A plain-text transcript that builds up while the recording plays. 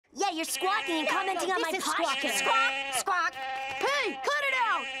you're squawking and commenting on my posture. Squawk, squawk. Hey, cut it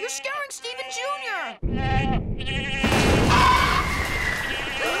out! You're scaring Stephen Jr.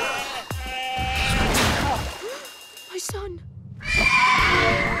 My son.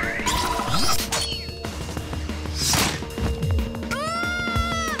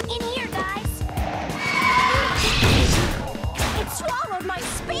 In here, guys. It swallowed my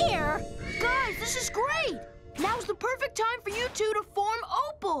spear. Guys, this is great! Now's the perfect time for you two to form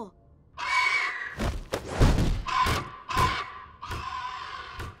Opal.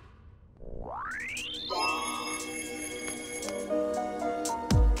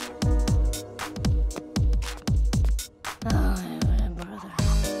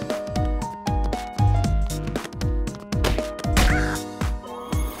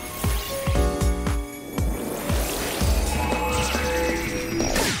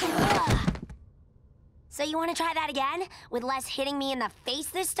 So you want to try that again? With less hitting me in the face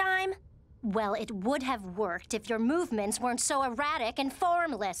this time? Well, it would have worked if your movements weren't so erratic and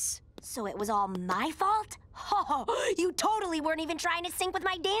formless. So it was all my fault? Oh, you totally weren't even trying to sync with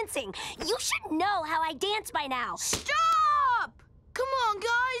my dancing. You should know how I dance by now. Stop! Come on,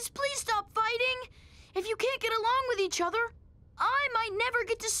 guys, please stop fighting. If you can't get along with each other, I might never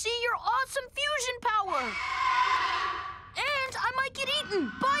get to see your awesome fusion power. And I might get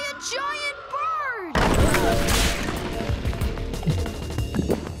eaten by a giant bird.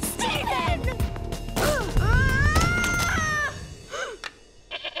 Steven!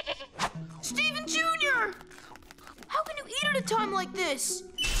 Steven Jr.! How can you eat at a time like this?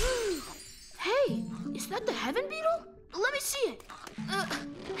 Hey, is that the heaven beetle? Let me see it.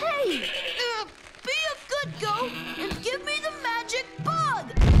 Hey! Be a good goat and give me the magic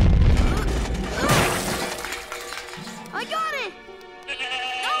bug! I got it!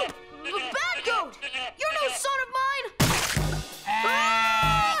 No! Bad goat! You're no son of mine!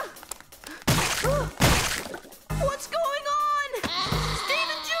 Ah! What's going on?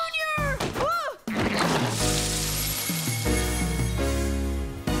 Steven Jr.!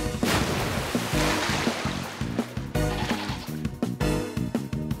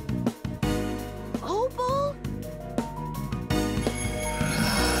 Opal?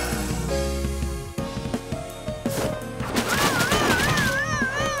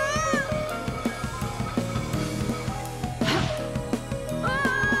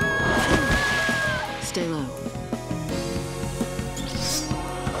 Stay low.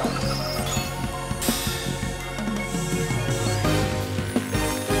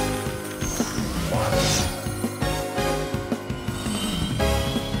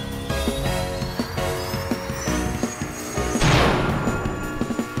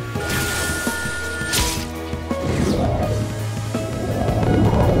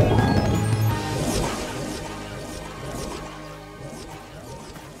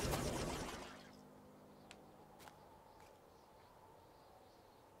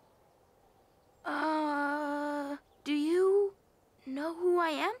 Do you know who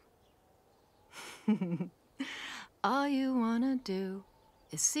I am? All you wanna do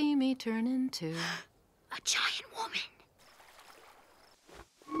is see me turn into A giant woman.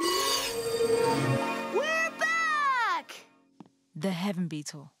 We're back! the heaven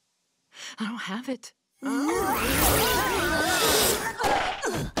beetle. I don't have it. Amethyst,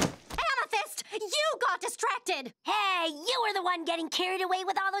 you got distracted. Hey, you were the one getting carried away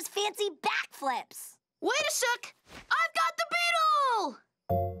with all those fancy backflips. Wait a sec! I've got the beetle!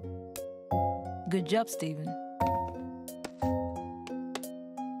 Good job, Steven.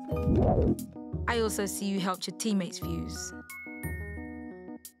 I also see you helped your teammates fuse.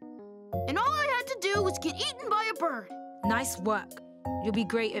 And all I had to do was get eaten by a bird. Nice work. You'll be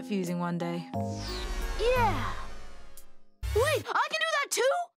great at fusing one day. Yeah. Wait, I can do that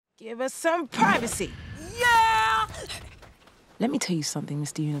too? Give us some privacy. Yeah! Let me tell you something,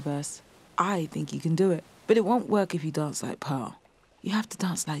 Mr. Universe. I think you can do it. But it won't work if you dance like Pearl. You have to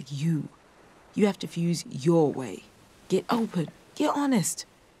dance like you. You have to fuse your way. Get open. Get honest.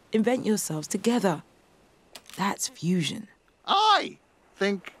 Invent yourselves together. That's fusion. I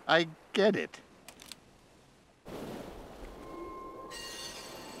think I get it.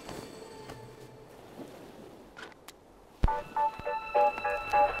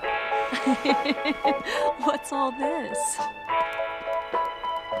 What's all this?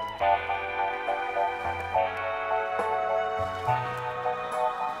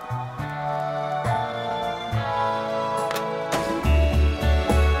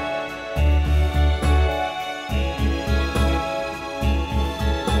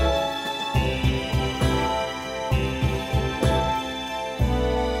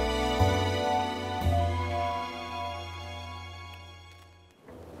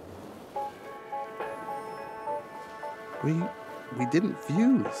 We didn't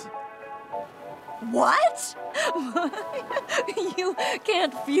fuse. What? You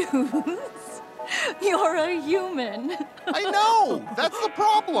can't fuse. You're a human. I know! That's the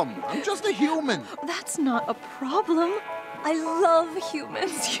problem! I'm just a human. That's not a problem. I love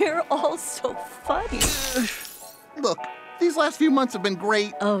humans. You're all so funny. Look, these last few months have been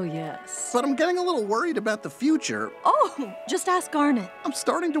great, Oh, yes. but I'm getting a little worried about the future. Oh, just ask Garnet. I'm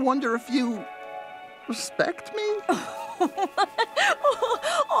starting to wonder if you respect me?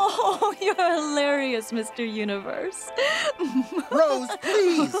 Oh, you're hilarious, Mr. Universe. Rose,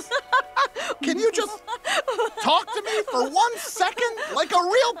 please! Can you just talk to me for 1 second like a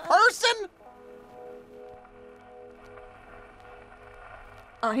real person?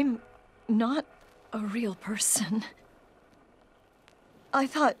 I'm not a real person. I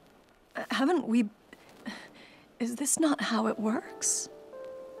thought, haven't we... Is this not how it works?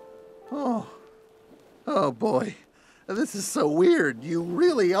 Oh boy, this is so weird. You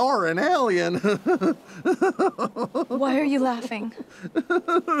really are an alien. Why are you laughing?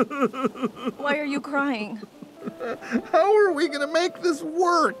 Why are you crying? How are we gonna make this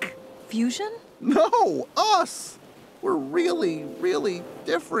work? Fusion? No, us! We're really, really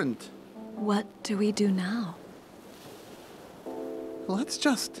different. What do we do now? Let's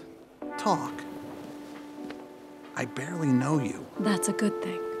just talk. I barely know you. That's a good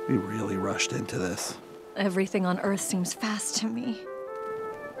thing. We really rushed into this. Everything on Earth seems fast to me.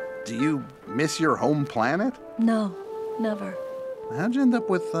 Do you miss your home planet? No, never. How'd you end up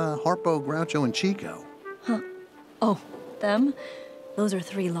with Harpo, Groucho, and Chico? Oh, them? Those are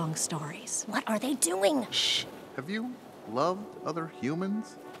 3 long stories. What are they doing? Shh. Have you loved other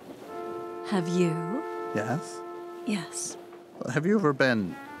humans? Have you? Yes. Yes. Have you ever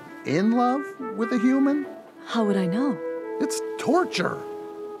been in love with a human? How would I know? It's torture.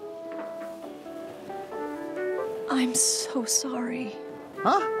 I'm so sorry.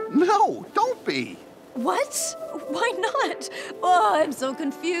 Huh? No, don't be. What? Why not? Oh, I'm so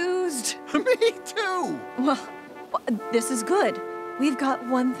confused. Me too. Well, this is good. We've got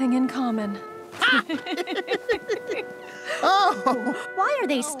one thing in common. Oh, Why are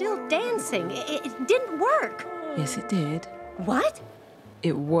they still dancing? It didn't work. Yes, it did. What?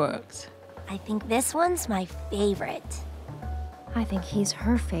 It worked. I think this one's my favorite. I think he's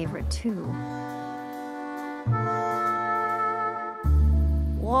her favorite, too.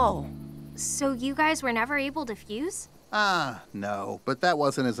 Whoa. So you guys were never able to fuse? no, but that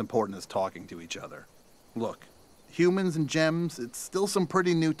wasn't as important as talking to each other. Look, humans and gems, it's still some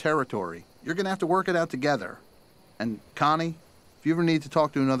pretty new territory. You're gonna have to work it out together. And Connie, if you ever need to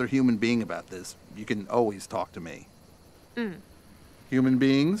talk to another human being about this, you can always talk to me. Human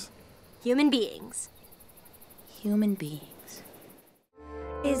beings? Human beings. Human beings.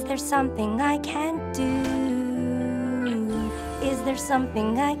 Is there something I can't do? Is there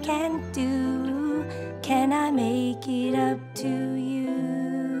something I can't do? Can I make it up to you?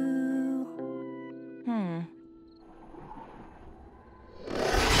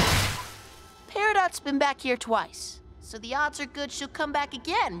 Peridot's been back here twice, so the odds are good she'll come back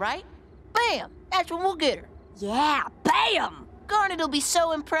again, right? Bam! That's when we'll get her. Yeah, bam! Garnet'll be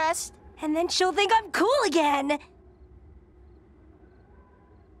so impressed. And then she'll think I'm cool again.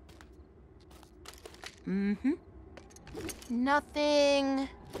 Nothing.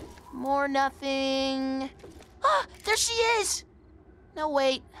 More nothing. Ah, there she is! No,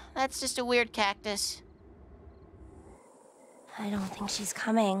 wait. That's just a weird cactus. I don't think she's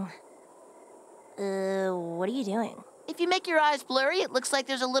coming. What are you doing? If you make your eyes blurry, it looks like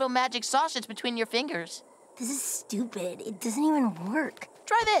there's a little magic sausage between your fingers. This is stupid. It doesn't even work.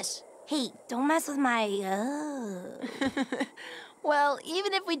 Try this. Hey, don't mess with my, Well,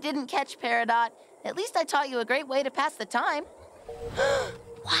 even if we didn't catch Peridot, at least I taught you a great way to pass the time.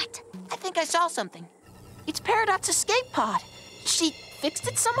 What? I think I saw something. It's Peridot's escape pod. She fixed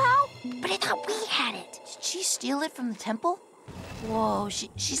it somehow? But I thought we had it. Did she steal it from the temple? Whoa,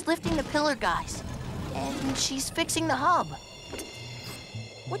 she's lifting the pillar guys. And she's fixing the hub.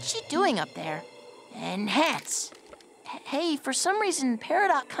 What's she doing up there? Enhance. Hey, for some reason,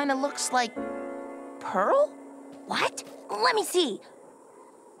 Peridot kind of looks like Pearl? What? Let me see.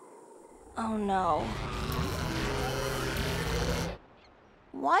 Oh, no.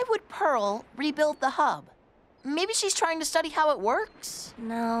 Why would Pearl rebuild the hub? Maybe she's trying to study how it works?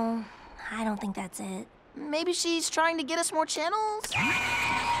 No, I don't think that's it. Maybe she's trying to get us more channels?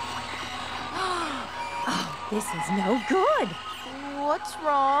 This is no good. What's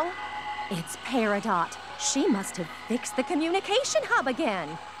wrong? It's Peridot. She must have fixed the communication hub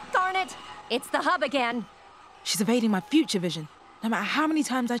again. Darn it, it's the hub again. She's evading my future vision. No matter how many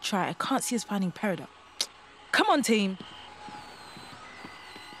times I try, I can't see us finding Peridot. Come on, team.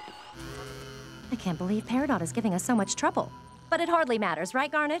 I can't believe Peridot is giving us so much trouble. But it hardly matters, right,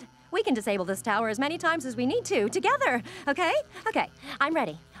 Garnet? We can disable this tower as many times as we need to, together, okay? Okay, I'm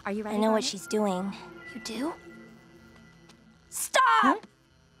ready. Are you ready, I know what Garnet? she's doing. You do? Stop! Huh?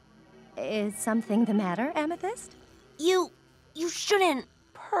 Is something the matter, Amethyst? You shouldn't.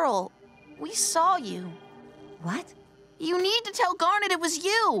 Pearl, we saw you. What? You need to tell Garnet it was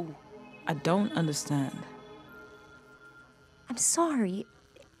you. I don't understand. I'm sorry.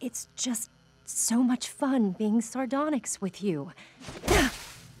 It's just so much fun being sardonyx with you.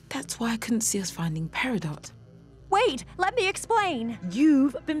 That's why I couldn't see us finding Peridot. Wait, let me explain.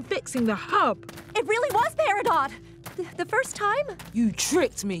 You've been fixing the hub. It really was Peridot. The first time? You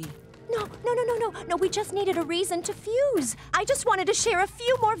tricked me. No, we just needed a reason to fuse. I just wanted to share a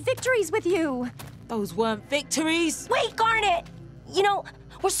few more victories with you. Those weren't victories. Wait, Garnet! You know,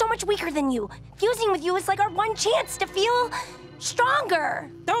 we're so much weaker than you. Fusing with you is like our one chance to feel stronger.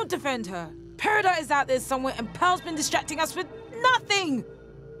 Don't defend her. Peridot is out there somewhere and Pearl's been distracting us with nothing.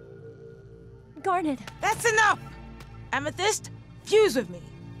 Garnet. That's enough. Amethyst, fuse with me.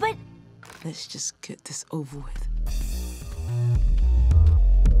 But Let's just get this over with.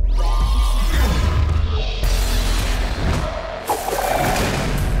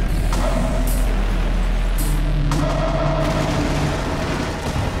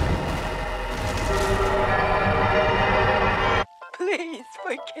 Please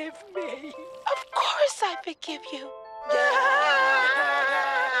forgive me. Of course I forgive you.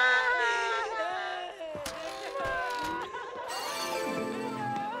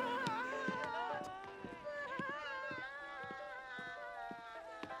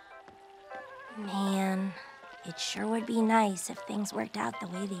 man, it sure would be nice if things worked out the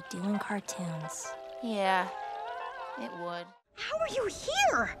way they do in cartoons. Yeah, it would. How are you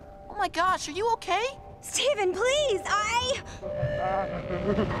here? Oh my gosh, are you okay? Steven, please,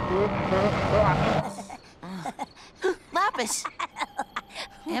 Lapis!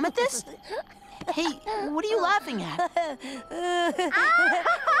 Amethyst? Hey, what are you laughing at?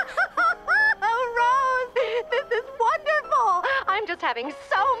 Oh, Rose, this is wonderful. I'm just having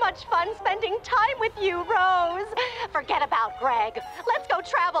so much fun spending time with you, Rose. Forget about Greg. Let's go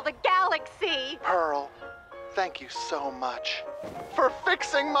travel the galaxy. Pearl, thank you so much for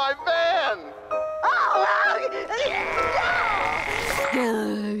fixing my van.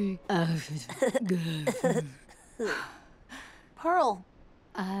 Pearl,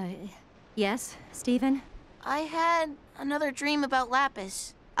 Yes, Steven? I had another dream about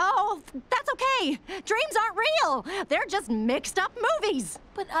Lapis. Oh, that's okay. Dreams aren't real. They're just mixed up movies.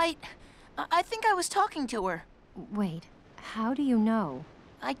 But I think I was talking to her. Wait, how do you know?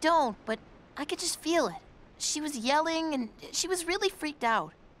 I don't, but I could just feel it. She was yelling and she was really freaked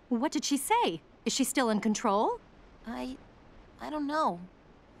out. What did she say? Is she still in control? I don't know.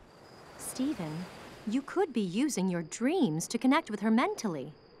 Steven, you could be using your dreams to connect with her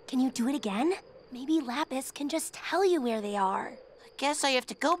mentally. Can you do it again? Maybe Lapis can just tell you where they are. I guess I have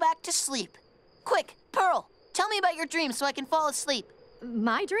to go back to sleep. Quick, Pearl, tell me about your dream so I can fall asleep.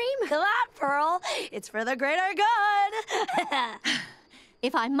 My dream? Come on, Pearl. It's for the greater good.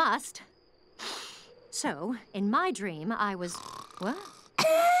 If I must. So, in my dream, I was... What?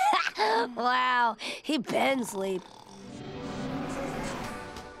 Wow, he been sleep.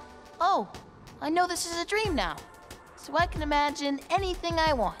 Oh, I know this is a dream now. So I can imagine anything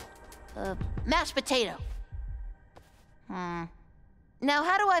I want. Mashed potato. Now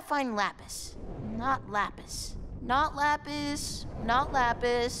how do I find Lapis? Not Lapis. Not Lapis. Not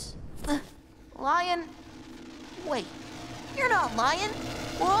Lapis. Lion. Wait, you're not Lion.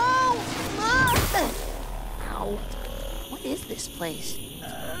 Whoa! Ow. What is this place?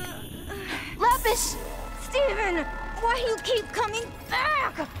 Lapis! Steven, why do you keep coming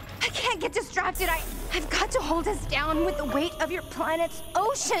back? I can't get distracted. I've got to hold us down with the weight of your planet's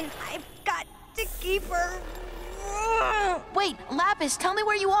ocean. I've got to keep her... Wait, Lapis, tell me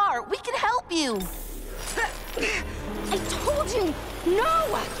where you are. We can help you. I told you,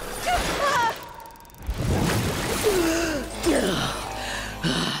 no!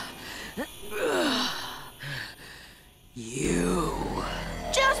 You.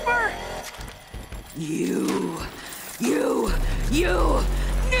 Jasper! You.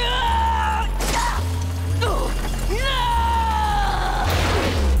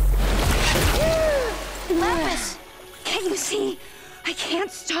 Lapis! Can't you see? I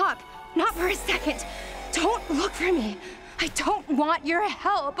can't stop. Not for a second. Don't look for me. I don't want your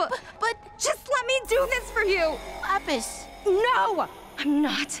help. But just let me do this for you. Lapis! No! I'm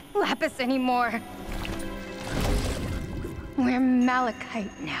not Lapis anymore. We're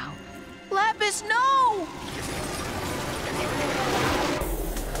malachite now. Lapis, no!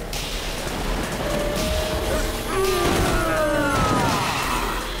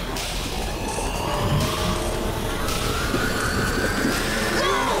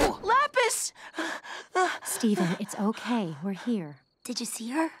 No! Lapis! Steven, it's okay. We're here. Did you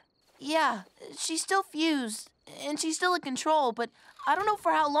see her? Yeah, she's still fused, and she's still in control, but I don't know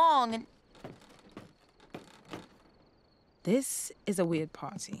for how long, and... This is a weird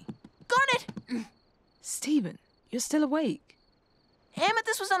party. Garnet! Steven, you're still awake.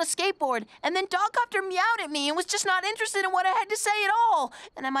 Amethyst was on a skateboard, and then Dogcopter meowed at me and was just not interested in what I had to say at all.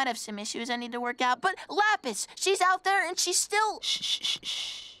 And I might have some issues I need to work out, but Lapis, she's out there and she's still... Shh, shh, shh,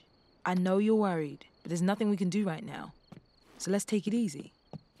 shh. I know you're worried, but there's nothing we can do right now. So let's take it easy.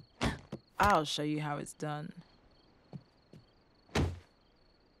 I'll show you how it's done.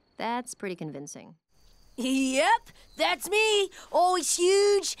 That's pretty convincing. Yep, that's me. Always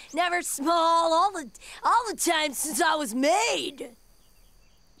huge, never small, all the time since I was made.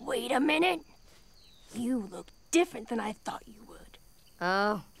 Wait a minute. You look different than I thought you would.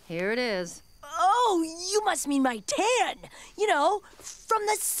 Oh, here it is. Oh, you must mean my tan. You know, from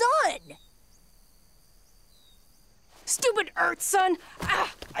the sun. Stupid Earth, son.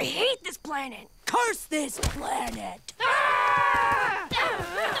 Ah, I hate this planet. Curse this planet.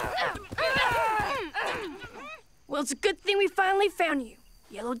 Well, it's a good thing we finally found you.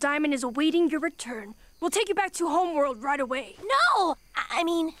 Yellow Diamond is awaiting your return. We'll take you back to Homeworld right away. No! I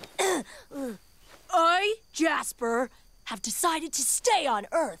mean... I, Jasper, have decided to stay on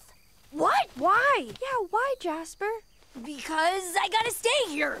Earth. What? Why? Yeah, why, Jasper? Because I gotta stay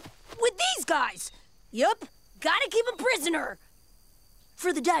here. With these guys. Yup, gotta keep them prisoner.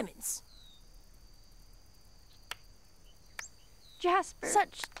 For the diamonds. Jasper.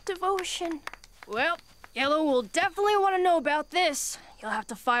 Such devotion. Well, Yellow will definitely want to know about this. You'll have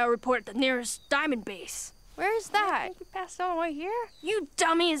to file a report at the nearest diamond base. Where's that? You passed on right here? You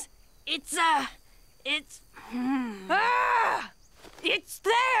dummies. It's there!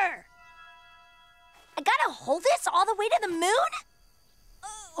 I gotta hold this all the way to the moon?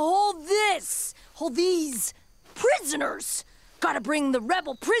 Hold this! Hold these prisoners! Gotta bring the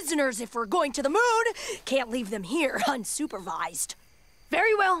rebel prisoners if we're going to the moon. Can't leave them here unsupervised.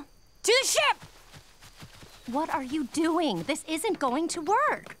 Very well. To the ship! What are you doing? This isn't going to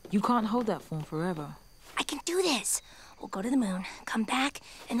work. You can't hold that form forever. I can do this. We'll go to the moon, come back,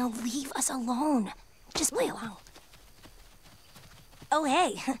 and they'll leave us alone. Just play along. Oh,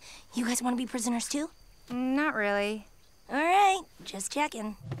 hey. You guys want to be prisoners too? Not really. All right, just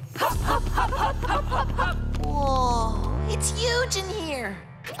checking. Whoa, it's huge in here.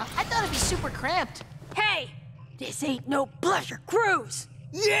 I thought it'd be super cramped. Hey, this ain't no pleasure cruise.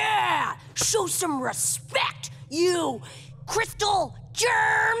 Yeah, show some respect, you crystal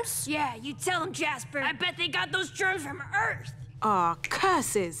germs. Yeah, you tell them, Jasper. I bet they got those germs from Earth. Ah,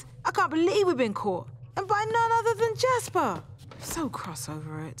 curses! I can't believe we've been caught. And by none other than Jasper. So cross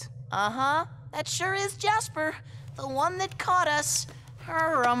over it. Uh-huh, that sure is Jasper. The one that caught us.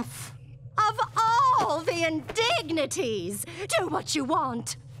 Harumph. Of all the indignities, do what you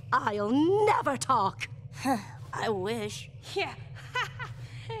want. I'll never talk. I wish. Yeah,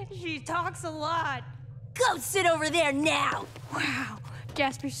 she talks a lot. Go sit over there now. Wow,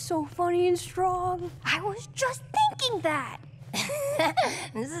 Jasper's so funny and strong. I was just thinking that.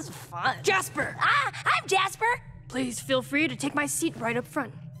 This is fun. Jasper! I'm Jasper! Please feel free to take my seat right up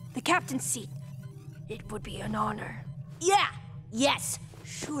front. The captain's seat. It would be an honor. Yeah, yes,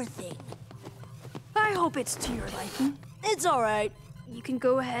 sure thing. I hope it's to your liking. It's all right. You can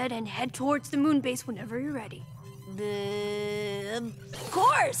go ahead and head towards the moon base whenever you're ready. Of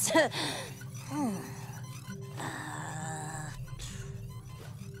course!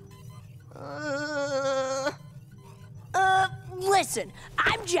 Listen,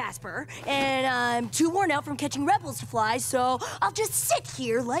 I'm Jasper, and I'm too worn out from catching rebels to fly, so I'll just sit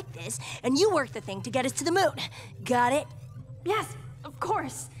here like this, and you work the thing to get us to the moon. Got it? Yes, of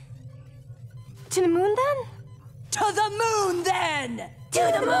course. To the moon, then? To the moon, then!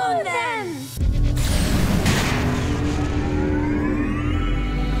 To the moon, then!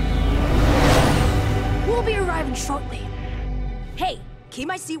 We'll be arriving shortly. Hey, keep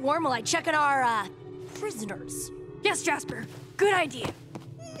my seat warm while I check on our, prisoners. Yes, Jasper. Good idea.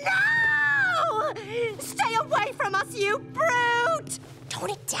 No! Stay away from us, you brute!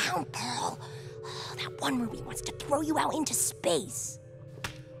 Tone it down, Pearl. Oh, that one Ruby wants to throw you out into space.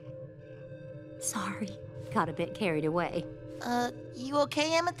 Sorry, got a bit carried away. You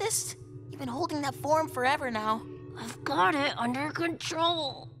okay, Amethyst? You've been holding that form forever now. I've got it under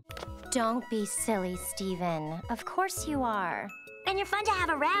control. Don't be silly, Steven. Of course you are. And you're fun to have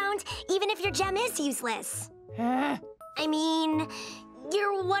around, even if your gem is useless. I mean,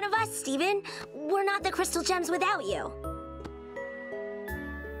 you're one of us, Steven. We're not the crystal gems without you.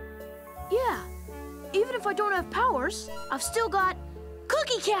 Yeah, even if I don't have powers, I've still got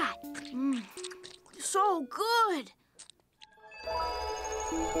Cookie Cat. So good.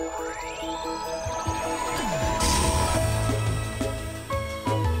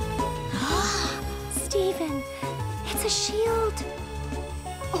 Steven, it's a shield.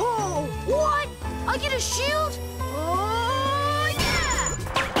 Oh, what? I get a shield? Oh, yeah!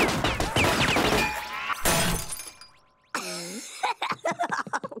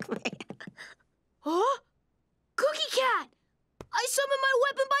 Huh? Cookie Cat! I summoned my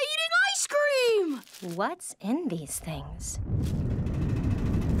weapon by eating ice cream! What's in these things?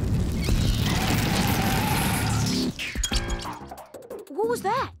 What was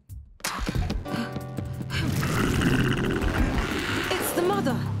that? It's the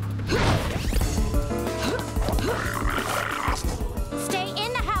mother. Stay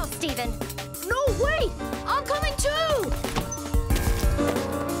in the house, Steven. No, wait! I'm coming too!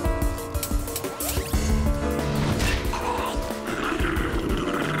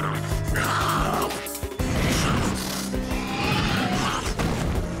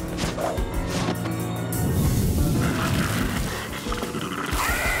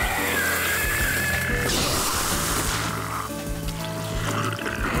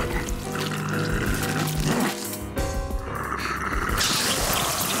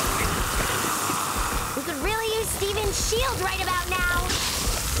 We could really use Steven's shield right about now.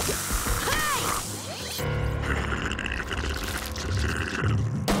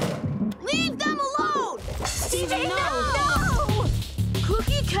 Leave them alone! Steven, no!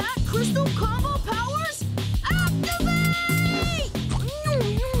 Cookie Cat Crystal Combo Powers, activate!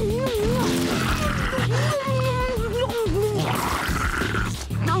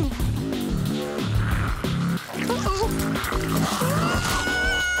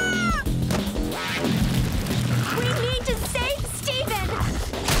 We need to save Steven!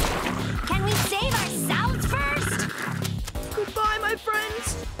 Can we save ourselves first? Goodbye, my friends.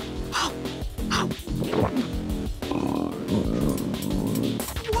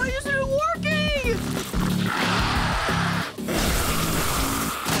 Why isn't it working?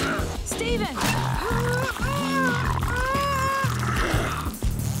 Steven!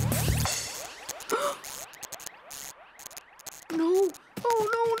 No. Oh,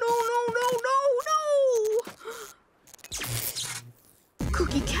 no.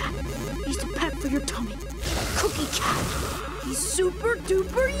 Cookie Cat, he's the pet for your tummy. Cookie Cat, he's super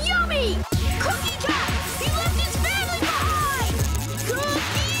duper yummy. Cookie Cat, he left his family behind. Cookie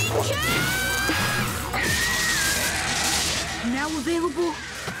Cat! Now available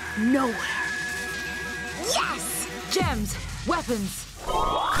nowhere. Yes! Gems, weapons.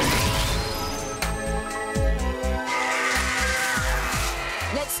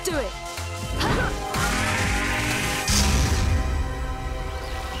 Let's do it.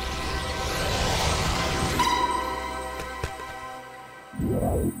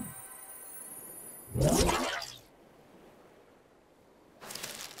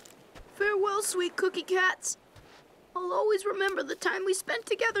 Farewell, sweet Cookie Cats. I'll always remember the time we spent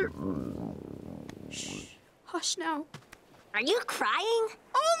together. Shh. Hush now. Are you crying?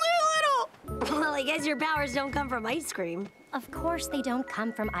 Only a little! Well, I guess your powers don't come from ice cream. Of course they don't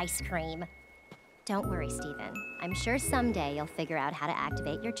come from ice cream. Don't worry, Steven. I'm sure someday you'll figure out how to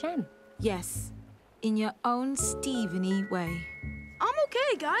activate your gem. Yes, in your own Steven-y way. I'm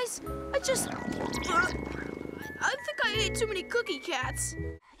okay, guys. I think I ate too many Cookie Cats.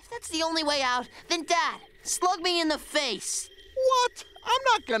 If that's the only way out, then Dad, slug me in the face. What? I'm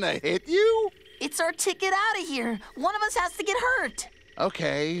not gonna hit you. It's our ticket out of here. One of us has to get hurt.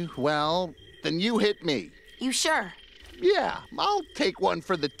 Okay, well, then you hit me. You sure? Yeah, I'll take one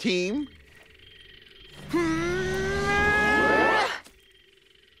for the team.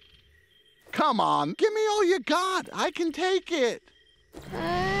 Come on, give me all you got. I can take it.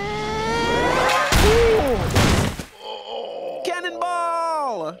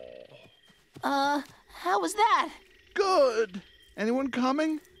 Cannonball! How was that? Good. Anyone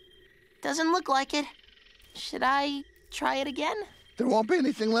coming? Doesn't look like it. Should I try it again? There won't be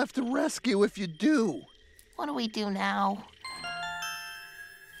anything left to rescue if you do. What do we do now?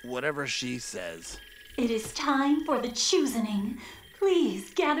 Whatever she says. It is time for the choosening.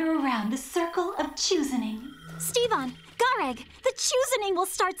 Please gather around the circle of choosening. Steven, Gareg, the choosening will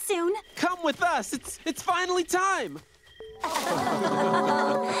start soon. Come with us. It's finally time.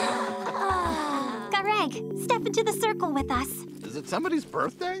 Gareg, step into the circle with us. Is it somebody's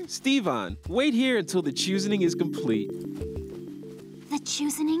birthday? Steven, wait here until the choosening is complete. The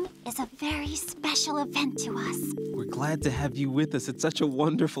Choosening is a very special event to us. We're glad to have you with us. It's such a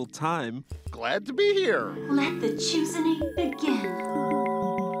wonderful time. Glad to be here. Let the Choosening begin.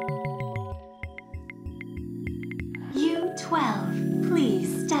 You 12,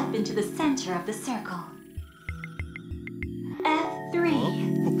 please step into the center of the circle.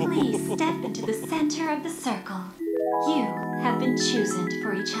 F3, please step into the center of the circle. You have been chosen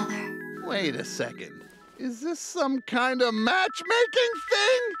for each other. Wait a second. Is this some kind of matchmaking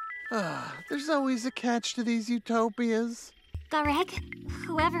thing? There's always a catch to these utopias. Gareg,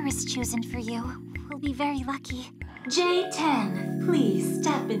 whoever is chosen for you will be very lucky. J10, please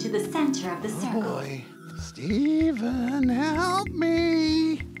step into the center of the circle. Oh boy. Steven, help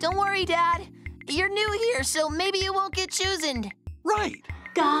me. Don't worry, Dad. You're new here, so maybe you won't get chosen. Right.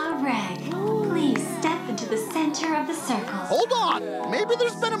 Gareg, please step into the center of the circle. Hold on. Maybe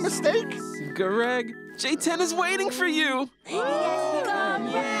there's been a mistake. Gareg, J10 is waiting for you.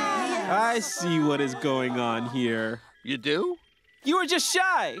 I see what is going on here. You do? You were just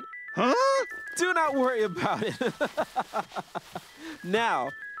shy. Huh? Do not worry about it. Now,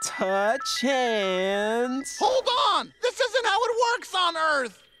 touch hands. Hold on! This isn't how it works on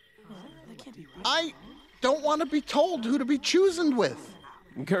Earth! I don't want to be told who to be chosen with.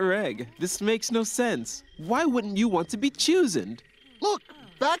 Gareg, this makes no sense. Why wouldn't you want to be chosen? Look,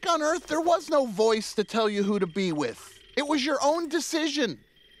 back on Earth, there was no voice to tell you who to be with. It was your own decision.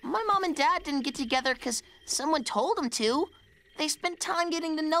 My mom and dad didn't get together because someone told them to. They spent time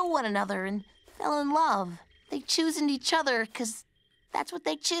getting to know one another and fell in love. They chosen each other because that's what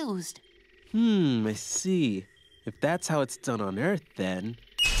they choose. I see. If that's how it's done on Earth, then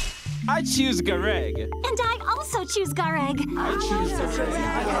I choose Gareg. And I also choose Gareg.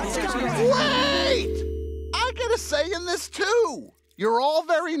 Wait! I get a say in this too. You're all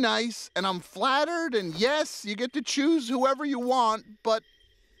very nice, and I'm flattered, and yes, you get to choose whoever you want, but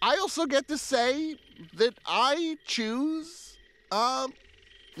I also get to say that I choose,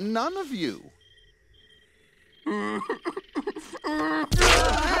 none of you.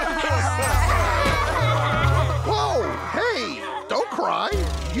 Whoa, hey, don't cry.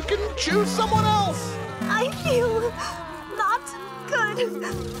 You can choose someone else. I feel not good.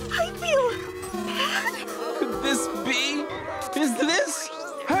 I feel bad. Could this be? Is this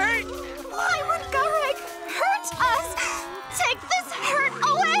hurt? Why would Gareg hurt us? Take this hurt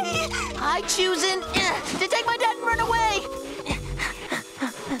away! I chosen to take my dad and run away.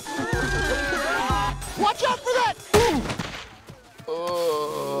 Watch out for that!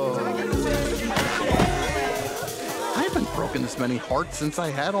 I haven't broken this many hearts since I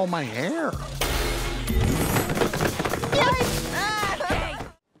had all my hair.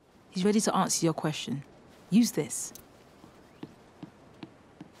 He's ready to answer your question. Use this.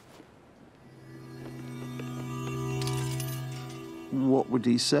 What would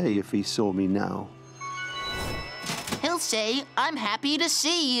he say if he saw me now? He'll say, I'm happy to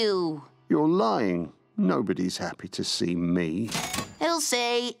see you. You're lying. Nobody's happy to see me. He'll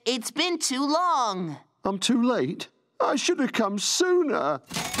say, it's been too long. I'm too late. I should have come sooner.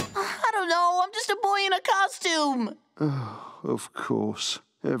 I don't know, I'm just a boy in a costume. Oh, of course.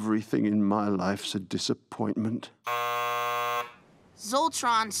 Everything in my life's a disappointment.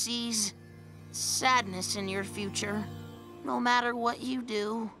 Zoltron sees sadness in your future, no matter what you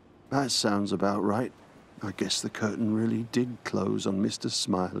do. That sounds about right. I guess the curtain really did close on Mr.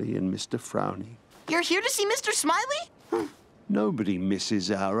 Smiley and Mr. Frowny. You're here to see Mr. Smiley? Nobody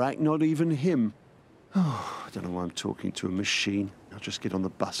misses our act, not even him. Oh, I don't know why I'm talking to a machine. I'll just get on the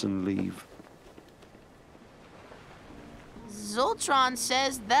bus and leave. Zoltron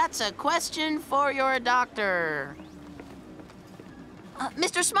says that's a question for your doctor.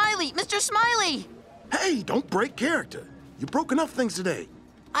 Mr. Smiley! Mr. Smiley! Hey, don't break character. You broke enough things today.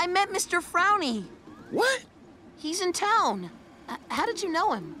 I met Mr. Frowny. What? He's in town. How did you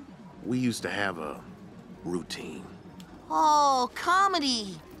know him? We used to have a routine. Oh,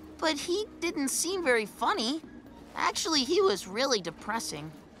 comedy. But he didn't seem very funny. Actually, he was really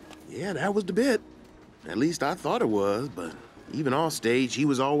depressing. Yeah, that was the bit. At least I thought it was, but even off stage, he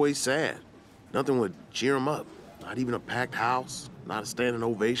was always sad. Nothing would cheer him up. Not even a packed house, not a standing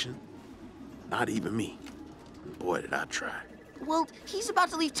ovation. Not even me. Boy, did I try. Well, he's about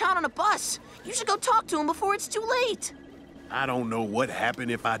to leave town on a bus. You should go talk to him before it's too late. I don't know what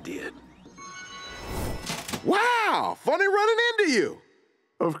happened if I did. Wow, funny running into you.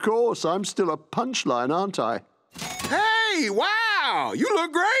 Of course, I'm still a punchline, aren't I? Hey, wow, you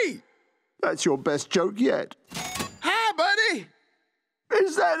look great. That's your best joke yet. Hi, buddy.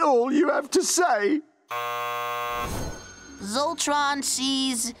 Is that all you have to say? Zoltron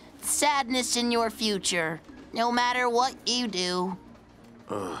sees sadness in your future, no matter what you do.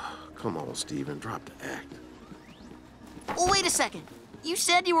 Come on, Steven, drop the act. Oh, wait a second. You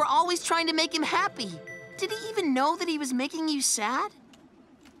said you were always trying to make him happy. Did he even know that he was making you sad?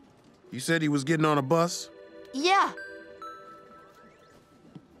 You said he was getting on a bus? Yeah.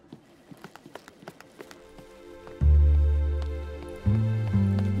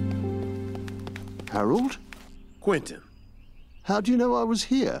 Harold? Quentin. How do you know I was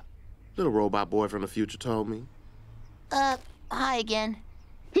here? Little robot boy from the future told me. Hi again.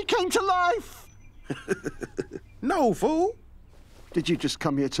 He came to life! No, fool. Did you just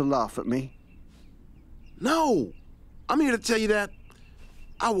come here to laugh at me? No. I'm here to tell you that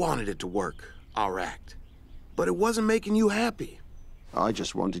I wanted it to work, our act. But it wasn't making you happy. I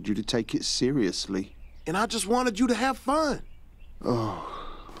just wanted you to take it seriously. And I just wanted you to have fun. Oh,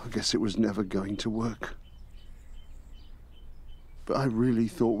 I guess it was never going to work. But I really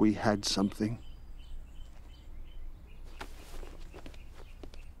thought we had something.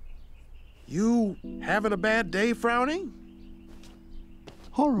 You having a bad day, Frowning?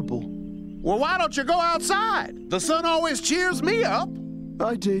 Horrible. Well, why don't you go outside? The sun always cheers me up.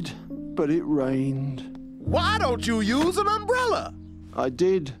 I did, but it rained. Why don't you use an umbrella? I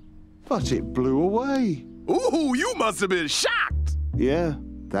did, but it blew away. Ooh, you must have been shocked. Yeah,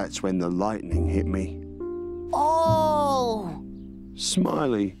 that's when the lightning hit me. Oh!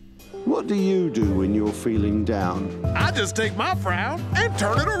 Smiley, what do you do when you're feeling down? I just take my frown and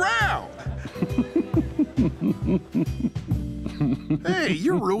turn it around. Hey,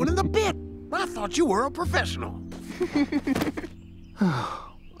 you're ruining the bit. I thought you were a professional.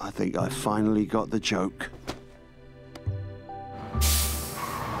 I think I finally got the joke.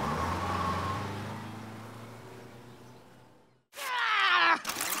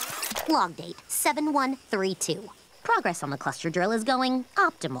 Log date 7132. Progress on the cluster drill is going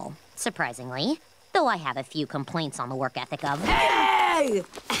optimal, surprisingly. Though I have a few complaints on the work ethic of... Hey!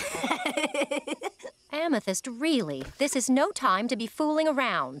 Amethyst, really, this is no time to be fooling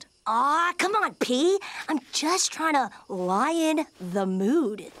around. Aw, come on, P. I'm just trying to lighten the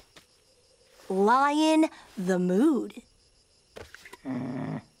mood. Lighten the mood.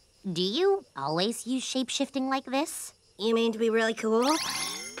 Do you always use shape-shifting like this? You mean to be really cool?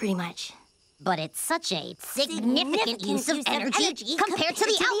 Pretty much. But it's such a significant use of energy compared to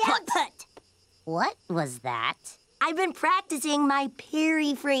the output. What was that? I've been practicing my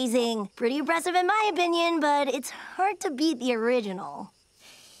paraphrasing. Pretty impressive in my opinion, but it's hard to beat the original.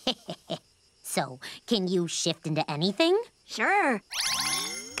 So, can you shift into anything? Sure.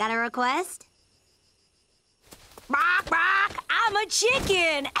 Got a request? Bark, bark, I'm a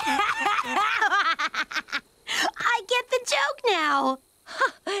chicken. I get the joke now.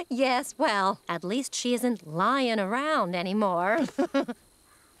 Yes, well, at least she isn't lying around anymore.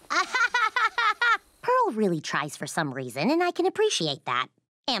 Pearl really tries for some reason, and I can appreciate that.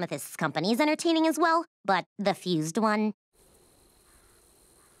 Amethyst's company is entertaining as well, but the fused one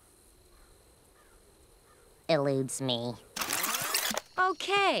eludes me.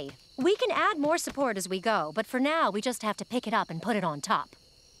 Okay, we can add more support as we go, but for now, we just have to pick it up and put it on top.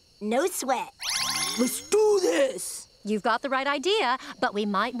 No sweat. Let's do this. You've got the right idea, but we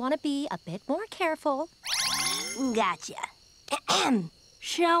might want to be a bit more careful. Gotcha.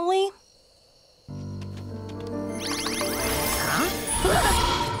 Shall we?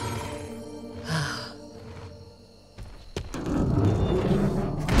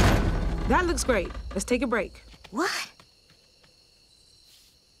 That looks great. Let's take a break. What?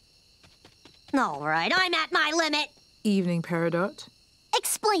 All right, I'm at my limit. Evening, Peridot.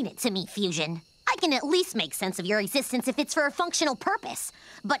 Explain it to me, Fusion. I can at least make sense of your existence if it's for a functional purpose.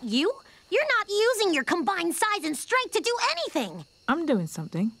 But you're not using your combined size and strength to do anything. I'm doing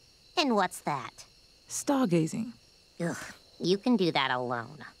something. And what's that? Stargazing. Ugh, you can do that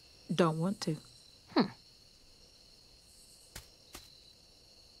alone. Don't want to.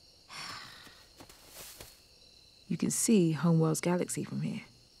 You can see Homeworld's galaxy from here.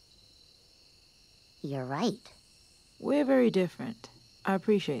 You're right. We're very different. I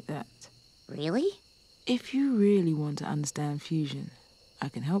appreciate that. Really? If you really want to understand fusion, I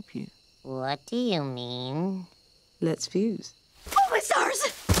can help you. What do you mean? Let's fuse. Oh, my stars!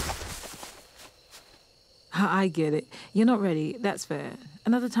 I get it. You're not ready. That's fair.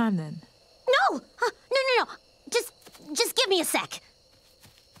 Another time, then. No! No. Just give me a sec.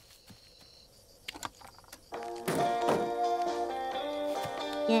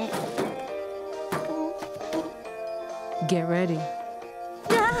 Yeah. Get ready.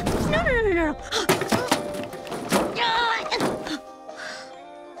 No.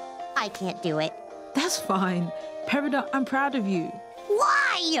 I can't do it. That's fine. Peridot, I'm proud of you.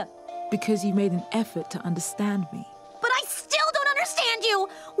 Why? Because you made an effort to understand me. But I still don't understand you!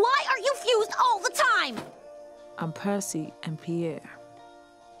 confused all the time. I'm Percy and Pierre.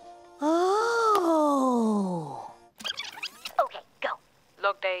 Oh. Okay, go.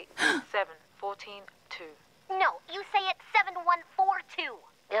 Log date 7/14/2. No, you say it 7142.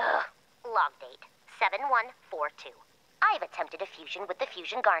 Ugh. Log date 7142. I've attempted a fusion with the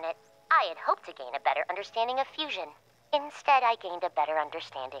fusion Garnet. I had hoped to gain a better understanding of fusion. Instead, I gained a better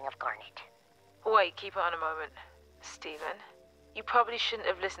understanding of Garnet. Wait, keep it on a moment. Stephen, you probably shouldn't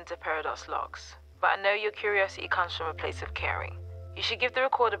have listened to Peridot's logs, but I know your curiosity comes from a place of caring. You should give the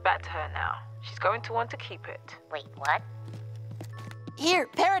recorder back to her now. She's going to want to keep it. Wait, what? Here,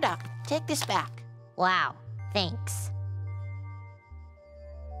 Peridot, take this back. Wow, thanks.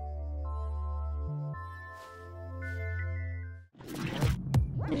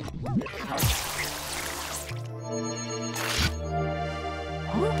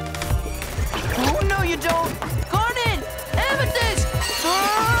 Oh, no, you don't! Garnet! Amethyst!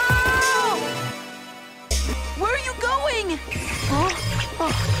 Oh! Where are you going? Huh?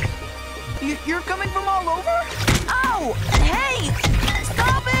 Oh. You're coming from all over? Ow! Hey!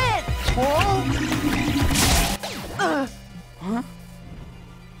 Stop it! Oh! Huh?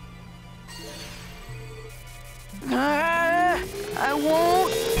 I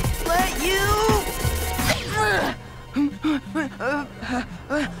won't let you!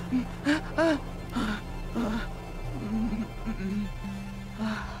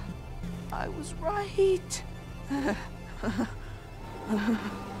 I was right.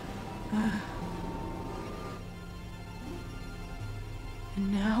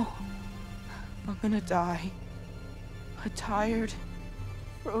 And now, I'm gonna die. A tired,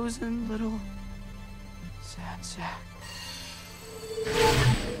 frozen little sad sack.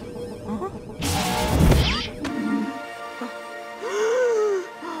 Huh?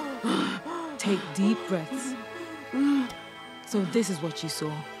 Take deep breaths. So this is what you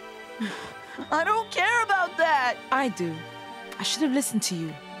saw. I don't care about that! I do. I should have listened to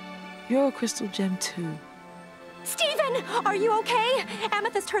you. You're a crystal gem too. Stephen, are you okay?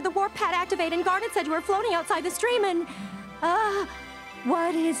 Amethyst heard the warp pad activate and Garnet said you were floating outside the stream and...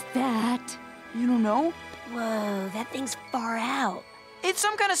 what is that? You don't know? Whoa, that thing's far out. It's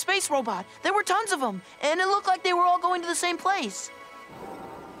some kind of space robot. There were tons of them, and it looked like they were all going to the same place.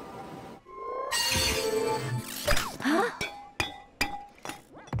 Huh?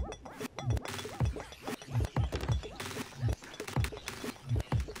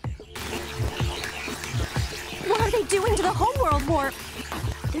 What are they doing to the homeworld warp?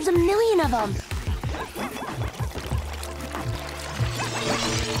 There's a million of them.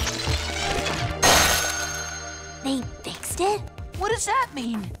 They fixed it? What does that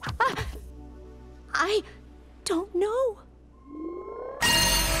mean? I don't know.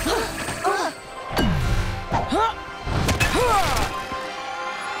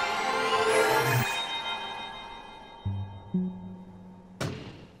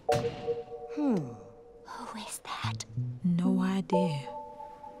 Who is that? No idea.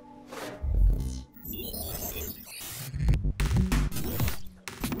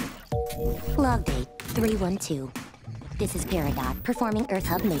 Log date 312. This is Peridot, performing Earth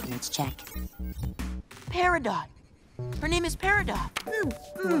Hub maintenance check. Peridot. Her name is Peridot.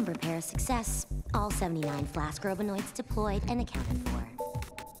 Warp repair success. All 79 flask robonoids deployed and accounted for.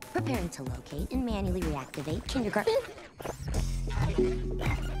 Preparing to locate and manually reactivate kindergarten.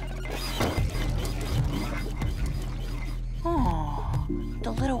 Oh,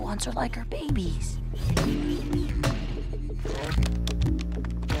 the little ones are like her babies.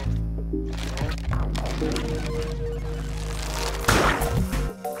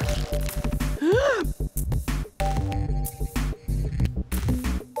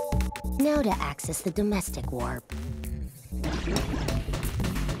 Now to access the domestic warp.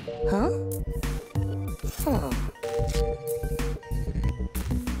 Huh?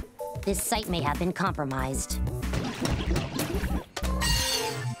 This site may have been compromised.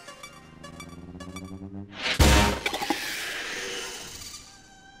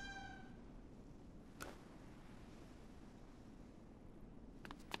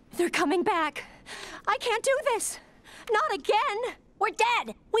 They're coming back. I can't do this. Not again. We're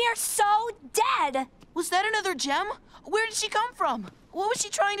dead. We are so dead. Was that another gem? Where did she come from? What was she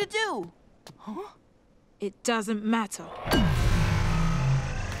trying to do? Huh? It doesn't matter.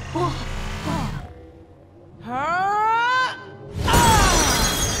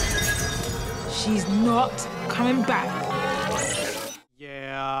 She's not coming back.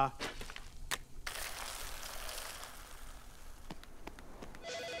 Yeah.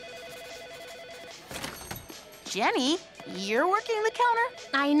 Jenny? you're working the counter?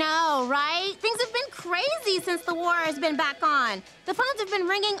 I know, right? Things have been crazy since the war has been back on. The phones have been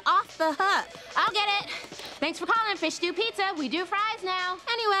ringing off the hook. I'll get it. Thanks for calling Fish Stew Pizza. We do fries now.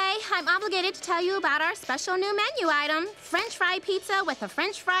 Anyway, I'm obligated to tell you about our special new menu item. French fry pizza with a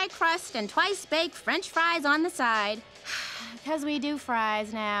French fry crust and twice-baked French fries on the side. Because we do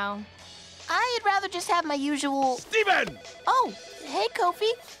fries now. I'd rather just have my usual... Steven! Oh, hey, Kofi.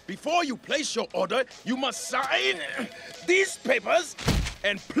 Before you place your order, you must sign these papers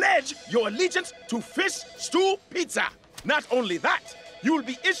and pledge your allegiance to Fish Stew Pizza. Not only that, you will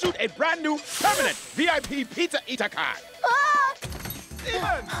be issued a brand new permanent VIP Pizza Eater card.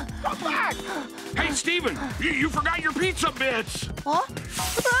 Steven, come back! Hey, Steven, you forgot your pizza bits. Huh?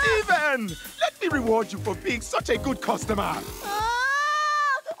 Steven, let me reward you for being such a good customer.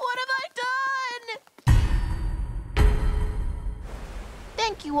 What have I done?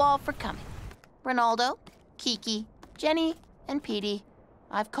 Thank you all for coming. Ronaldo, Kiki, Jenny, and Petey,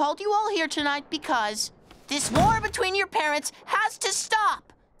 I've called you all here tonight because this war between your parents has to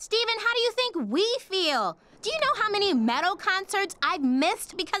stop. Steven, how do you think we feel? Do you know how many metal concerts I've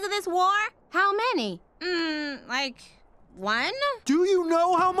missed because of this war? How many? Like 1? Do you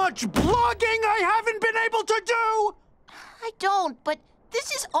know how much blogging I haven't been able to do? I don't, but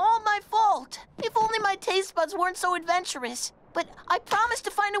this is all my fault. If only my taste buds weren't so adventurous. But I promised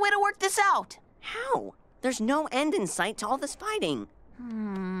to find a way to work this out. How? There's no end in sight to all this fighting.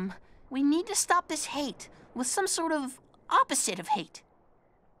 We need to stop this hate with some sort of opposite of hate.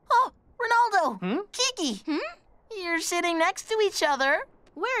 Oh, Ronaldo! Kiki! You're sitting next to each other.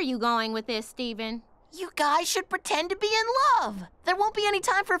 Where are you going with this, Steven? You guys should pretend to be in love. There won't be any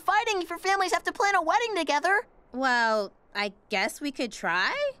time for fighting if your families have to plan a wedding together. Well, I guess we could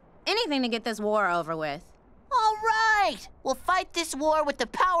try? Anything to get this war over with. All right! We'll fight this war with the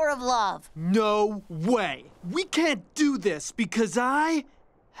power of love. No way. We can't do this because I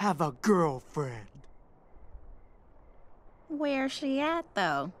have a girlfriend. Where's she at,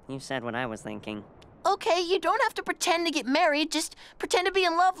 though? You said what I was thinking. Okay, you don't have to pretend to get married. Just pretend to be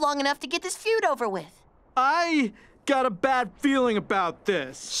in love long enough to get this feud over with. I got a bad feeling about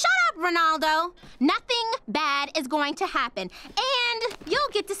this. Shut up, Ronaldo. Nothing bad is going to happen. And you'll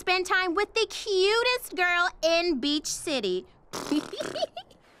get to spend time with the cutest girl in Beach City.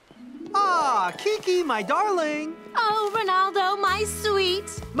 Ah, Kiki, my darling. Oh, Ronaldo, my sweet.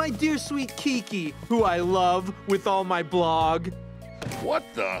 My dear sweet Kiki, who I love with all my blog. What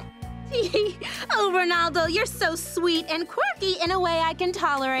the? Oh, Ronaldo, you're so sweet and quirky in a way I can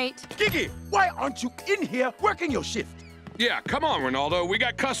tolerate. Kiki, why aren't you in here working your shift? Yeah, come on, Ronaldo. We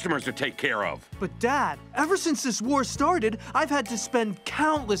got customers to take care of. But, Dad, ever since this war started, I've had to spend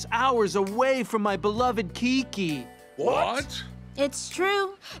countless hours away from my beloved Kiki. What? It's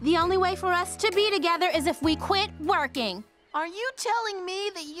true. The only way for us to be together is if we quit working. Are you telling me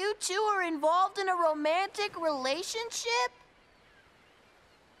that you two are involved in a romantic relationship?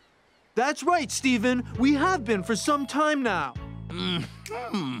 That's right, Steven. We have been for some time now.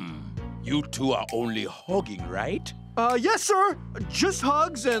 You two are only hugging, right? Yes, sir. Just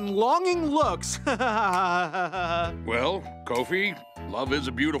hugs and longing looks. Well, Kofi, love is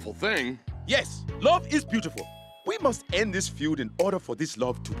a beautiful thing. Yes, love is beautiful. We must end this feud in order for this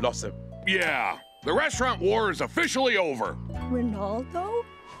love to blossom. Yeah, the restaurant war is officially over. Ronaldo?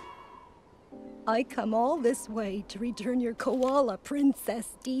 I come all this way to return your Koala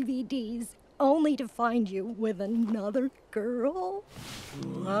Princess DVDs, only to find you with another girl?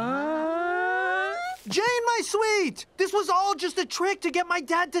 Jane, my sweet! This was all just a trick to get my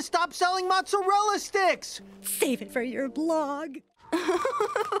dad to stop selling mozzarella sticks! Save it for your blog.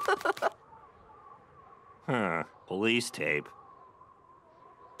 Police tape.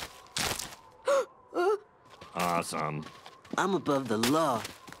 Awesome. I'm above the law.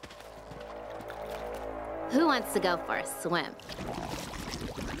 Who wants to go for a swim?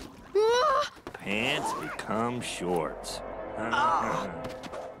 Pants become shorts.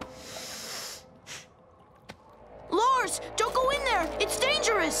 Lars, don't go in there. It's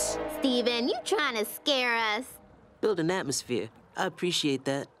dangerous. Steven, you trying to scare us? Build an atmosphere. I appreciate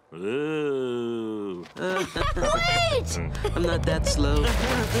that. Ooh. Wait! I'm not that slow.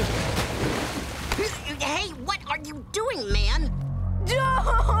 Hey, what are you doing, man? Don't!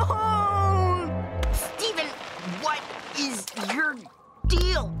 Steven, what is your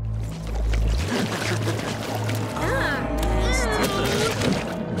deal?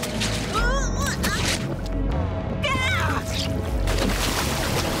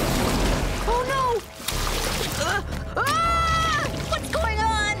 Oh no! What's going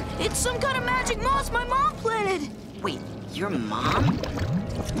on? It's some kind of magic moss my mom planted. Wait, your mom?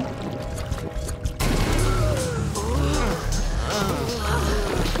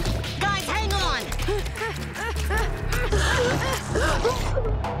 Guys, hang on!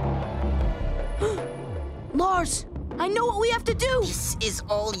 Lars, I know what we have to do! This is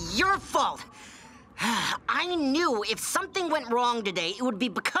all your fault! I knew if something went wrong today, it would be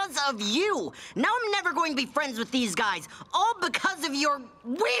because of you! Now I'm never going to be friends with these guys, all because of your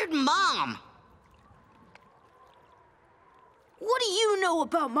weird mom! What do you know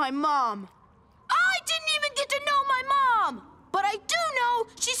about my mom? I didn't even get to know my mom! But I do know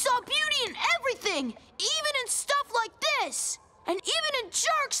she saw beauty in everything, even in stuff like this, and even in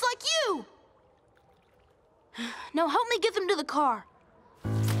jerks like you! Now help me get them to the car.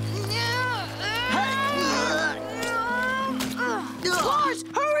 Lars,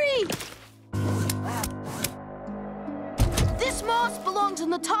 hurry! This moss belongs on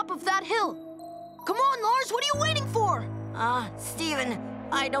the top of that hill. Come on, Lars, what are you waiting for? Steven,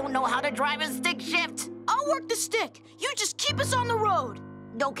 I don't know how to drive a stick shift. I'll work the stick. You just keep us on the road.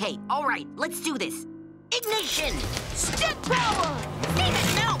 Okay, all right, let's do this. Ignition! Stick power!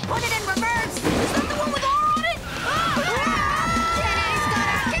 Steven, no! Put it in reverse! Is that the one with R on it?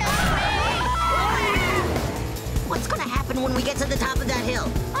 What's gonna happen when we get to the top of that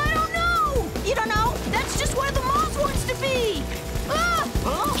hill? I don't know! You don't know? That's just where the moss wants to be!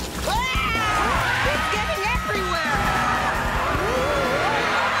 It's getting everywhere!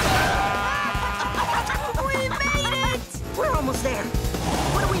 We made it! We're almost there.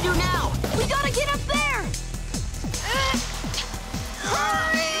 What do we do now? We gotta get up there!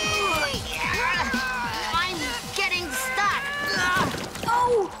 Hurry! I'm getting stuck.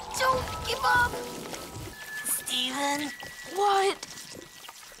 Oh, don't give up! Steven? What?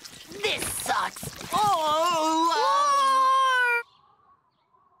 This sucks. Oh!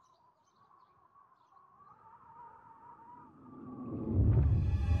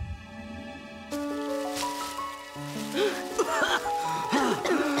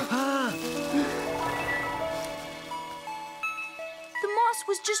 The moss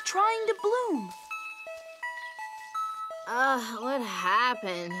was just trying to bloom. What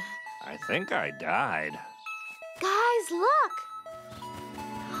happened? I think I died. Guys, look!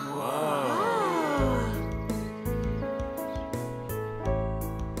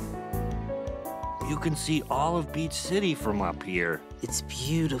 You can see all of Beach City from up here. It's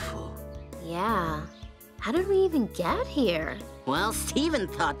beautiful. Yeah. How did we even get here? Well, Steven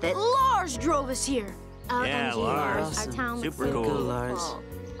thought that... Lars drove us here. Yeah, Lars. Our town looks Super so cool. beautiful. Lars.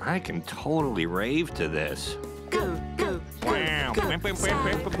 I can totally rave to this. Go, go, Wow. go,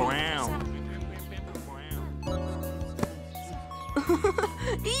 Wow.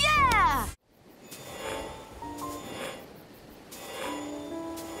 Yeah!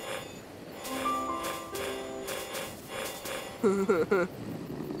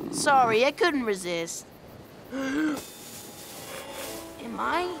 Sorry, I couldn't resist. Am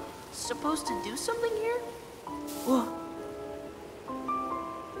I supposed to do something here? Whoa.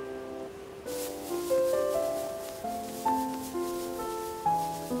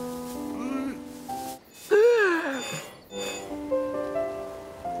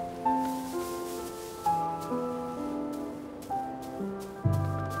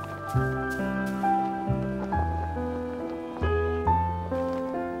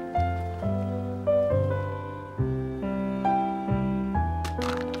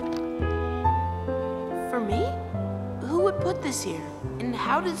 Here? And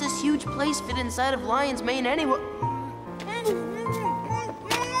how does this huge place fit inside of Lion's Mane anyway?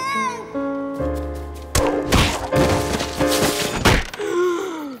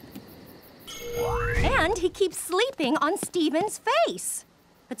 And he keeps sleeping on Steven's face.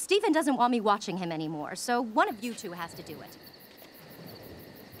 But Steven doesn't want me watching him anymore, so one of you two has to do it.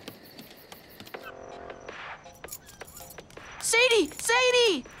 Sadie!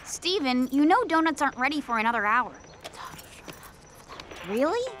 Sadie! Steven, you know donuts aren't ready for another hour.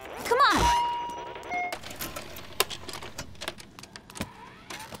 Really? Come on!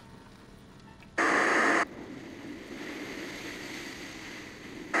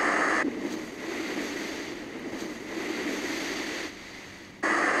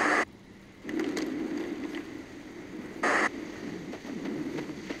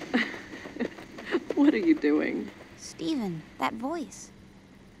 What are you doing? Steven, that voice.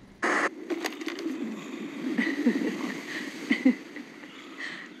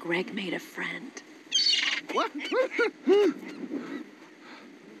 Greg made a friend. What?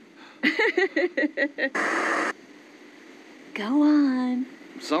 Go on.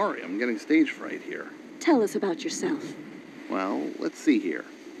 I'm sorry, I'm getting stage fright here. Tell us about yourself. Well, let's see here.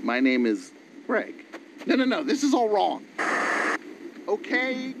 My name is Greg. No, this is all wrong.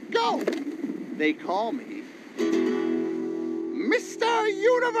 Okay, go! They call me Mr.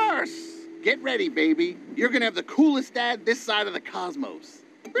 Universe! Get ready, baby. You're gonna have the coolest dad this side of the cosmos.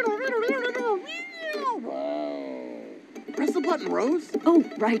 Press the button, Rose. Oh,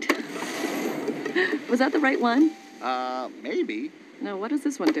 right. Was that the right one? Maybe. No, what does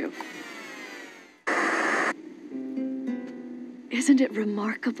this one do? Isn't it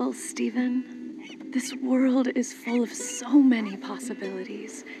remarkable, Stephen? This world is full of so many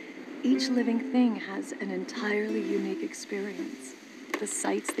possibilities. Each living thing has an entirely unique experience. The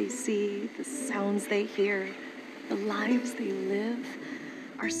sights they see, the sounds they hear, the lives they live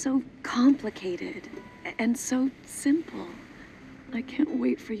are so complicated and so simple. I can't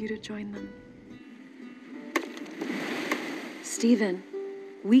wait for you to join them. Stephen,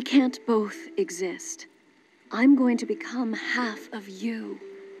 we can't both exist. I'm going to become half of you.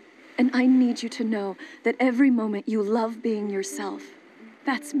 And I need you to know that every moment you love being yourself.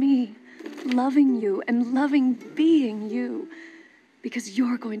 That's me, loving you and loving being you. Because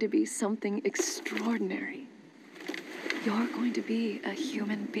you're going to be something extraordinary. You're going to be a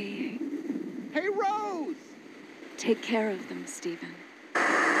human being. Hey, Rose! Take care of them, Stephen.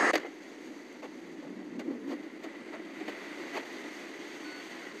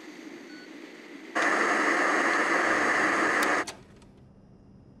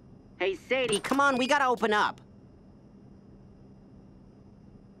 Hey, Sadie, come on, we gotta open up.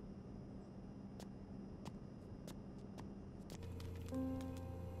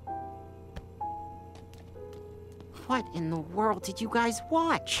 What in the world did you guys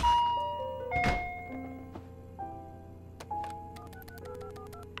watch?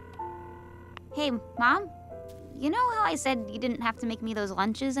 Hey, Mom? You know how I said you didn't have to make me those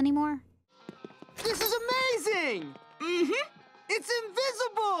lunches anymore? This is amazing! Mm-hmm. It's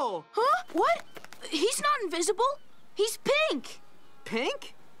invisible! Huh? What? He's not invisible. He's pink.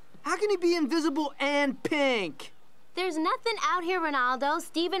 Pink? How can he be invisible and pink? There's nothing out here, Ronaldo.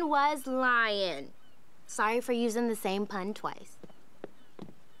 Stephen was lying. Sorry for using the same pun twice.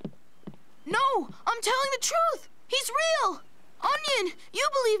 No, I'm telling the truth. He's real. Onion, you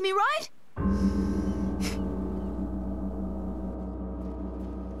believe me, right?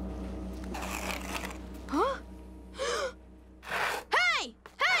 Huh? Hey!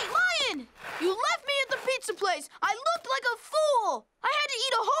 Hey, Lion! You left me at the pizza place. I looked like a fool. I had to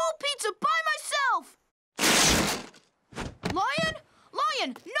eat a whole pizza by myself. Lion?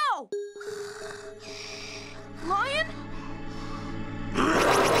 Lion, no! Lion?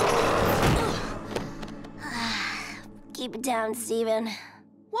 Keep it down, Stephen.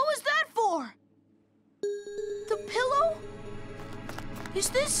 What was that for? The pillow? Is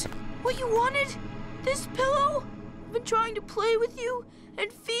this what you wanted? This pillow? I've been trying to play with you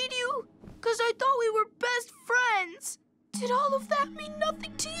and feed you because I thought we were best friends. Did all of that mean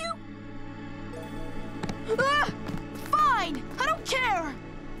nothing to you? Ah! Fine! I don't care!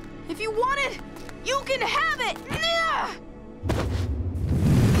 If you want it, you can have it! Nyah!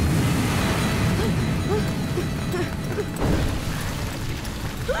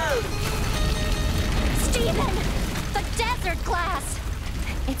 Stephen! The desert glass!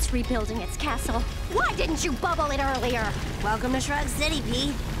 It's rebuilding its castle. Why didn't you bubble it earlier? Welcome to Shrug City,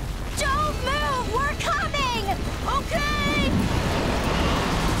 Pete. Don't move! We're coming! Okay!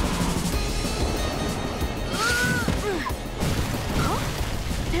 Huh?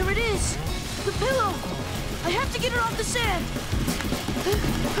 There it is! The pillow! I have to get it off the sand!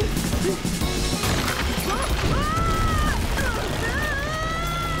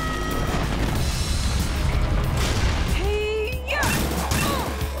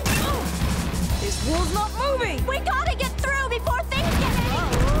 This wall's not moving! We gotta get through before things get any...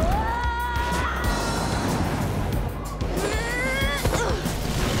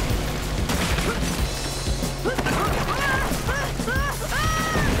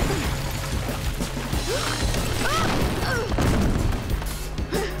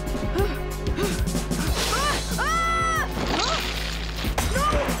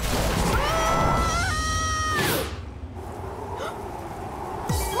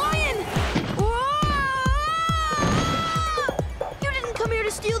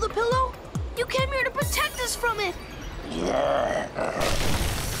 Steal the pillow? You came here to protect us from it.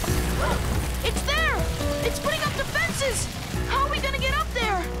 It's there! It's putting up defenses! How are we gonna get up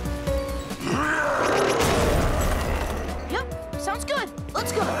there? Yep, sounds good.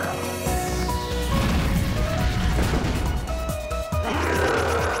 Let's go.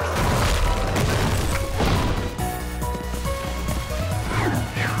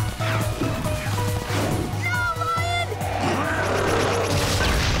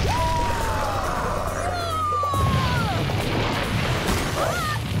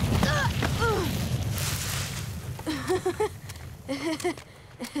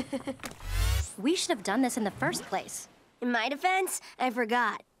 have done this in the first place. In my defense, I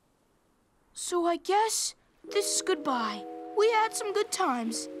forgot. So I guess this is goodbye. We had some good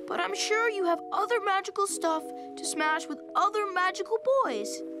times, but I'm sure you have other magical stuff to smash with other magical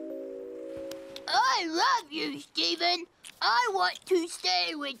boys. I love you, Steven. I want to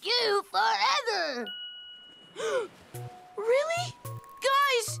stay with you forever. Really?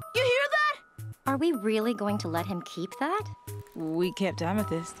 Guys, you hear that? Are we really going to let him keep that? We kept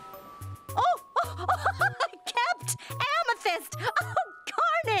Amethyst. I kept Amethyst! Oh,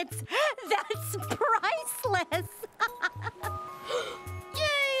 Garnet! That's priceless!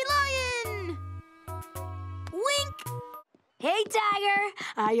 Yay, Lion! Wink! Hey, Tiger!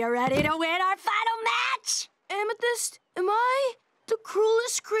 Are you ready to win our final match? Amethyst, am I the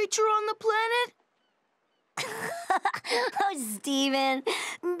cruelest creature on the planet? Oh, Steven.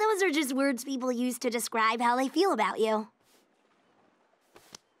 Those are just words people use to describe how they feel about you.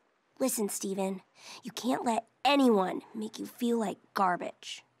 Listen, Steven. You can't let anyone make you feel like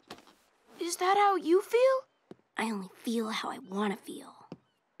garbage. Is that how you feel? I only feel how I want to feel.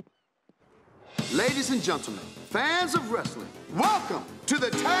 Ladies and gentlemen, fans of wrestling, welcome to the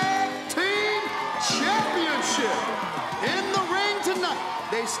Tag Team Championship. In the ring tonight,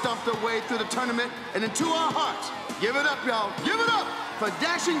 they stumped their way through the tournament and into our hearts. Give it up, y'all. Give it up for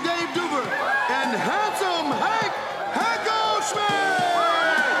Dashing Dave Duber and Handsome Hank Hackelschmidt.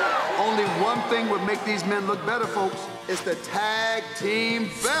 Only one thing would make these men look better, folks. It's the Tag Team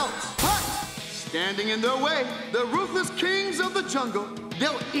belts. But standing in their way, the ruthless kings of the jungle.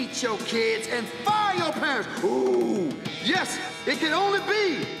 They'll eat your kids and fire your parents. Ooh, yes, it can only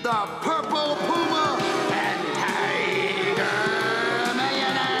be the Purple Puma and Tiger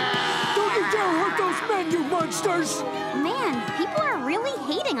Millionaire. Don't you dare hurt those men, you monsters! Man, people are really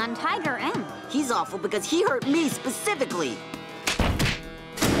hating on Tiger M. He's awful because he hurt me specifically.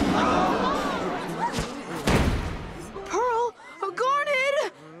 Pearl,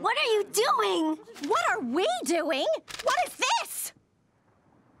 Garnet! What are you doing? What are we doing? What is this?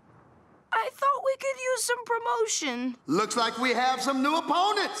 I thought we could use some promotion. Looks like we have some new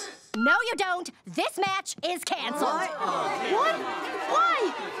opponents. No, you don't. This match is canceled. What?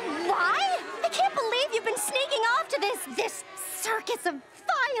 Why? Why? I can't believe you've been sneaking off to this circus of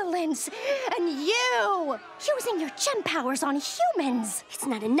violence. And you, using your gem powers on humans. It's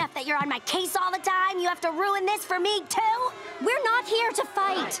not enough that you're on my case all the time. You have to ruin this for me, too? We're not here to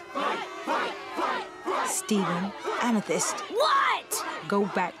fight. Steven, Amethyst. What? Go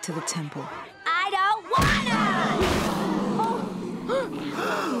back to the temple. I don't wanna!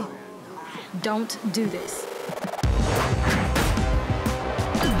 Don't do this.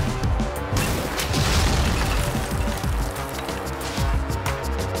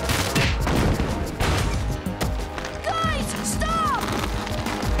 Guys, stop!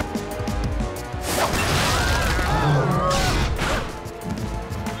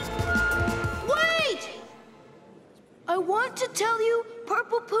 Wait! I want to tell you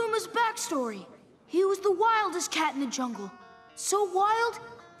Purple Puma's backstory. He was the wildest cat in the jungle. So wild,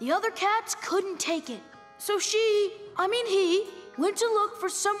 the other cats couldn't take it. So he, went to look for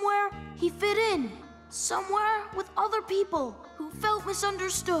somewhere he fit in. Somewhere with other people who felt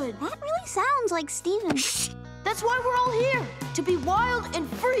misunderstood. That really sounds like Steven. That's why we're all here, to be wild and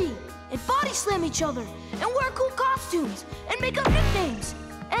free, and body slam each other, and wear cool costumes, and make up nicknames.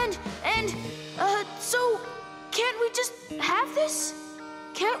 So can't we just have this?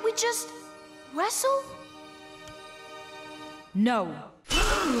 Can't we just wrestle? No.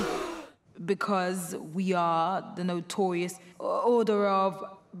 Because we are the notorious Order of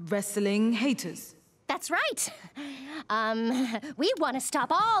Wrestling Haters. That's right. We want to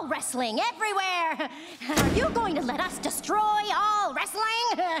stop all wrestling everywhere. Are you going to let us destroy all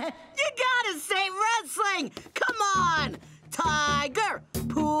wrestling? You gotta say wrestling! Come on! Tiger,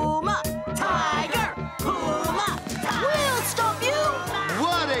 Puma, Tiger, Puma, Tiger. We'll stop you!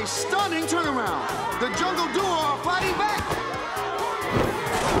 What a stunning turnaround! The Jungle Duo are fighting back!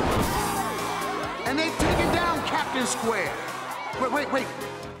 And they've taken down Captain Square. Wait.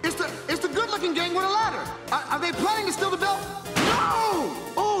 It's the good-looking gang with a ladder. Are they planning to steal the belt? No!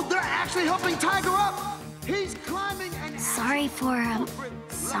 Oh, they're actually helping Tiger up. He's climbing and... Sorry.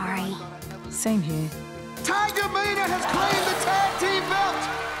 Same here. Tiger Millionaire has claimed the tag team belt.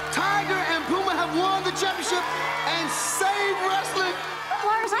 Tiger and Puma have won the championship and saved wrestling.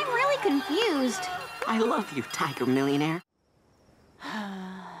 Lars, I'm really confused. I love you, Tiger Millionaire.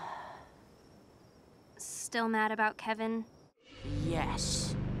 Still mad about Kevin?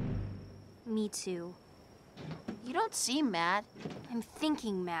 Yes. Me too. You don't seem mad. I'm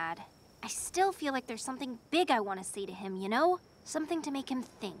thinking mad. I still feel like there's something big I want to say to him, you know? Something to make him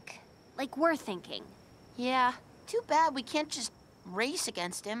think. like we're thinking. Yeah, too bad we can't just race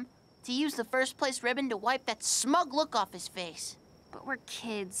against him. To use the first place ribbon to wipe that smug look off his face. But we're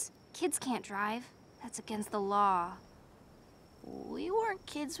kids. Kids can't drive. That's against the law. We weren't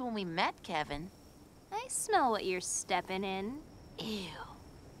kids when we met, Kevin. I smell what you're stepping in. Ew.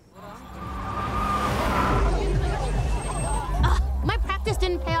 My practice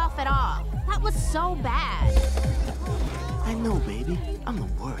didn't pay off at all. That was so bad. I know, baby. I'm the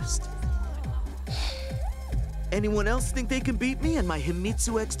worst. Anyone else think they can beat me and my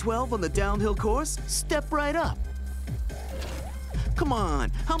Himitsu X12 on the downhill course? Step right up. Come on,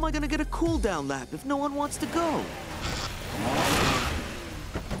 how am I gonna get a cool-down lap if no one wants to go?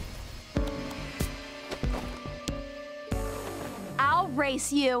 I'll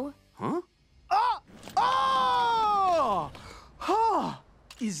race you. Huh? Oh! Huh!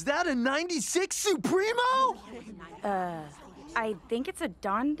 Is that a 96 Supremo? I think it's a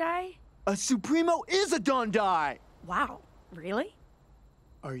Dondai. A Supremo is a Dondai! Wow, really?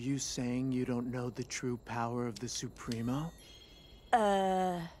 Are you saying you don't know the true power of the Supremo?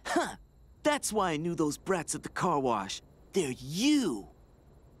 Huh! That's why I knew those brats at the car wash. They're you!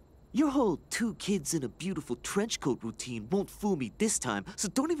 Your whole 2 kids in a beautiful trench coat routine won't fool me this time, so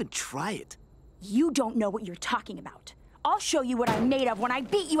don't even try it. You don't know what you're talking about. I'll show you what I'm made of when I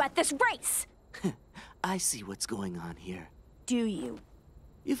beat you at this race! I see what's going on here. Do you?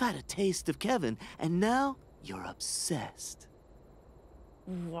 You've had a taste of Kevin, and now you're obsessed.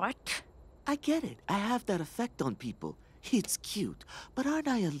 What? I get it. I have that effect on people. It's cute, but aren't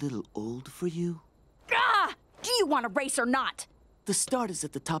I a little old for you? Ah! Do you want to race or not? The start is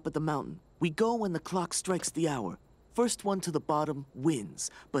at the top of the mountain. We go when the clock strikes the hour. First one to the bottom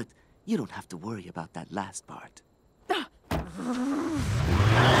wins, but you don't have to worry about that last part. That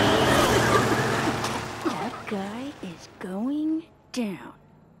guy is going down.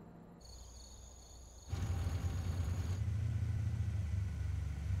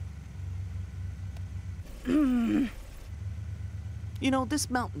 You know, this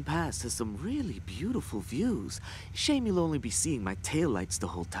mountain pass has some really beautiful views. Shame you'll only be seeing my taillights the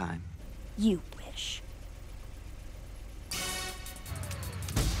whole time. You wish.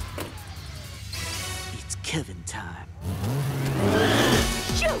 It's Kevin time.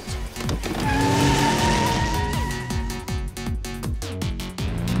 Shoot!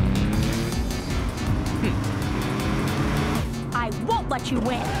 I won't let you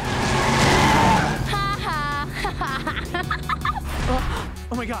win.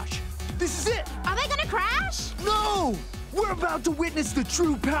 Oh my gosh, this is it! Are they gonna crash? No! We're about to witness the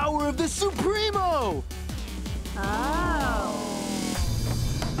true power of the Supremo! Oh.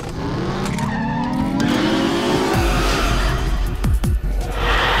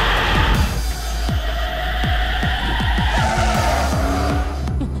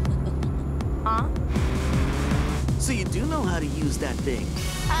 Huh? So you do know how to use that thing?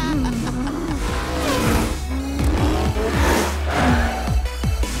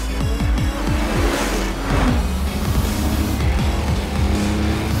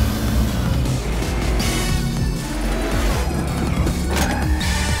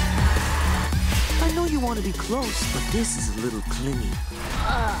 I know you want to be close, but this is a little clingy.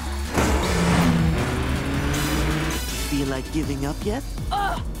 Feel like giving up yet?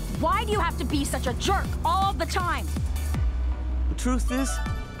 Why do you have to be such a jerk all the time? The truth is,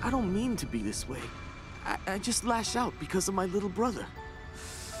 I don't mean to be this way. I just lash out because of my little brother.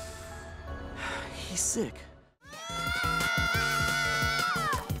 He's sick.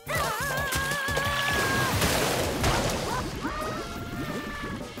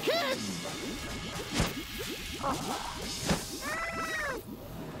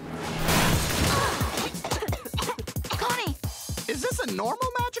 Connie! Is this a normal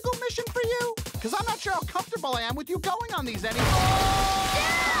magical mission for you? Because I'm not sure how comfortable I am with you going on these anymore.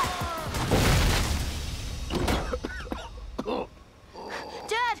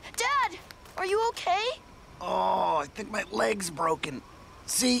 Dad! Are you okay? Oh, I think my leg's broken.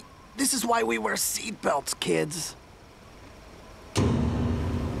 See, this is why we wear seatbelts, kids.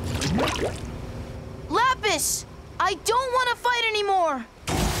 Lapis! I don't want to fight anymore!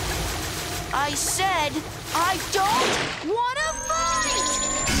 I said, I don't want to fight!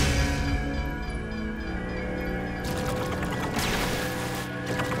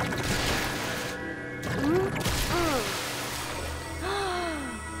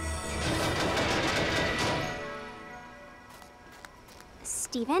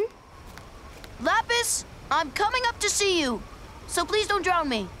 Steven? Lapis, I'm coming up to see you, so please don't drown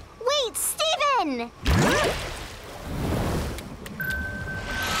me. Wait, Steven!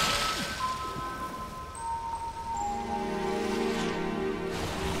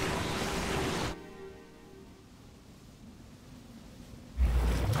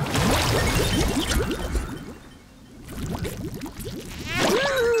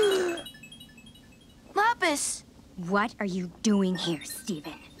 What are you doing here,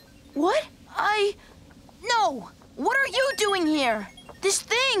 Steven? What? No! What are you doing here? This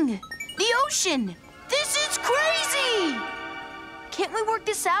thing! The ocean! This is crazy! Can't we work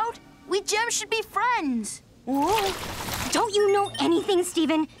this out? We gems should be friends. Whoa! Don't you know anything,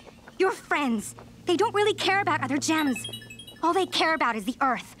 Steven? You're friends. They don't really care about other gems. All they care about is the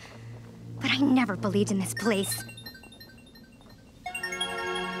Earth. But I never believed in this place.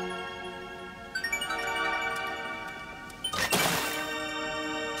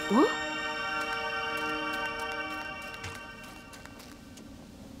 What?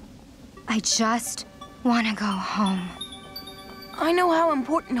 I just want to go home. I know how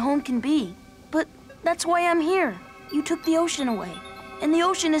important home can be, but that's why I'm here. You took the ocean away, and the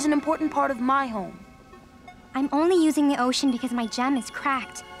ocean is an important part of my home. I'm only using the ocean because my gem is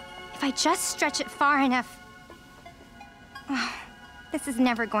cracked. If I just stretch it far enough... Oh, this is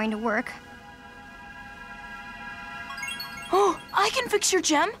never going to work. Oh, I can fix your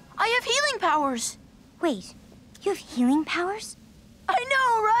gem. I have healing powers. Wait, you have healing powers? I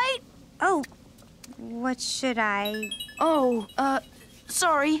know, right? Oh, what should I... Oh,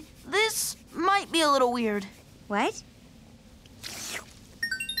 sorry. This might be a little weird. What?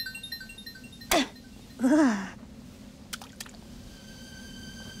 Ugh.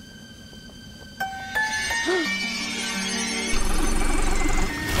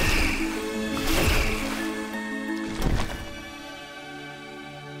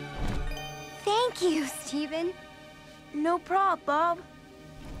 Thank you, Steven. No prob, Bob.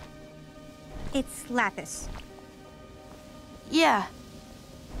 It's lapis. Yeah.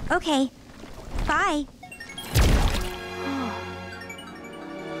 Okay. Bye.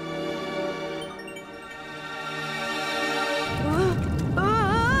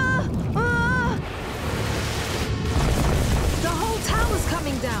 The whole tower's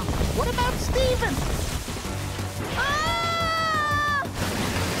coming down. What about Steven?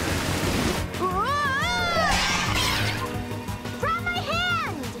 Grab my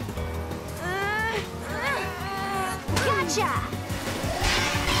hand! Gotcha!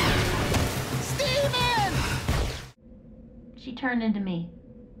 Steven! She turned into me.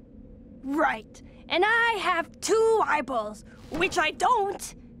 Right. And I have 2 eyeballs, which I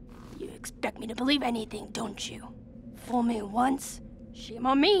don't. You expect me to believe anything, don't you? Fool me once, shame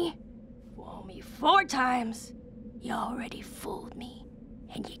on me. Fool me 4 times, you already fooled me.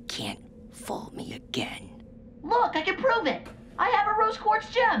 And you can't fool me again. Look, I can prove it. I have a rose quartz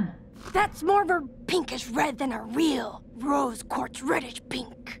gem. That's more of a pinkish red than a real rose quartz reddish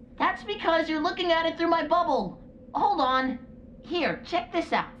pink. That's because you're looking at it through my bubble. Hold on. Here, check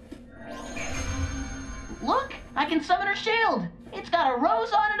this out. Look, I can summon her shield. It's got a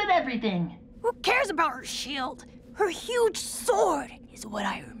rose on it and everything. Who cares about her shield? Her huge sword is what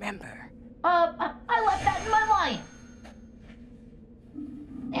I remember. I left that in my lion.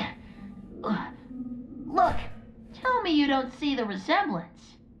 Look, tell me you don't see the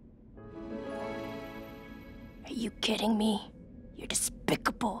resemblance. Are you kidding me? You're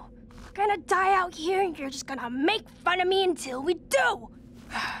despicable. We're gonna die out here and you're just gonna make fun of me until we do.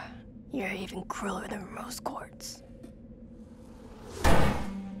 You're even crueler than rose quartz.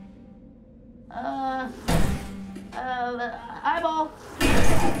 Eyeball.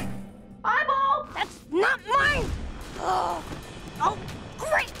 Eyeball! That's not mine! Oh,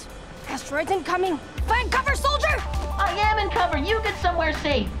 great! Asteroids incoming! Find cover, soldier! I am in cover. You get somewhere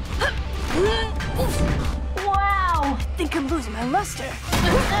safe. Wow! I think I'm losing my luster.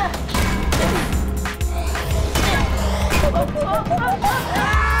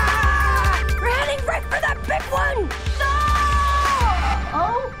 We're heading right for that big one! No!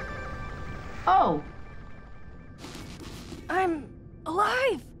 Oh? Oh. I'm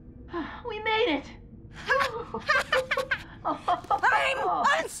alive. We made it. I'm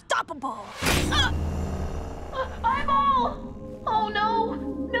unstoppable. Eyeball! Oh no!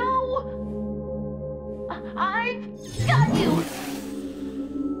 No! I've got you!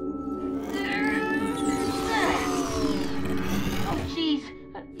 Oh jeez.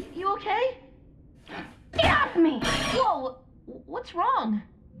 You okay? Get off me! Whoa! What's wrong?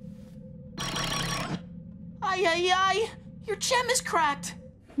 Ay! Your gem is cracked.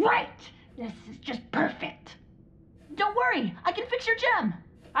 Right! This is just perfect. Don't worry, I can fix your gem.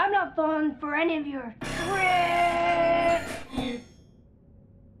 I'm not falling for any of your tricks.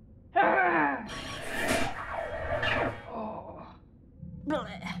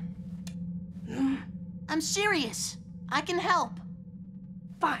 I'm serious. I can help.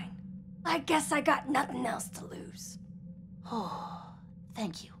 Fine. I guess I got nothing else to lose. Oh,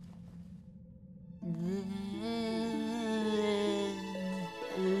 thank you.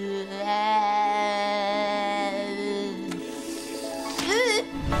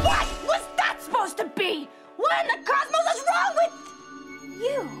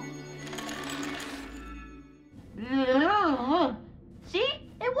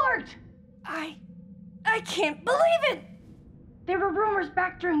 can't believe it! There were rumors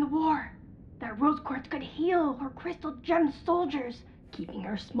back during the war that rose quartz could heal her crystal gem soldiers, keeping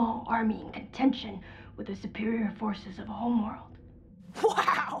her small army in contention with the superior forces of a homeworld.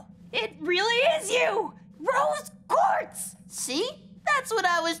 Wow! It really is you! Rose quartz! See? That's what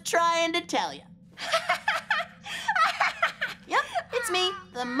I was trying to tell you. Yep, it's me,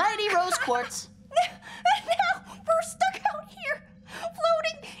 the mighty Rose Quartz. Now we're stuck out here,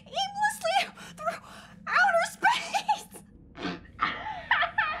 floating aimlessly through outer space!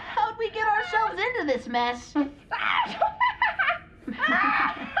 How'd we get ourselves into this mess?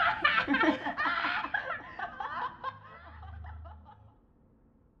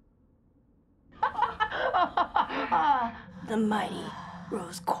 The mighty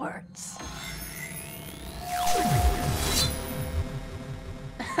Rose Quartz.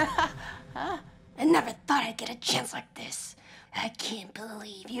 I never thought I'd get a chance like this. I can't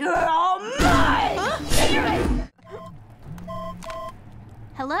believe you're all mine!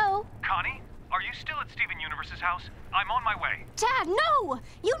 Hello? Connie, are you still at Steven Universe's house? I'm on my way. Dad, no!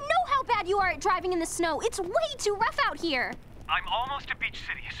 You know how bad you are at driving in the snow. It's way too rough out here. I'm almost at Beach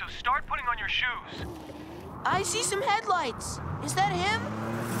City, so start putting on your shoes. I see some headlights. Is that him?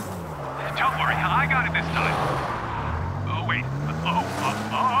 Don't worry, I got it this time. Oh, wait.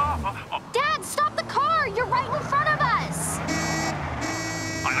 Dad, stop the car! You're right in front of us!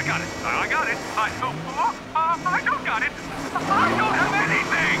 I got it. I got it. I don't got it. I don't have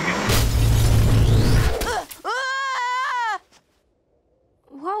anything.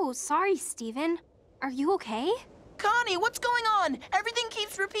 Whoa, sorry, Steven. Are you okay? Connie, what's going on? Everything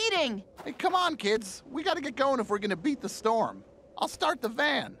keeps repeating. Hey, come on, kids. We gotta get going if we're gonna beat the storm. I'll start the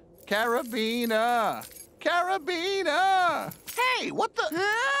van. Carabiner! Carabiner! Hey, what the?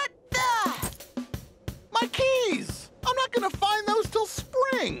 My keys! I'm not gonna find those till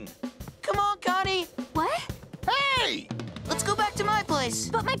spring! Come on, Connie. What? Hey! Let's go back to my place.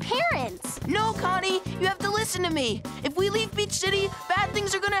 But my parents! No, Connie, you have to listen to me. If we leave Beach City, bad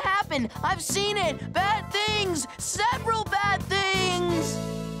things are gonna happen. I've seen it. Bad things. Several bad things.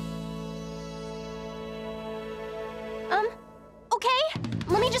 Okay.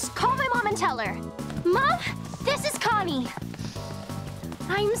 Let me just call my mom and tell her. Mom, this is Connie.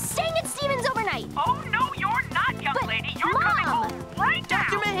 I'm staying at Steven's overnight. Oh, no, you're not, young lady. You're coming home right now.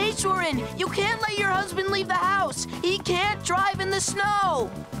 Dr. Maheshwaran, you can't let your husband leave the house. He can't drive in the snow.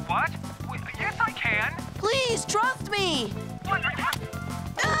 What? Yes, I can. Please, trust me. What?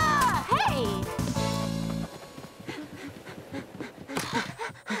 Hey!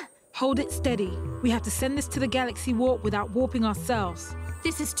 Hold it steady. We have to send this to the galaxy warp without warping ourselves.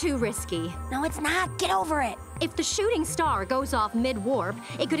 This is too risky. No, it's not. Get over it. If the shooting star goes off mid-warp,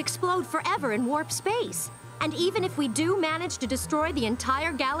 it could explode forever in warp space. And even if we do manage to destroy the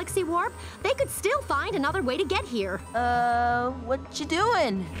entire galaxy warp, they could still find another way to get here. What you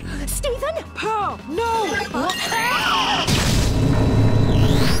doing? Steven? Pearl, no!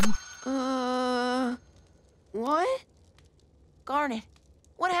 What? Garnet,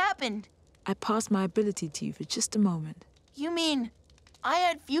 what happened? I passed my ability to you for just a moment. You mean I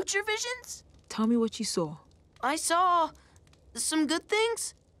had future visions? Tell me what you saw. I saw some good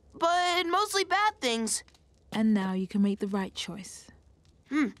things, but mostly bad things. And now you can make the right choice.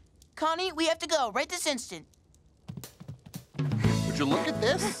 Connie, we have to go right this instant. Would you look at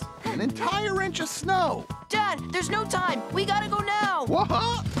this? An entire inch of snow. Dad, there's no time. We gotta go now. What?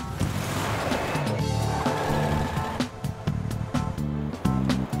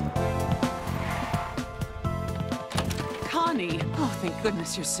 Connie, oh, thank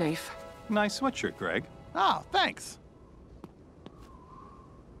goodness you're safe. Nice sweatshirt, Greg. Oh, thanks.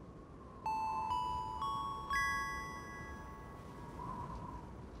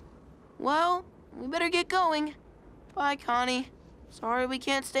 Well, we better get going. Bye, Connie. Sorry we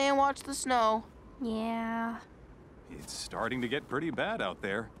can't stay and watch the snow. Yeah. It's starting to get pretty bad out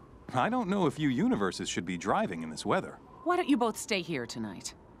there. I don't know if you universes should be driving in this weather. Why don't you both stay here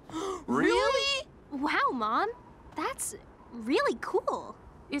tonight? Really? Wow, Mom. That's really cool.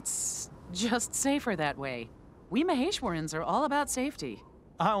 It's just safer that way. We Maheshwarans are all about safety.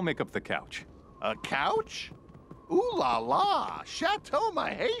 I'll make up the couch. A couch? Ooh la la! Chateau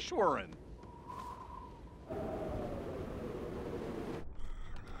Maheshwaran!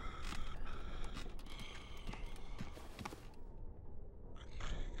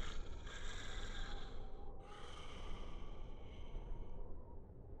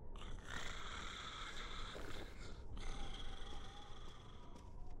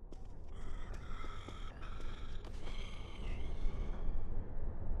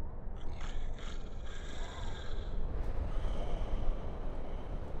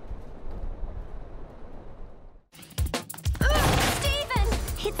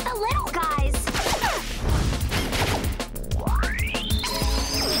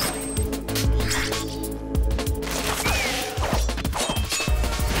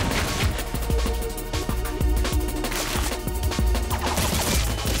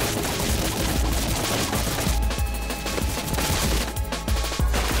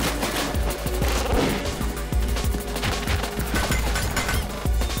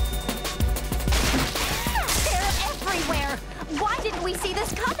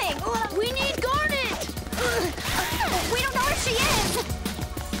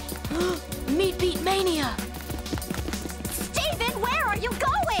 beat mania. Steven, where are you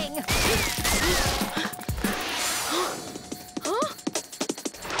going? Huh?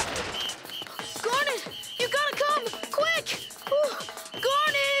 Garnet, you gotta come, quick!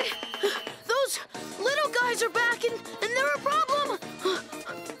 Garnet! Those little guys are back and they're a problem.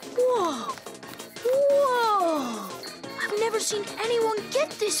 Whoa! Whoa! I've never seen anyone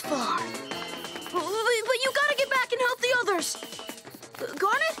get this far. But you gotta get back and help the others.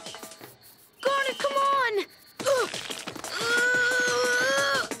 Garnet? Garnet, come on!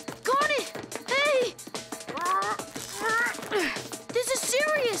 Garnet! Hey! This is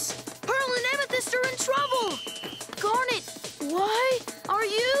serious! Pearl and Amethyst are in trouble! Garnet, why are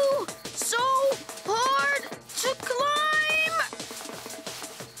you so hard to climb?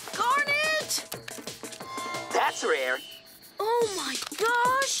 Garnet! That's rare. Oh my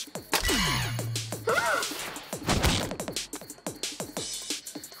gosh!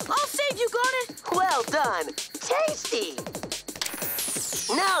 I'll save you, Garnet! Well done. Tasty.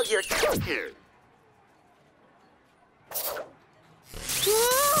 Now you're cooking.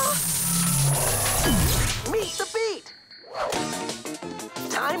 Meet the beat.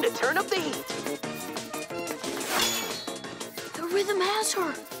 Time to turn up the heat. The rhythm has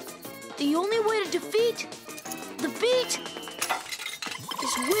her. The only way to defeat the beat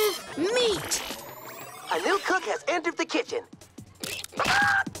is with meat. A new cook has entered the kitchen.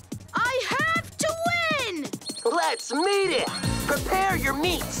 I have to win! Let's meet it. Prepare your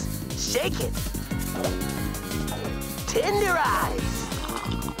meats. Shake it. Tenderize.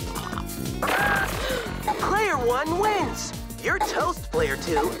 Player 1 wins. You're toast, player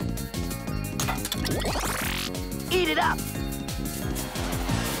 2. Eat it up.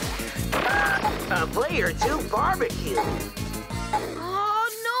 Player 2 barbecue. Oh,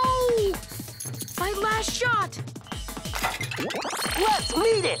 no! My last shot. Let's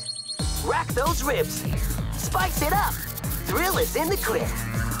meet it. Rack those ribs. Spice it up. Thrill is in the crib.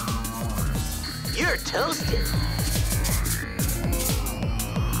 You're toasted.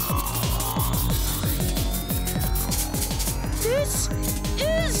 This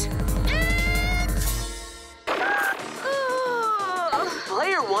is it!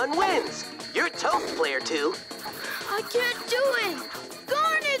 Player 1 wins. You're toast, player 2. I can't do it!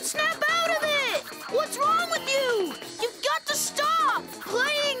 Garnet, snap out of it! What's wrong with you? You've got to stop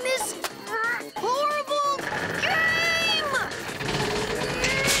playing this horrible game!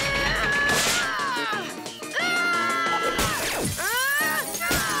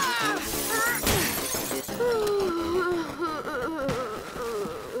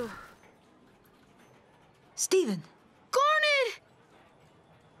 Steven. Garnet!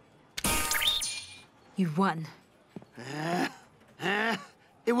 You won.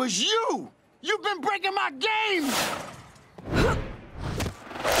 It was you! You've been breaking my game!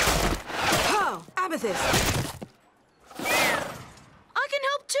 Pearl, Amethyst. I can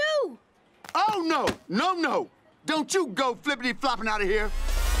help too! Oh, no! No, no! Don't you go flippity-flopping out of here!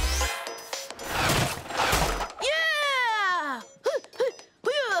 Yeah!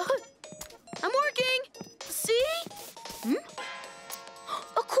 I'm working! See?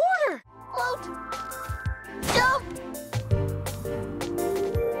 A quarter! Float! Jump!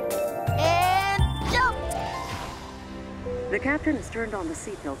 And jump! The captain has turned on the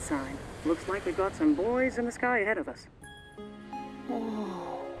seatbelt sign. Looks like we've got some boys in the sky ahead of us.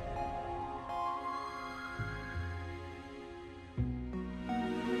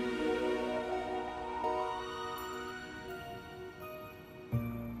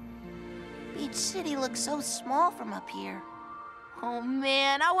 Beach City looks so small from up here. Oh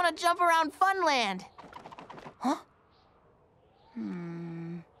man, I want to jump around Funland. Huh?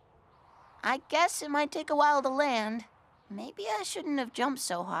 I guess it might take a while to land. Maybe I shouldn't have jumped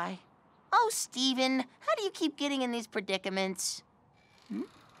so high. Oh, Steven, how do you keep getting in these predicaments?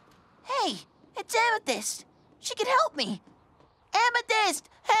 Hey, it's Amethyst. She can help me. Amethyst,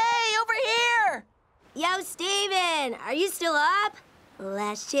 hey, over here! Yo, Steven, are you still up?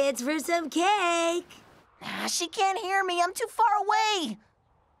 Last chance for some cake. She can't hear me. I'm too far away.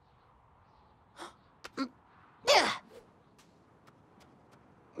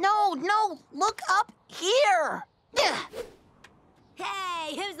 No, look up here.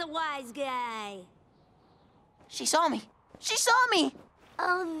 Hey, who's the wise guy? She saw me. She saw me.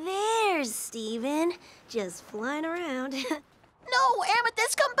 Oh, there's Steven. Just flying around. No,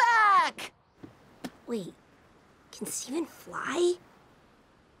 Amethyst, come back. Wait, can Steven fly?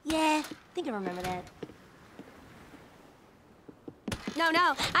 Yeah, I think I remember that. No,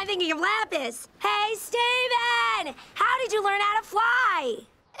 I'm thinking of Lapis. Hey, Steven! How did you learn how to fly?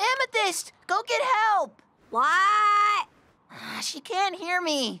 Amethyst, go get help. What? She can't hear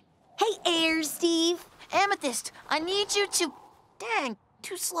me. Hey, Air Steve. Amethyst, I need you to... Dang,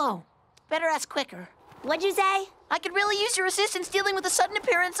 too slow. Better ask quicker. What'd you say? I could really use your assistance dealing with the sudden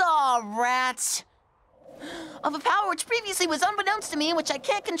appearance, rats, of a power which previously was unbeknownst to me and which I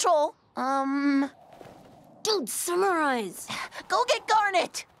can't control. Dude, summarize. Go get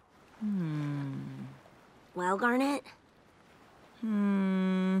Garnet. Well, Garnet?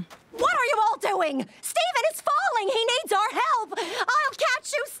 What are you all doing? Stephen is falling! He needs our help! I'll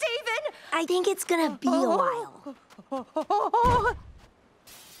catch you, Stephen! I think it's gonna be a while.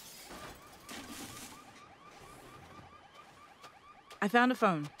 I found a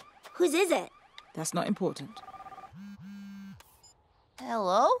phone. Whose is it? That's not important.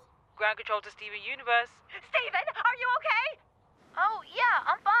 Hello? Ground control to Steven Universe. Stephen, are you okay? Oh, yeah,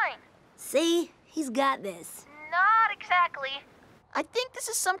 I'm fine. See? He's got this. Not exactly. I think this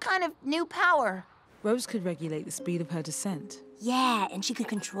is some kind of new power. Rose could regulate the speed of her descent. Yeah, and she could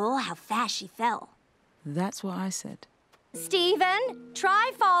control how fast she fell. That's what I said. Stephen,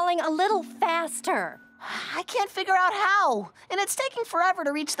 try falling a little faster. I can't figure out how, and it's taking forever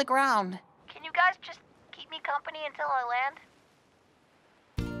to reach the ground. Can you guys just keep me company until I land?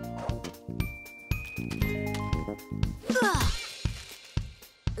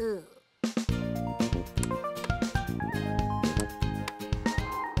 Ugh.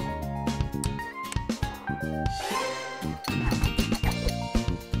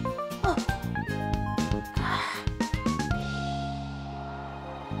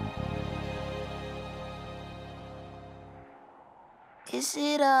 Is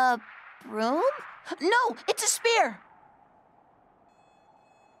it a broom? No, it's a spear.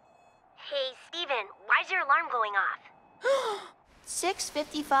 Hey, Steven, why's your alarm going off?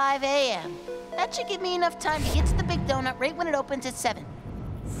 6:55 a.m. That should give me enough time to get to the big donut right when it opens at 7.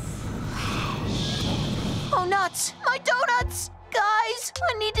 Oh, nuts! My donuts! Guys,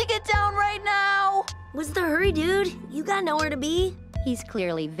 I need to get down right now! What's the hurry, dude? You got nowhere to be. He's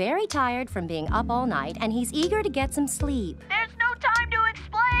clearly very tired from being up all night, and he's eager to get some sleep. There's no time to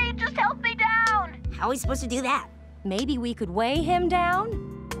explain! Just help me down! How are we supposed to do that? Maybe we could weigh him down?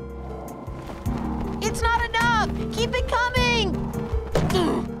 It's not enough! Keep it coming!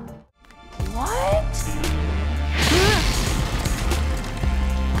 What?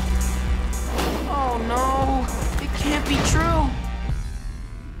 Oh no, it can't be true.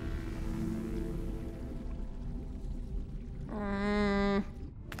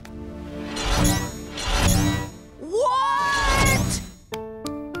 What?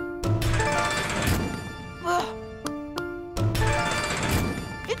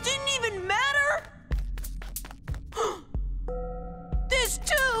 It didn't even matter? This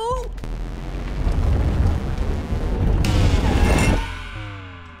too?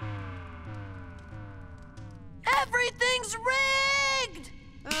 Everything's rigged!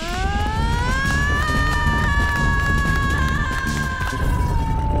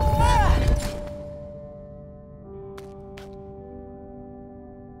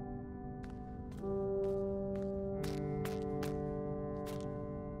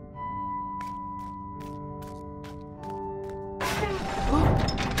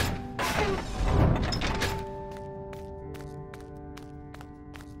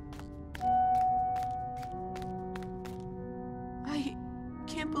 I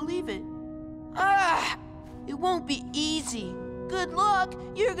can't believe it. It won't be easy. Good luck.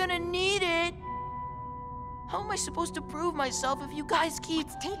 You're gonna need it. How am I supposed to prove myself if you guys keep...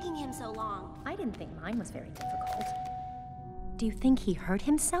 What's taking him so long? I didn't think mine was very difficult. Do you think he hurt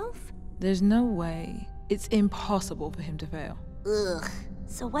himself? There's no way. It's impossible for him to fail. Ugh.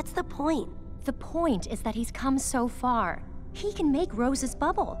 So what's the point? The point is that he's come so far. He can make Rose's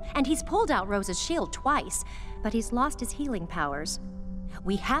bubble, and he's pulled out Rose's shield twice, but he's lost his healing powers.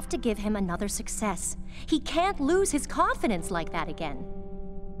 We have to give him another success. He can't lose his confidence like that again.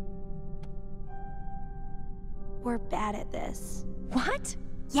 We're bad at this. What?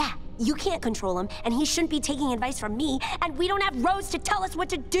 Yeah, you can't control him, and he shouldn't be taking advice from me, and we don't have Rose to tell us what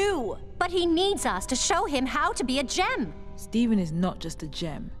to do! But he needs us to show him how to be a gem. Steven is not just a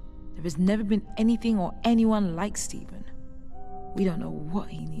gem. There has never been anything or anyone like Steven. We don't know what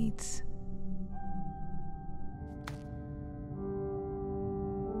he needs.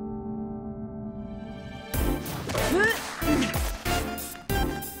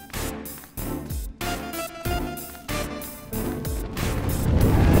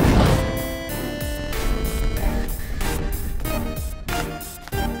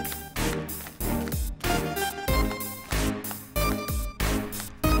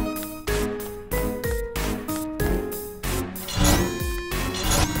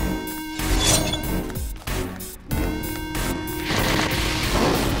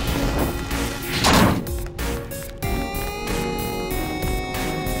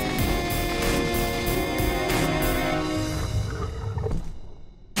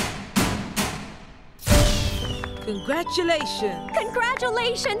 Congratulations.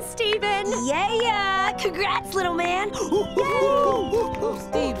 Congratulations, Steven. Yeah. Congrats, little man. Steven.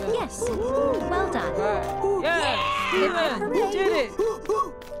 Yes. Well done. Yeah. Steven, you did it.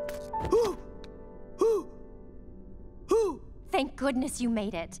 Thank goodness you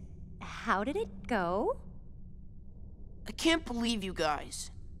made it. How did it go? I can't believe you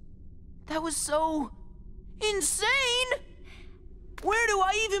guys. That was so insane! Where do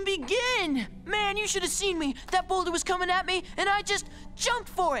I even begin? Man, you should have seen me. That boulder was coming at me, and I just jumped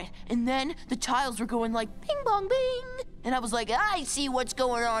for it. And then the tiles were going like ping bong bing. And I was like, I see what's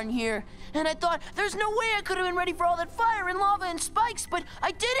going on here. And I thought, there's no way I could have been ready for all that fire and lava and spikes, but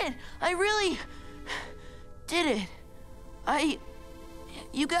I did it. I really did it.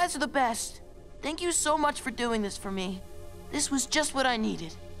 You guys are the best. Thank you so much for doing this for me. This was just what I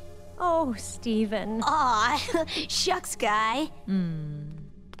needed. Oh, Steven. Aw, shucks, guy.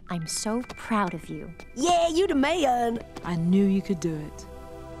 I'm so proud of you. Yeah, you the man. I knew you could do it.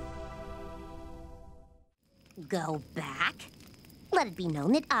 Go back? Let it be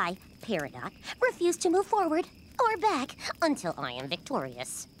known that I, Peridot, refuse to move forward or back until I am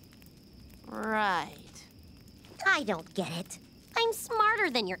victorious. Right. I don't get it. I'm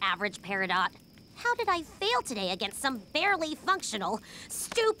smarter than your average Peridot. How did I fail today against some barely functional,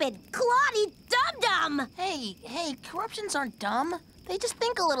 stupid, cloddy dum-dum? Hey, corruptions aren't dumb. They just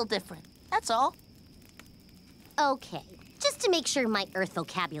think a little different. That's all. Okay, just to make sure my Earth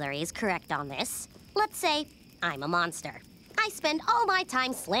vocabulary is correct on this, let's say I'm a monster. I spend all my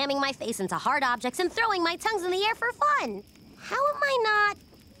time slamming my face into hard objects and throwing my tongues in the air for fun. How am I not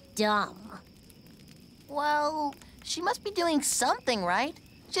dumb? Well, she must be doing something right.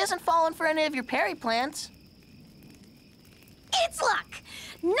 She hasn't fallen for any of your parry plans. It's luck!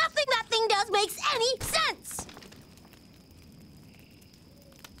 Nothing that thing does makes any sense!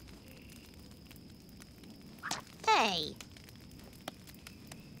 Hey.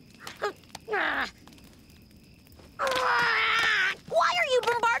 Why are you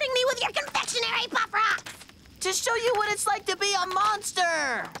bombarding me with your confectionery pop rocks? To show you what it's like to be a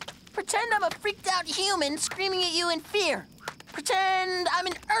monster. Pretend I'm a freaked out human screaming at you in fear. Pretend I'm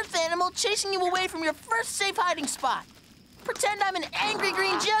an earth animal chasing you away from your first safe hiding spot. Pretend I'm an angry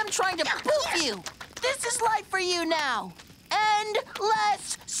green gem trying to poof you. This is life for you now.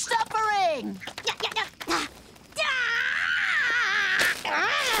 Endless suffering.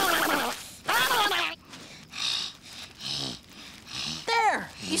 There,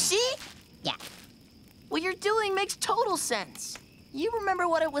 you see? Yeah. What you're doing makes total sense. You remember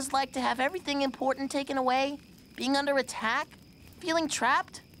what it was like to have everything important taken away? Being under attack? Feeling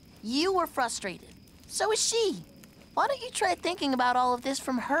trapped? You were frustrated. So is she. Why don't you try thinking about all of this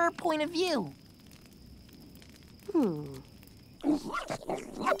from her point of view?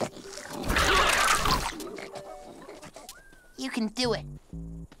 You can do it.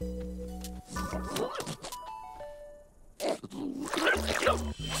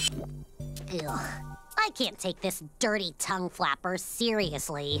 Ugh. I can't take this dirty tongue flapper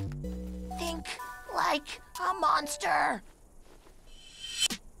seriously. Think like a monster.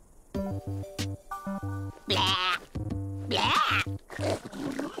 Blah. Blah.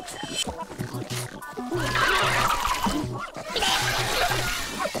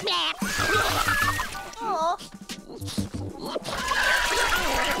 Oh.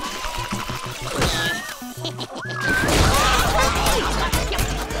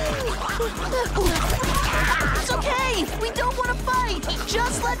 It's okay. We don't want to fight.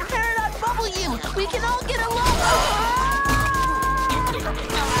 Just let Peridot bubble you. We can all get along.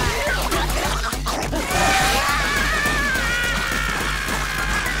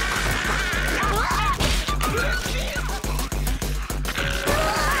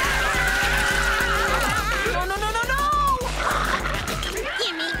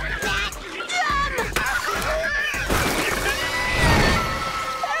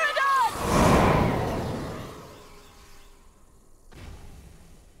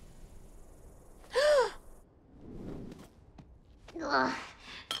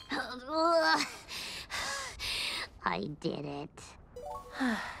 I did it.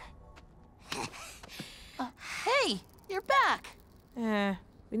 Hey, you're back.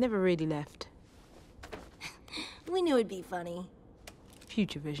 We never really left. We knew it'd be funny.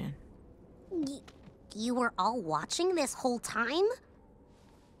 Future vision. You were all watching this whole time?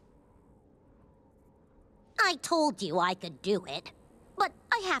 I told you I could do it, but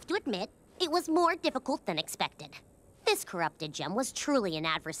I have to admit, it was more difficult than expected. This corrupted gem was truly an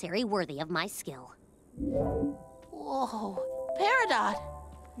adversary worthy of my skill. Whoa, Peridot!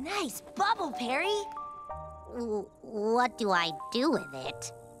 Nice bubble, Perry! What do I do with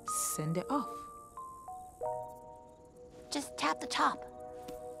it? Send it off. Just tap the top.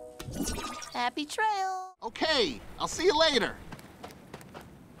 Happy trail. Okay, I'll see you later.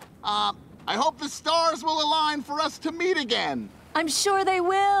 I hope the stars will align for us to meet again. I'm sure they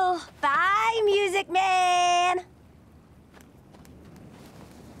will. Bye, Music Man.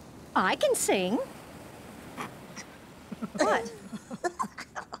 I can sing. What?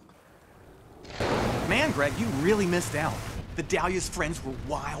 Man, Greg, you really missed out. The Dahlia's friends were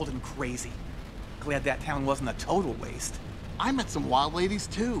wild and crazy. Glad that town wasn't a total waste. I met some wild ladies,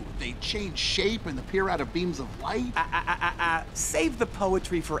 too. They change shape and appear out of beams of light. Save the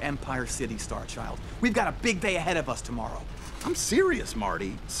poetry for Empire City, Starchild. We've got a big day ahead of us tomorrow. I'm serious,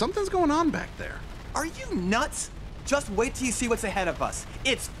 Marty. Something's going on back there. Are you nuts? Just wait till you see what's ahead of us.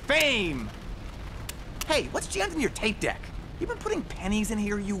 It's fame! Hey, what's jammed in your tape deck? You been putting pennies in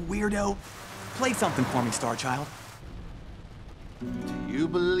here, you weirdo? Play something for me, Starchild. Do you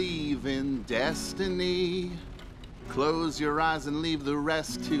believe in destiny? Close your eyes and leave the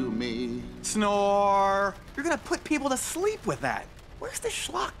rest to me. Snore! You're gonna put people to sleep with that. Where's this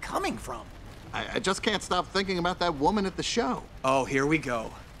schlock coming from? I just can't stop thinking about that woman at the show. Oh, here we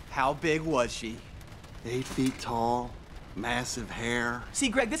go. How big was she? 8 feet tall, massive hair. See,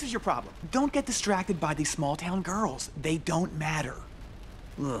 Greg, this is your problem. Don't get distracted by these small-town girls. They don't matter.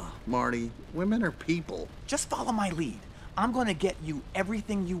 Ugh, Marty, women are people. Just follow my lead. I'm gonna get you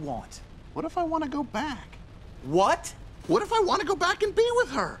everything you want. What if I want to go back? What? What if I want to go back and be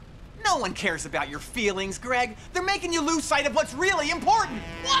with her? No one cares about your feelings, Greg. They're making you lose sight of what's really important.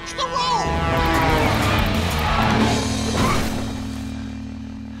 Watch the road!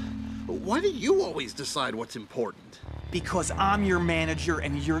 Why do you always decide what's important? Because I'm your manager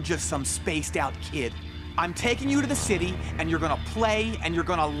and you're just some spaced out kid. I'm taking you to the city and you're gonna play and you're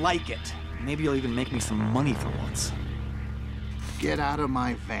gonna like it. Maybe you'll even make me some money for once. Get out of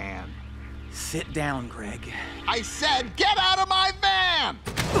my van. Sit down, Greg. I said get out of my van!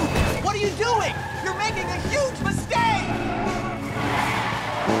 What are you doing? You're making a huge mistake!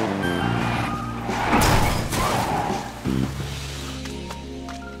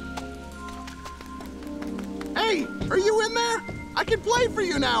 Hey, are you in there? I can play for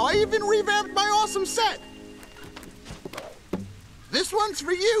you now. I even revamped my awesome set. This one's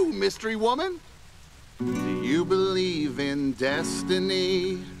for you, mystery woman. Do you believe in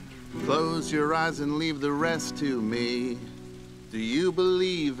destiny? Close your eyes and leave the rest to me. Do you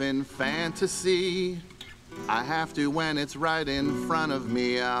believe in fantasy? I have to when it's right in front of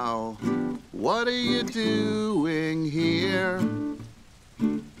me. Oh, what are you doing here?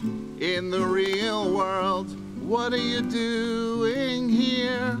 In the real world, what are you doing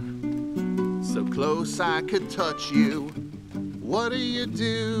here? So close I could touch you. What are you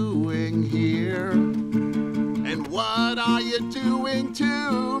doing here? And what are you doing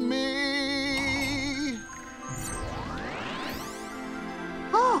to me?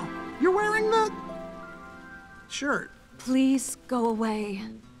 Oh, you're wearing the shirt. Please go away.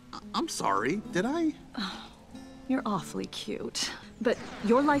 I'm sorry, did I? You're awfully cute. But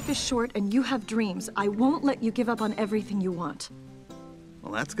your life is short and you have dreams. I won't let you give up on everything you want.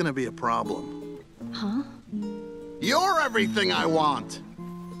 Well, that's gonna be a problem. Huh? You're everything I want!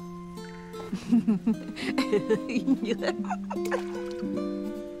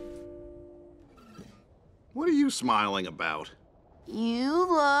 What are you smiling about? You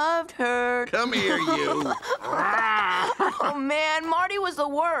loved her. Come here, you. Oh, man, Marty was the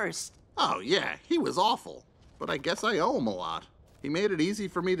worst. Oh, yeah, he was awful. But I guess I owe him a lot. He made it easy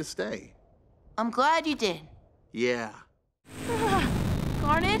for me to stay. I'm glad you did. Yeah.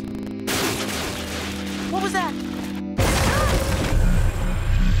 Garnet? What was that?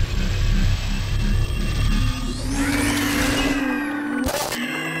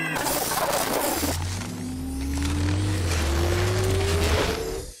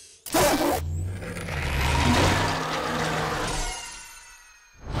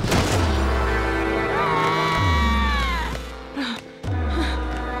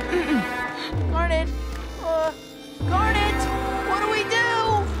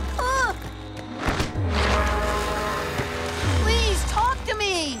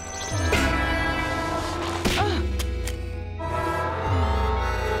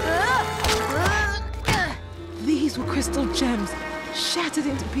 Crystal gems, shattered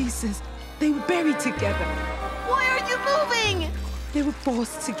into pieces. They were buried together. Why aren't you moving? They were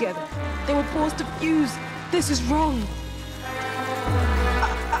forced together. They were forced to fuse. This is wrong.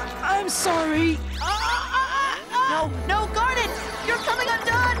 I'm sorry. No, no, Garnet! You're coming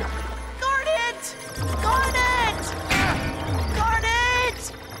undone! Garnet! Garnet!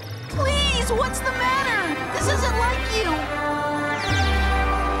 Garnet! Please, what's the matter? This isn't like you!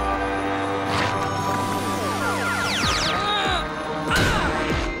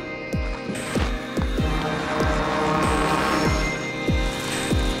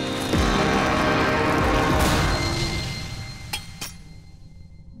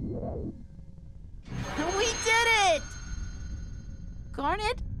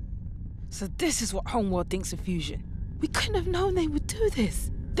 Garnet? So this is what Homeworld thinks of fusion. We couldn't have known they would do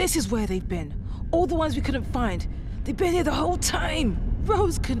this. This is where they've been. All the ones we couldn't find. They've been here the whole time.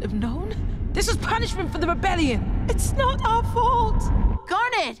 Rose couldn't have known. This was punishment for the rebellion. It's not our fault.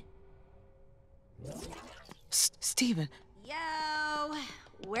 Garnet! Steven. Yo,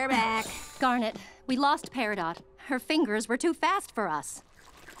 we're back. Garnet, we lost Peridot. Her fingers were too fast for us.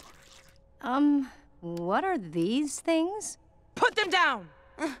 What are these things? Put them down!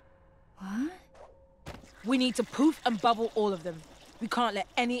 What? We need to poof and bubble all of them. We can't let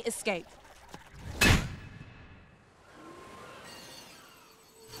any escape.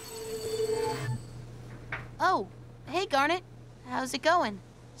 Oh, hey Garnet. How's it going?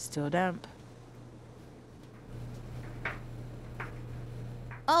 Still damp.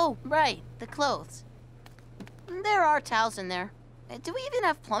 Oh, right, the clothes. There are towels in there. Do we even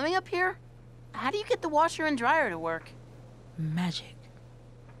have plumbing up here? How do you get the washer and dryer to work? Magic.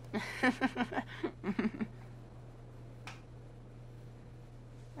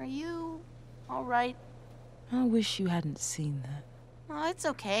 Are you all right? I wish you hadn't seen that. Oh, it's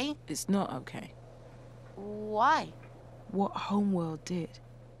okay. It's not okay. Why? What Homeworld did.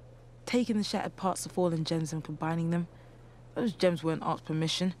 Taking the shattered parts of fallen gems and combining them. Those gems weren't asked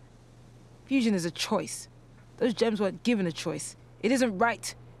permission. Fusion is a choice. Those gems weren't given a choice. It isn't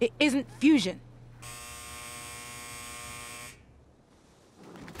right. It isn't fusion.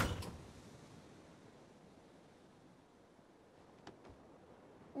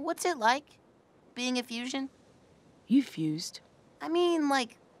 What's it like, being a fusion? You fused. I mean,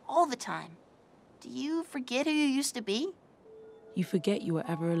 like, all the time. Do you forget who you used to be? You forget you were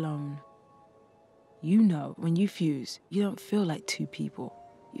ever alone. You know, when you fuse, you don't feel like two people.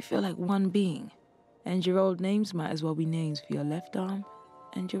 You feel like one being. And your old names might as well be names for your left arm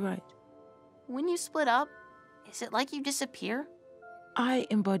and your right. When you split up, is it like you disappear? I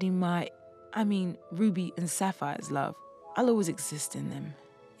embody Ruby and Sapphire's love. I'll always exist in them,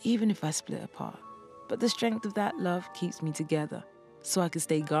 even if I split apart. But the strength of that love keeps me together, so I can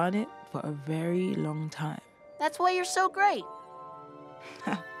stay Garnet for a very long time. That's why you're so great.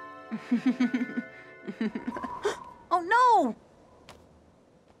 Oh no!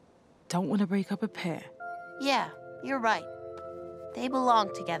 Don't want to break up a pair. Yeah, you're right. They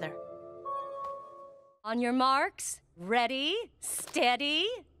belong together. On your marks, ready, steady,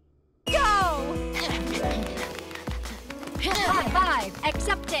 go! High five,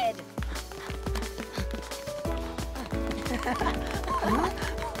 accepted.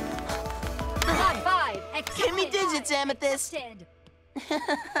 High five, accepted. Give me digits, Amethyst. 1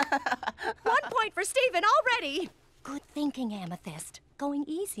 point for Steven already. Good thinking, Amethyst. Going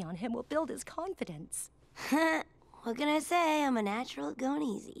easy on him will build his confidence. What can I say? I'm a natural at going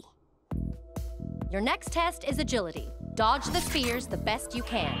easy. Your next test is agility. Dodge the spheres the best you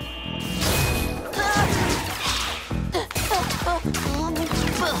can.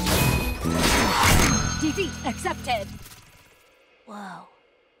 Defeat accepted. Whoa.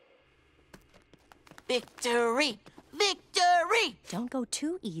 Victory! Victory! Don't go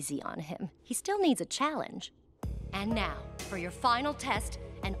too easy on him. He still needs a challenge. And now, for your final test,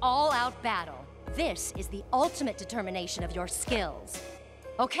 an all-out battle. This is the ultimate determination of your skills.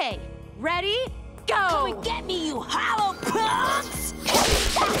 Okay, ready? Go! Come and get me, you hollow punks!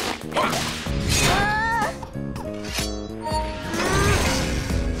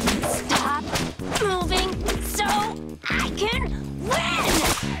 Stop moving so I can win!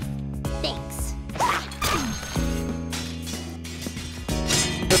 Thanks.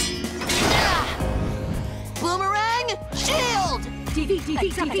 Boomerang, shield! Defeat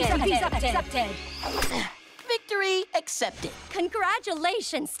accepted. Victory accepted.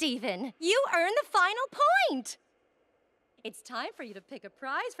 Congratulations, Steven. You earned the final point. It's time for you to pick a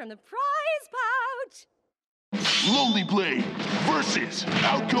prize from the prize pouch. Lonely Blade versus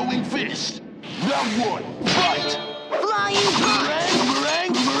Outgoing Fist. Round 1, fight! Flying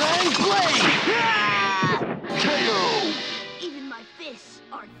Boomerang, boomerang, blade! Ah! KO! Even my fists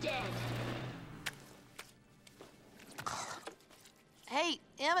are dead. Hey,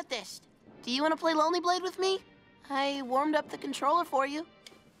 Amethyst, do you want to play Lonely Blade with me? I warmed up the controller for you.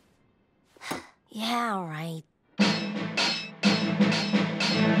 Yeah, all right.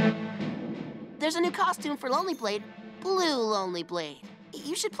 There's a new costume for Lonely Blade, Blue Lonely Blade.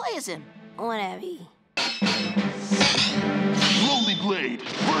 You should play as him. Whatever. Lonely Blade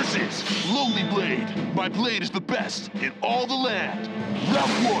versus Lonely Blade. My blade is the best in all the land.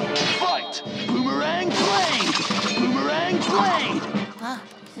 Round 1, fight! Boomerang, blade! Boomerang, blade!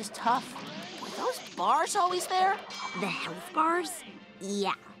 This is tough. Were those bars always there? The health bars?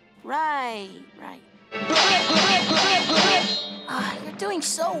 Yeah. Right. You're doing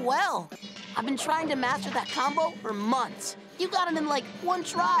so well. I've been trying to master that combo for months. You got it in like one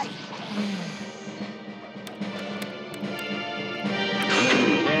try.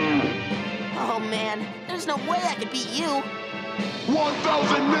 Oh man, there's no way I could beat you.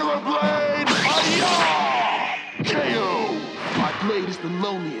 1,000 Mirror Blade! Hi-ya! KO! My blade is the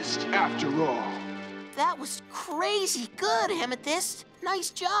loneliest, after all. That was crazy good, Amethyst. Nice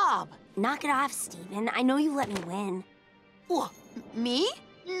job. Knock it off, Steven. I know you let me win. What? Me?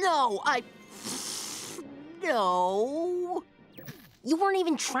 No, No. You weren't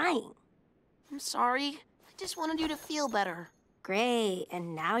even trying. I'm sorry. I just wanted you to feel better. Great,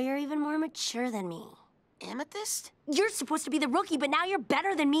 and now you're even more mature than me. Amethyst? You're supposed to be the rookie, but now you're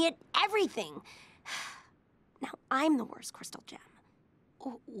better than me at everything. Now I'm the worst crystal gem.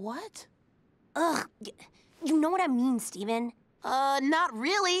 What? Ugh, you know what I mean, Steven. Not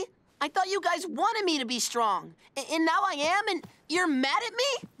really. I thought you guys wanted me to be strong. And now I am, and you're mad at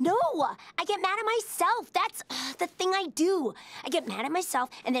me? No, I get mad at myself. That's the thing I do. I get mad at myself,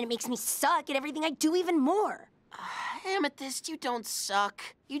 and then it makes me suck at everything I do even more. Amethyst, you don't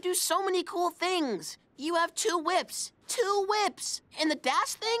suck. You do so many cool things. You have 2 whips. 2 whips. And the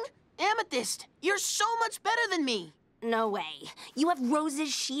dash thing? Amethyst, you're so much better than me. No way. You have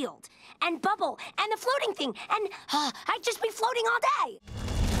Rose's shield, and Bubble, and the floating thing, and I'd just be floating all day.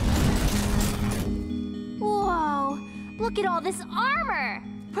 Whoa, look at all this armor.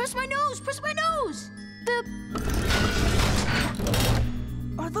 Press my nose, press my nose. Boop.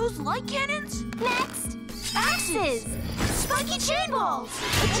 Are those light cannons? Next, axes. Spiky chain balls.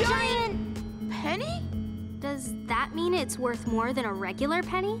 A giant penny? Does that mean it's worth more than a regular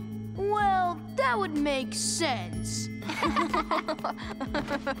penny? Well, that would make sense.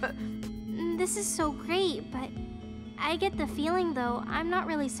 This is so great, but I get the feeling, though, I'm not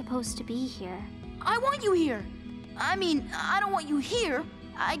really supposed to be here. I want you here. I mean, I don't want you here.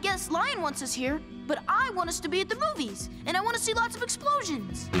 I guess Lion wants us here, but I want us to be at the movies, and I want to see lots of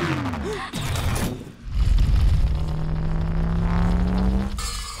explosions.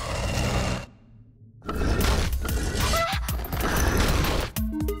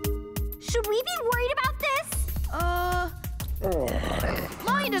 Should we be worried about this?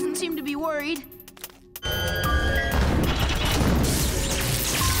 Lion doesn't seem to be worried.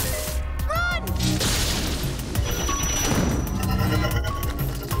 Run!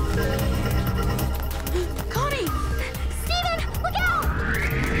 Connie! Steven, look out!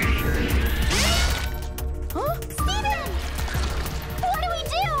 Huh? Steven! What do we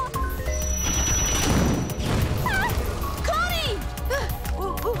do? Connie!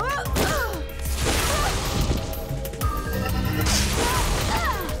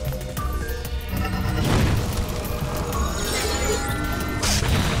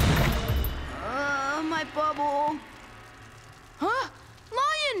 My bubble. Huh?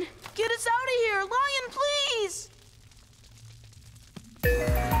 Lion! Get us out of here! Lion, please!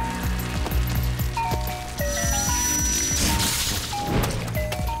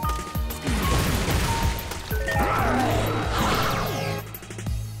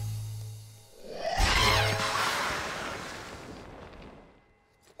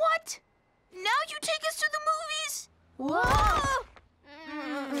 What? Now you take us to the movies? Whoa!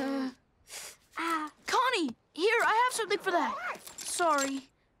 Connie, here, I have something for that. Sorry,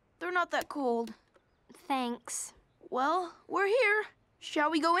 they're not that cold. Thanks. Well, we're here.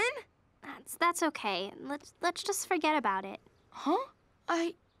 Shall we go in? That's okay. Let's just forget about it. Huh?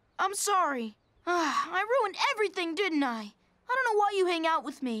 I'm sorry. I ruined everything, didn't I? I don't know why you hang out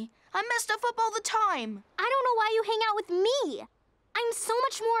with me. I mess stuff up all the time. I don't know why you hang out with me. I'm so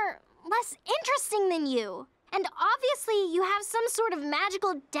much less interesting than you. And obviously you have some sort of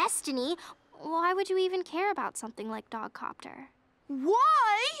magical destiny. Why would you even care about something like Dogcopter?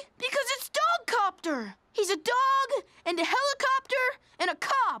 Why? Because it's Dogcopter. He's a dog and a helicopter and a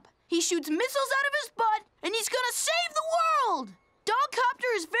cop. He shoots missiles out of his butt and he's gonna save the world.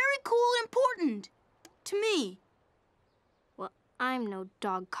 Dogcopter is very cool and important. To me. Well, I'm no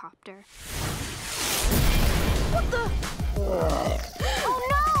Dogcopter. What the? Oh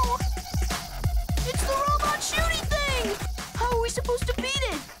no! It's the robot shooty thing! How are we supposed to beat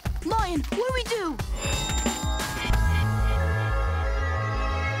it? Lion, what do we do?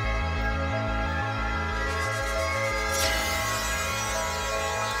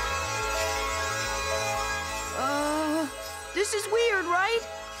 This is weird, right?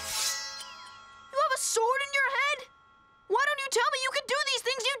 You have a sword in your head? Why don't you tell me you can do these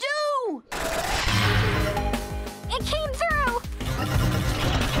things you do? It came through!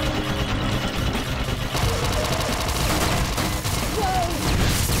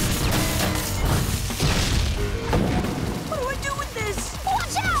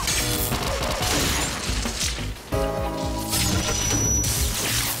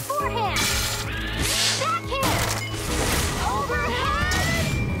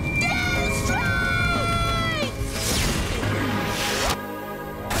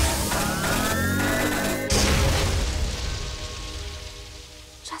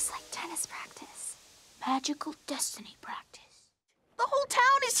 magical destiny practice. The whole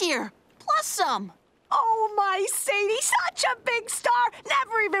town is here, plus some. Oh, my Sadie, such a big star.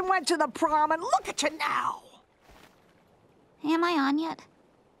 Never even went to the prom, and look at you now. Am I on yet?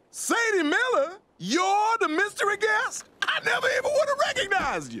 Sadie Miller, you're the mystery guest? I never even would have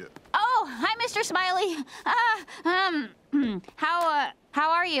recognized you. Oh, hi, Mr. Smiley.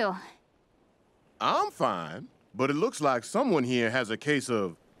 How are you? I'm fine, but it looks like someone here has a case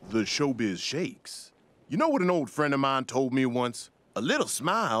of the showbiz shakes. You know what an old friend of mine told me once? A little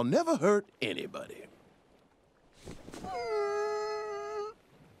smile never hurt anybody.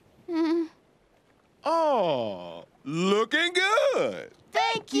 Oh, looking good.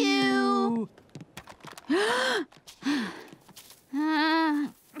 Thank you. More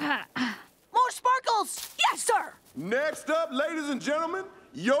sparkles. Yes, sir. Next up, ladies and gentlemen,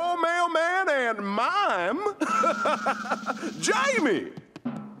 your mailman and mime, Jamie.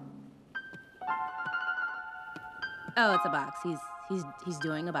 Oh, it's a box. He's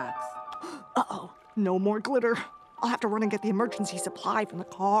doing a box. Uh-oh, no more glitter. I'll have to run and get the emergency supply from the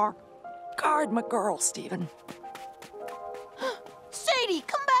car. Guard my girl, Stephen. Sadie,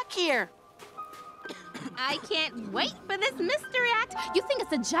 come back here. I can't wait for this mystery act. You think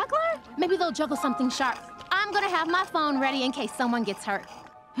it's a juggler? Maybe they'll juggle something sharp. I'm gonna have my phone ready in case someone gets hurt.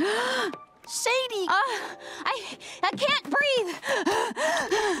 Sadie! I can't breathe.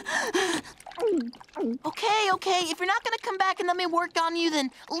 Okay. If you're not gonna come back and let me work on you,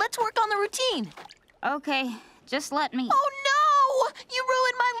 then let's work on the routine. Okay, just let me. Oh, no! You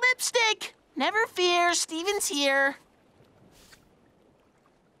ruined my lipstick! Never fear, Steven's here.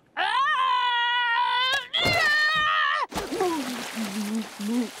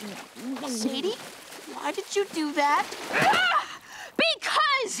 Sadie, why did you do that?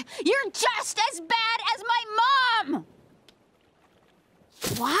 Because you're just as bad as my mom!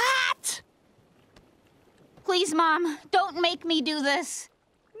 What? Please, Mom, don't make me do this.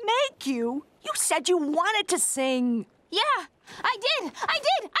 Make you? You said you wanted to sing. Yeah, I did.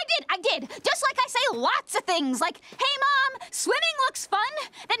 Just like I say lots of things, like, hey, Mom, swimming looks fun.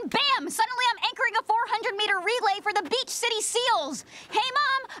 Then, bam, suddenly I'm anchoring a 400-meter relay for the Beach City Seals. Hey,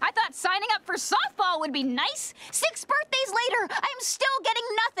 Mom, I thought signing up for softball would be nice. 6 birthdays later, I'm still getting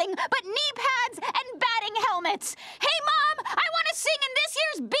nothing but knee pads and batting helmets. Hey, Mom, I want to sing in this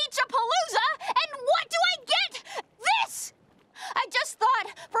year's Beach-a-Palooza, and what do I get? This! I just thought,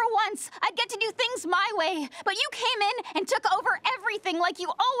 for once, I'd get to do things my way, but you came in and took over everything like you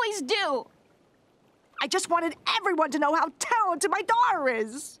always do. I just wanted everyone to know how talented my daughter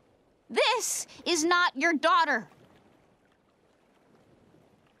is. This is not your daughter.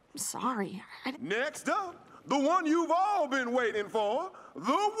 I'm sorry. Next up, the one you've all been waiting for,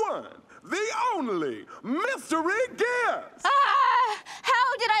 the one, the only mystery guest.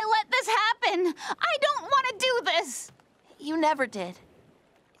 How did I let this happen? I don't want to do this. You never did.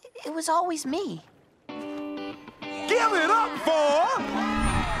 It was always me. Give it up for...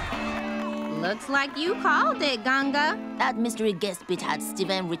 Looks like you called it, Ganga. That mystery guest bit had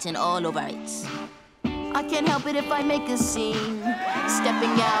Steven written all over it. I can't help it if I make a scene.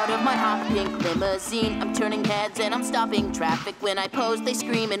 Stepping out of my hot pink limousine, I'm turning heads and I'm stopping traffic. When I pose, they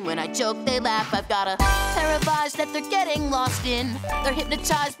scream, and when I joke, they laugh. I've got a pair of eyes that they're getting lost in. They're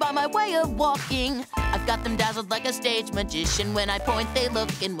hypnotized by my way of walking. I've got them dazzled like a stage magician. When I point, they look,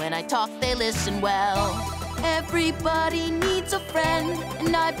 and when I talk, they listen well. Everybody needs a friend,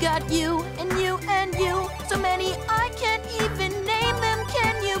 and I've got you, and you, and you. So many I can't even name them.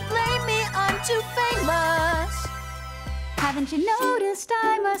 Can you blame me? I'm too famous. Haven't you noticed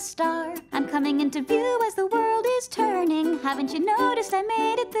I'm a star? I'm coming into view as the world is turning. Haven't you noticed I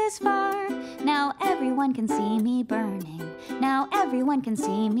made it this far? Now everyone can see me burning. Now everyone can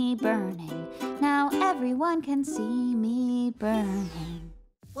see me burning. Now everyone can see me burning.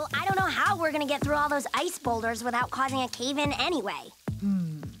 Well, I don't know how we're gonna get through all those ice boulders without causing a cave-in anyway.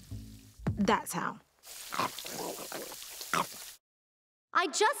 That's how. I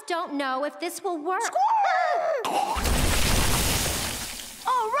just don't know if this will work.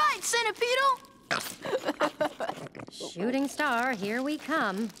 All right, Centipedal. Shooting star, here we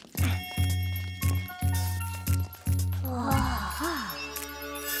come.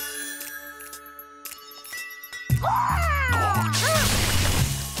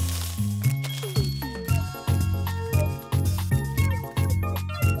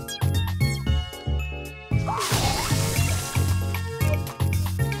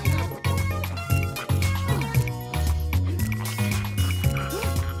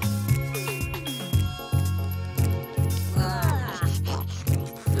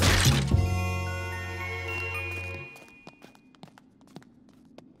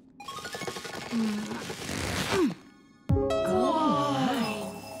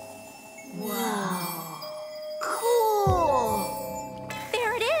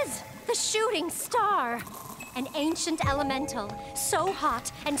 The shooting star! An ancient elemental, so hot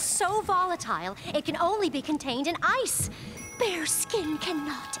and so volatile, it can only be contained in ice. Bare skin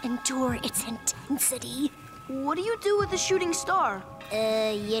cannot endure its intensity. What do you do with the shooting star?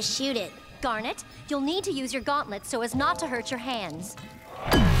 You shoot it. Garnet, you'll need to use your gauntlet so as not to hurt your hands.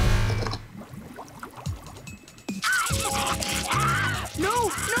 No,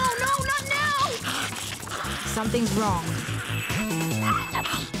 not now! Something's wrong.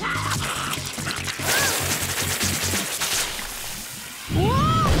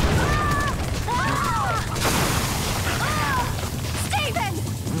 Stephen!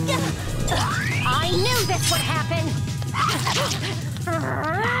 I knew this would happen!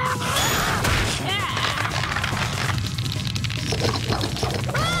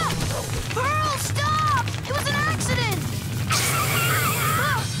 Pearl, stop! It was an accident!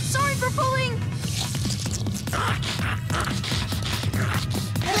 Sorry for pulling!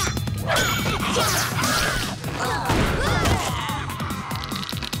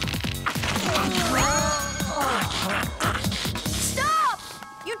 Stop!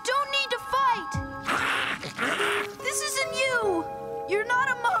 You don't need to fight! This isn't you! You're not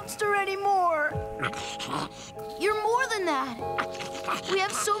a monster anymore! You're more than that! We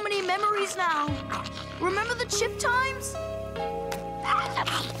have so many memories now! Remember the chip times?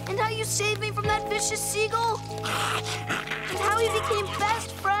 And how you saved me from that vicious seagull? And how we became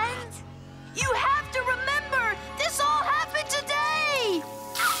best friends? You have to remember! This all happened today!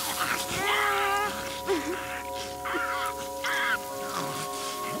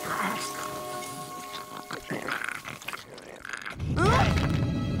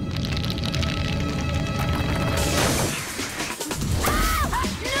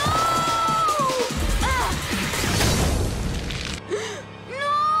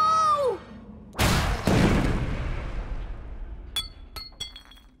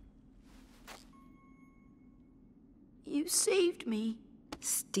 You saved me.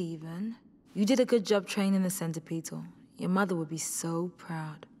 Stephen, you did a good job training the centipedal. Your mother would be so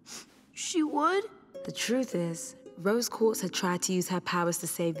proud. She would? The truth is, Rose Quartz had tried to use her powers to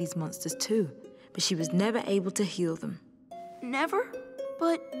save these monsters too, but she was never able to heal them. Never?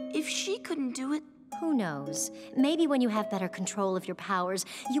 But if she couldn't do it... Who knows? Maybe when you have better control of your powers,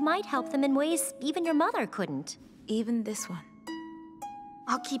 you might help them in ways even your mother couldn't. Even this one.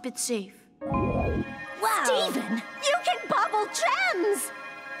 I'll keep it safe. Wow! Stephen, you can bubble gems!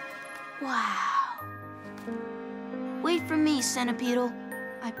 Wow. Wait for me, Centipedal.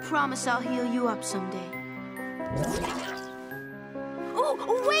 I promise I'll heal you up someday.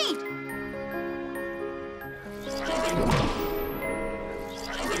 Oh, wait!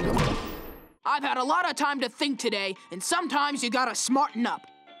 I've had a lot of time to think today, and sometimes you gotta smarten up.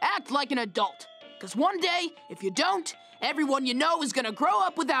 Act like an adult. 'Cause one day, if you don't, everyone you know is gonna grow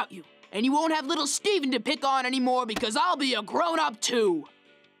up without you. And you won't have little Stephen to pick on anymore because I'll be a grown-up too.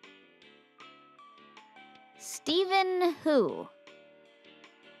 Stephen who?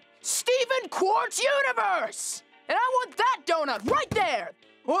 Stephen Quartz Universe! And I want that donut right there!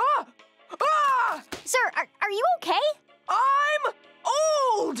 Ah! Ah! Sir, are you okay? I'm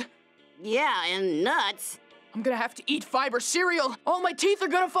old! Yeah, and nuts. I'm gonna have to eat fiber cereal. All my teeth are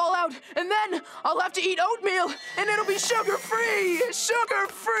gonna fall out, and then I'll have to eat oatmeal, and it'll be sugar-free!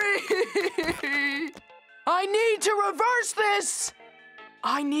 Sugar-free! I need to reverse this!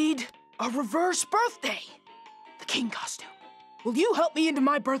 I need a reverse birthday. The king costume. Will you help me into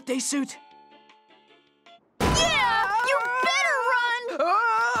my birthday suit? Yeah! You better run!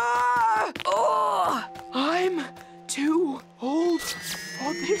 Ah! Oh! I'm too old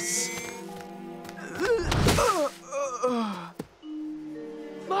for this.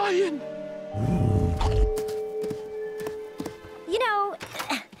 Lion! You know,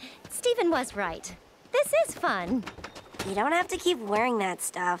 Stephen was right. This is fun. You don't have to keep wearing that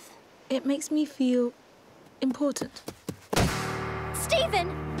stuff. It makes me feel important. Stephen!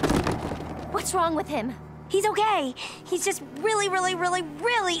 What's wrong with him? He's okay. He's just really, really, really,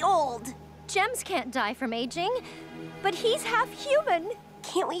 really old. Gems can't die from aging, but he's half human.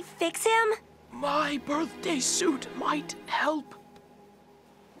 Can't we fix him? My birthday suit might help.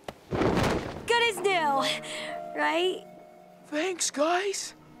 Good as new, right? Thanks,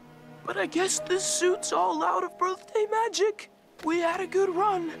 guys. But I guess this suit's all out of birthday magic. We had a good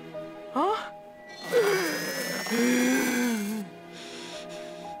run, huh?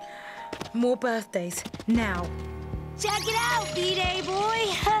 More birthdays, now. Check it out, B-Day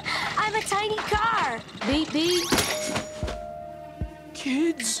boy. I'm a tiny car. Beep, beep.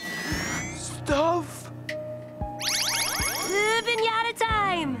 Kids, stuff. Pinata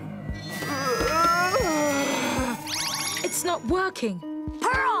time. It's not working.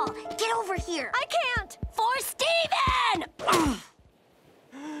 Pearl, get over here. I can't. For Steven!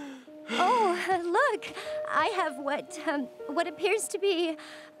 Oh, look. I have what appears to be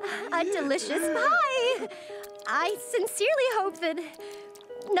a delicious pie. I sincerely hope that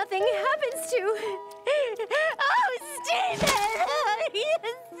nothing happens to... Oh, Steven!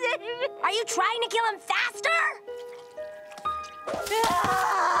 Are you trying to kill him faster?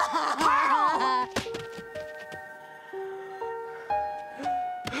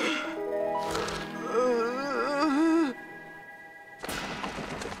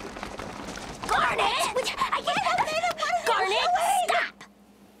 Garnet! Garnet, stop!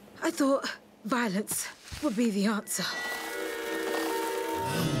 I thought violence would be the answer.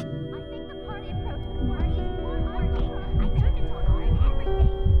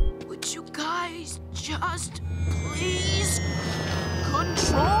 Would you guys just please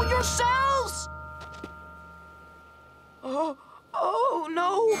control yourselves? Oh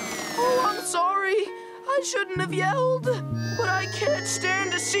no. Oh, I'm sorry. I shouldn't have yelled. But I can't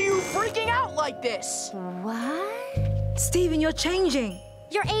stand to see you freaking out like this. What? Steven, you're changing.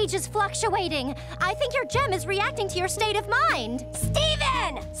 Your age is fluctuating. I think your gem is reacting to your state of mind.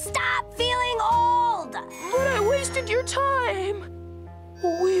 Steven! Stop feeling old! But I wasted your time.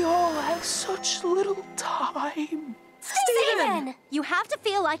 We all have such little time. Steven! You have to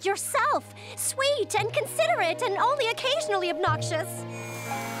feel like yourself. Sweet and considerate and only occasionally obnoxious.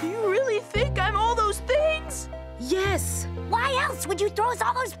 You really think I'm all those things? Yes. Why else would you throw us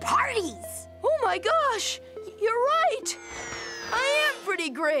all those parties? Oh my gosh, you're right. I am pretty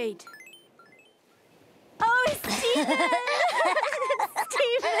great. Oh, Steven!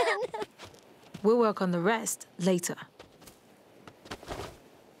 Steven! We'll work on the rest later.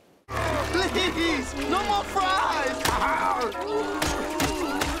 Please, no more fries!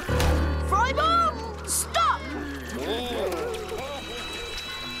 Fry Bomb, stop!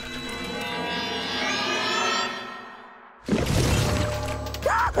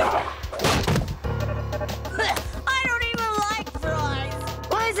 I don't even like fries.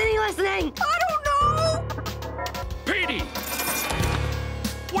 Why isn't he listening? I don't know! Petey!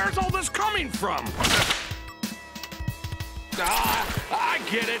 Where's all this coming from? I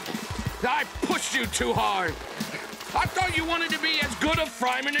get it. I pushed you too hard. I thought you wanted to be as good a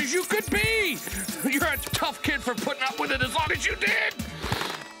fryman as you could be. You're a tough kid for putting up with it as long as you did.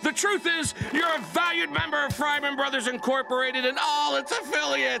 The truth is, you're a valued member of Fryman Brothers Incorporated and all its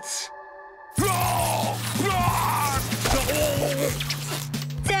affiliates.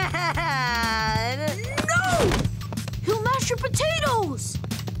 Dad! No! He'll mash your potatoes!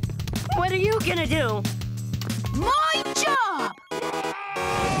 What are you gonna do? My job!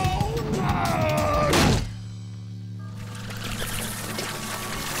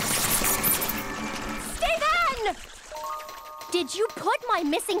 Steven! Did you put my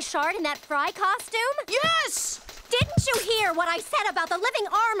missing shard in that fry costume? Yes! Didn't you hear what I said about the living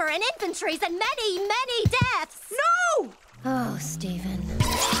armor and infantries and many, many deaths? No! Oh, Steven.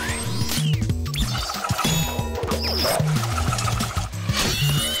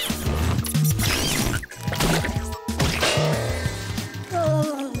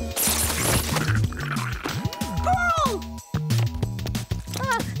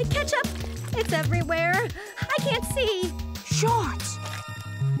 Ketchup! It's everywhere. I can't see. Shards!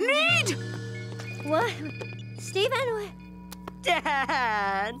 Need! What? Steven?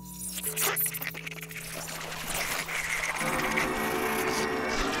 Dad!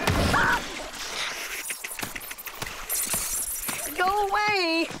 Go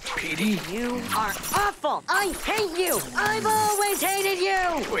away! Petey? You are awful! I hate you! I've always hated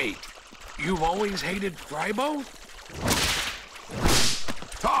you! Wait, you've always hated Frybo?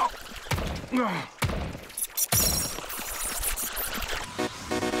 Oh!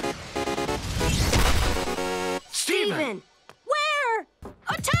 Steven! Where?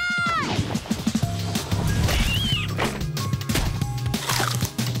 Attack!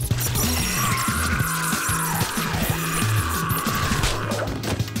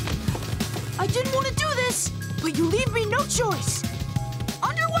 I didn't want to do this, but you leave me no choice.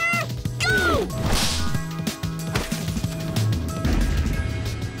 Underwear, go!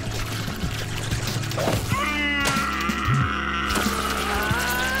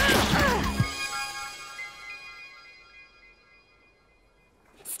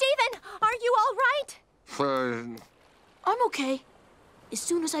 Steven, are you all right? I'm okay. As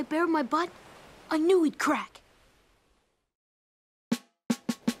soon as I bared my butt, I knew he'd crack.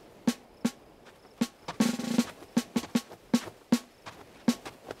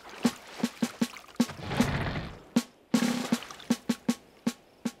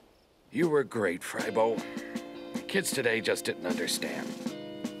 You were great, Frybo. The kids today just didn't understand.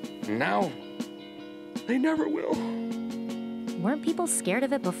 Now, they never will. Weren't people scared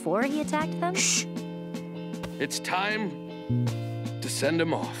of it before he attacked them? Shh! It's time to send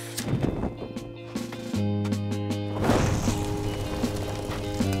him off.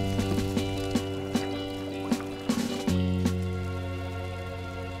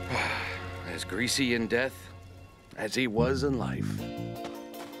 As greasy in death as he was in life.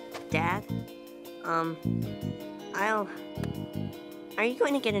 Dad? Are you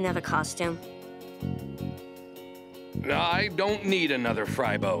going to get another costume? I don't need another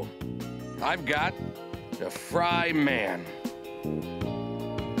Frybo. I've got the Fry Man.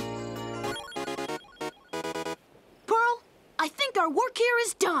 Pearl, I think our work here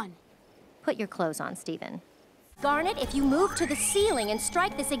is done. Put your clothes on, Stephen. Garnet, if you move to the ceiling and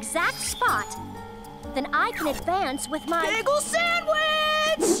strike this exact spot, then I can advance with my... Bagel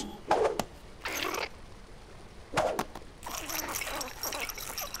sandwich!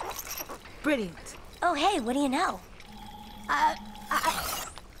 Brilliant. Oh, hey, what do you know?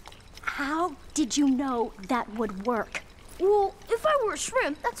 How did you know that would work? Well, if I were a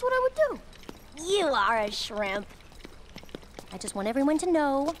shrimp, that's what I would do. You are a shrimp. I just want everyone to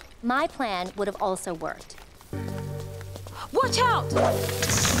know my plan would have also worked. Watch out!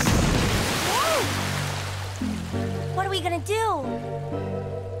 Whoa! What are we gonna do?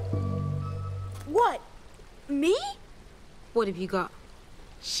 What? Me? What have you got?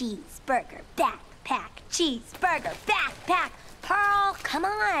 Cheeseburger backpack. Cheeseburger backpack. Pearl, come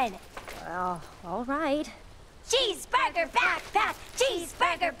on. Well, all right. Cheeseburger backpack.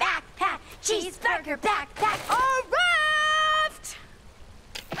 Cheeseburger backpack. Cheeseburger backpack. A raft!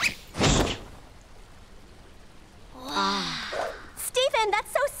 Stephen,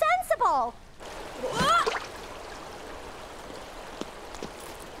 that's so sensible!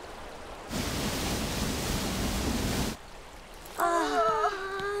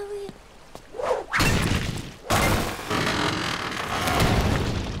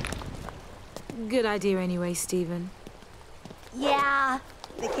 Good idea anyway, Stephen. Yeah,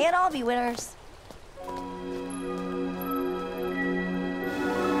 they can't all be winners.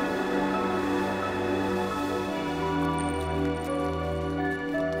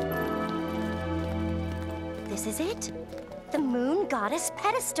 This is it. The moon goddess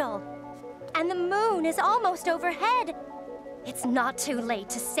pedestal. And the moon is almost overhead. It's not too late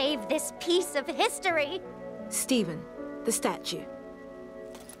to save this piece of history. Stephen, the statue.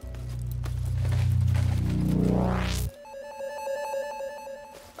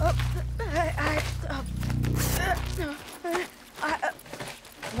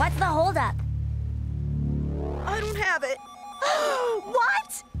 What's the holdup? I don't have it.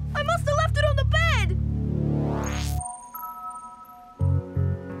 What? I must have left it on the bed.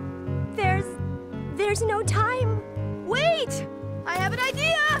 There's no time. Wait! I have an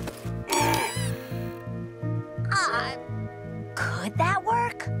idea! Could that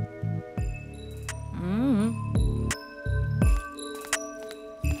work?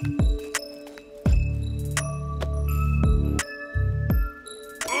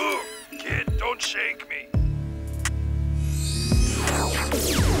 Kid, don't shake me.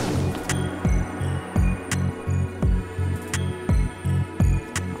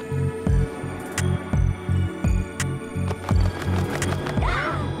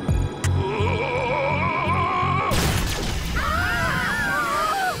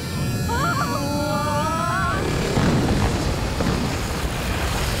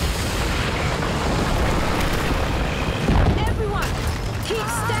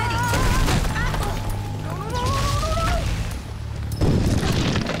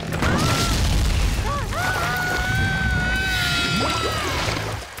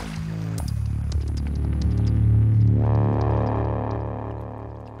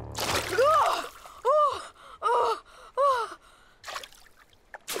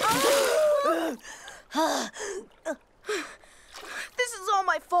 This is all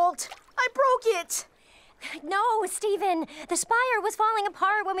my fault. I broke it. No, Stephen. The spire was falling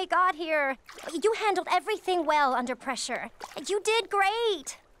apart when we got here. You handled everything well under pressure. You did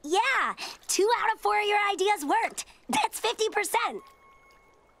great. Yeah, 2 out of 4 of your ideas worked. That's 50%.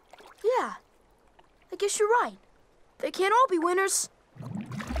 Yeah, I guess you're right. They can't all be winners.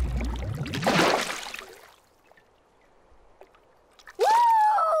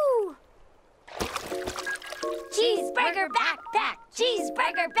 Woo! Cheeseburger backpack.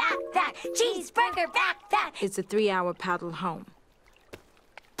 Cheeseburger backpack. Cheeseburger backpack. It's a 3-hour paddle home.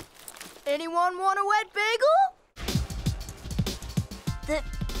 Anyone want a wet bagel?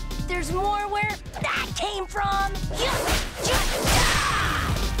 There's more where that came from.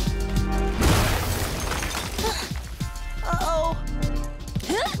 Uh-oh.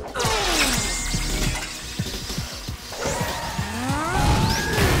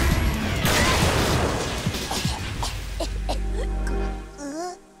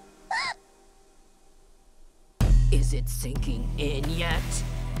 yet.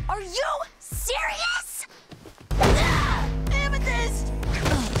 Are you serious? Amethyst!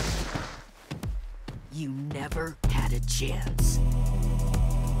 You never had a chance.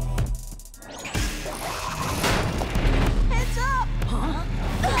 Heads up! Huh?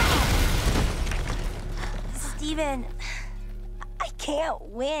 Steven, I can't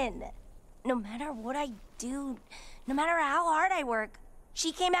win. No matter what I do, no matter how hard I work,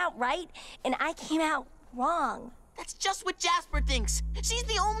 she came out right and I came out wrong. That's just what Jasper thinks. She's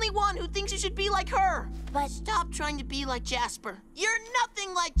the only one who thinks you should be like her. But stop trying to be like Jasper. You're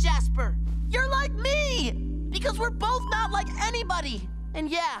nothing like Jasper. You're like me! Because we're both not like anybody. And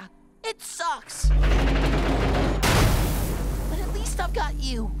yeah, it sucks. But at least I've got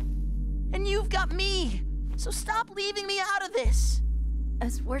you. And you've got me. So stop leaving me out of this.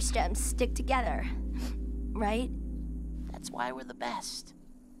 Us worst gems stick together, right? That's why we're the best.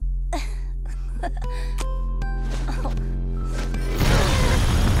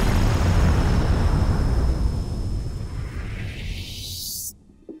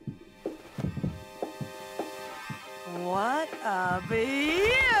 What a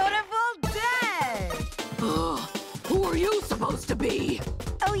beautiful day! Who are you supposed to be?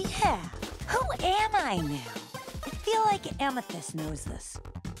 Oh, yeah. Who am I now? I feel like Amethyst knows this.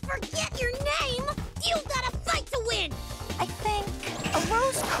 Forget your name! You gotta fight to win! I think a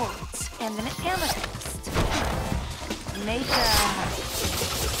rose quartz and an amethyst make a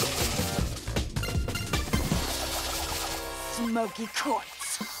smoky quartz.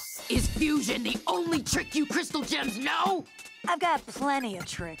 Is fusion the only trick you crystal gems know? I've got plenty of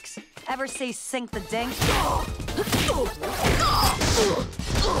tricks. Ever see Sink the Dink?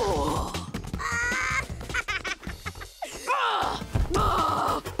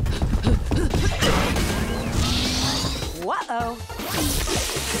 Whoa!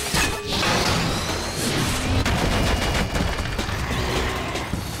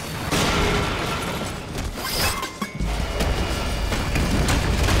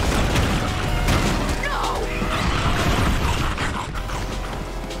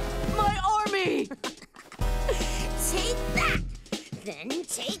 Take that! Then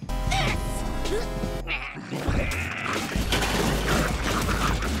take this!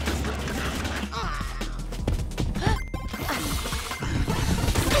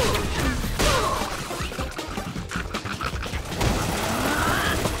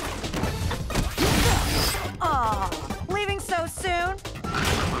 Aw, leaving so soon?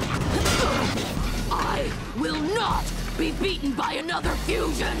 I will not be beaten by another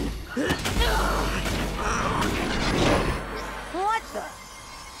fusion! What the?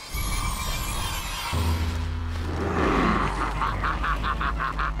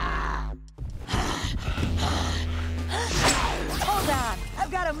 Hold on,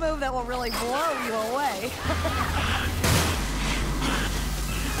 I've got a move that will really blow you away.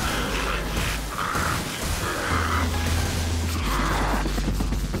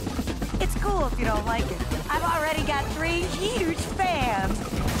 It's cool if you don't like it. I've already got 3 huge fans.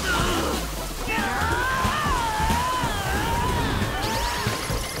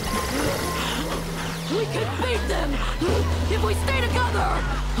 We can beat them if we stay together!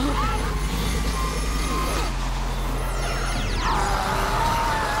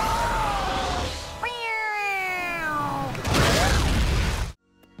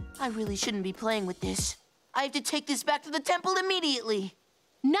 I really shouldn't be playing with this. I have to take this back to the temple immediately.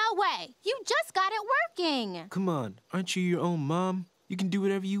 No way! You just got it working! Come on, aren't you your own mom? You can do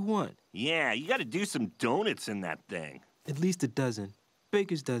whatever you want. Yeah, you gotta do some donuts in that thing. At least a dozen.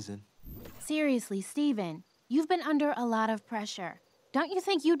 Baker's dozen. Seriously, Steven, you've been under a lot of pressure. Don't you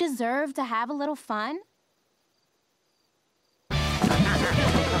think you deserve to have a little fun?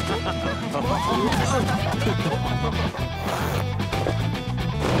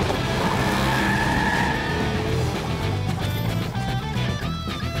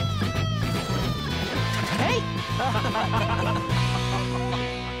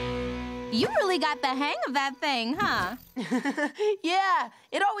 You really got the hang of that thing, huh? Yeah,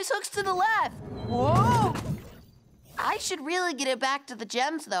 it always hooks to the left. Whoa! I should really get it back to the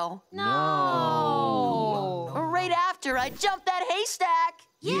gems, though. No! Right after I jump that haystack.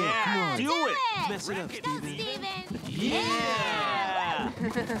 Yeah, do it! Mess it up, Steven. Yeah!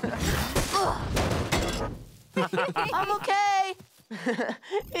 I'm okay.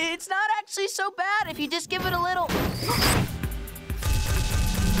 It's not actually so bad if you just give it a little...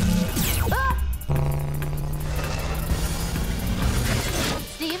 Ah!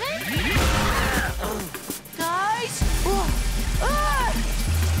 Steven? Guys? Ah!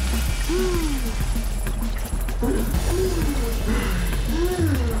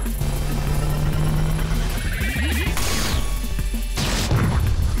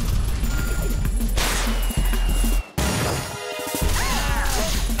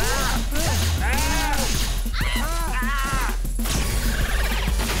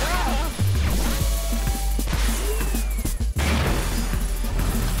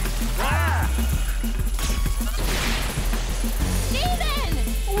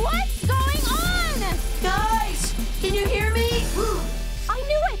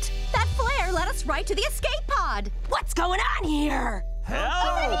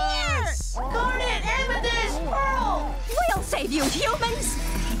 Humans!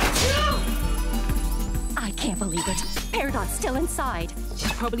 I can't believe it. Peridot's still inside.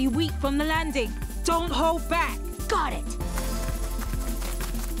 She's probably weak from the landing. Don't hold back. Got it.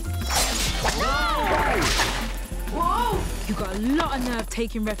 Whoa! You got a lot of nerve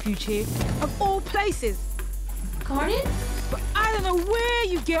taking refuge here, of all places. Garnet? But I don't know where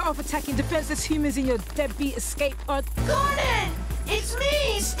you get off attacking defenseless humans in your deadbeat escape pod. Garnet! It's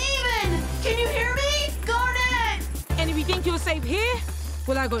me, Steven! Can you hear me? Garnet! And if you think you're safe here,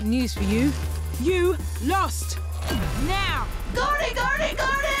 well, I got news for you. You lost. Now! Garnet! Garnet!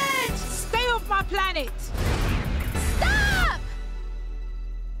 Garnet! Stay off my planet! Stop!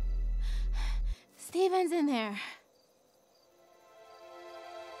 Steven's in there.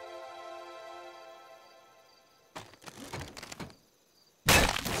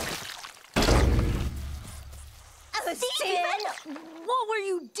 Steven! What were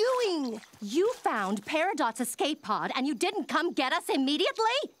you doing? You found Peridot's escape pod and you didn't come get us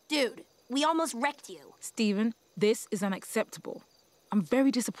immediately? Dude, we almost wrecked you. Steven, this is unacceptable. I'm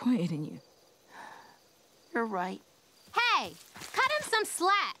very disappointed in you. You're right. Hey, cut him some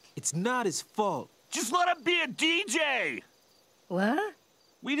slack. It's not his fault. Just let him be a DJ! What?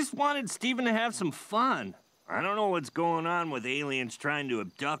 We just wanted Steven to have some fun. I don't know what's going on with aliens trying to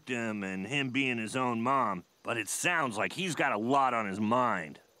abduct him and him being his own mom, but it sounds like he's got a lot on his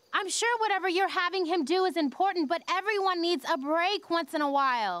mind. I'm sure whatever you're having him do is important, but everyone needs a break once in a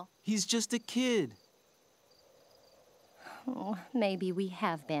while. He's just a kid. Oh, maybe we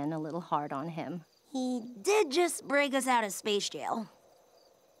have been a little hard on him. He did just break us out of space jail.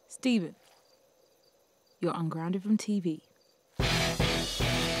 Steven, you're ungrounded from TV.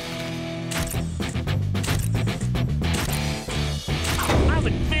 I'm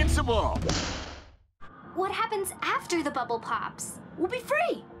invincible! What happens after the bubble pops? We'll be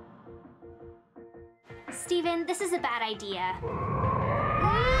free! Steven, this is a bad idea.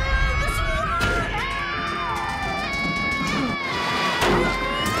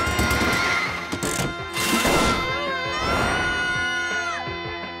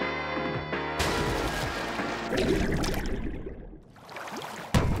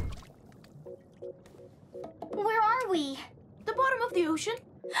 Where are we? The bottom of the ocean.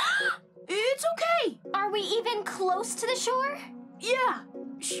 It's okay! Are we even close to the shore? Yeah,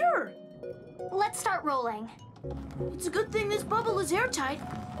 sure. Let's start rolling. It's a good thing this bubble is airtight.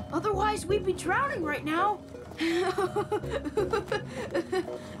 Otherwise, we'd be drowning right now.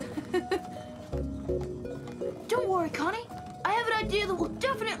 Don't worry, Connie. I have an idea that will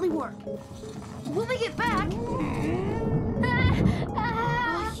definitely work. When we get back...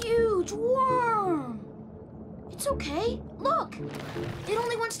 A huge worm! It's okay. Look! It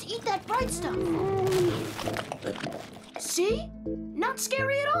only wants to eat that bright stuff. See? Not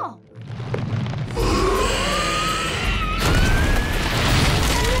scary at all.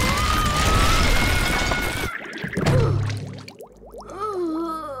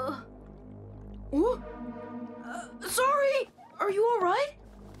 Sorry! Are you all right?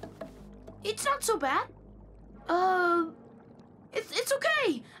 It's not so bad. It's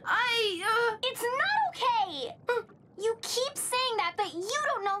okay. It's not okay! You keep saying that, but you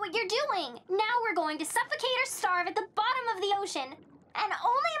don't know what you're doing. Now we're going to suffocate or starve at the bottom of the ocean. And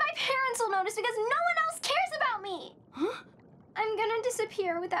only my parents will notice because no one else cares about me. Huh? I'm gonna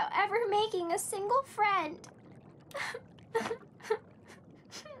disappear without ever making a single friend.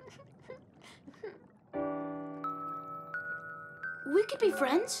 We could be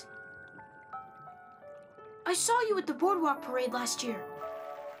friends. I saw you at the boardwalk parade last year.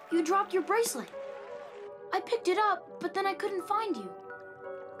 You dropped your bracelet. I picked it up, but then I couldn't find you.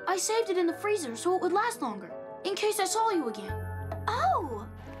 I saved it in the freezer so it would last longer, in case I saw you again. Oh!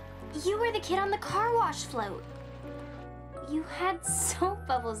 You were the kid on the car wash float. You had soap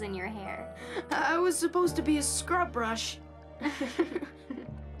bubbles in your hair. I was supposed to be a scrub brush.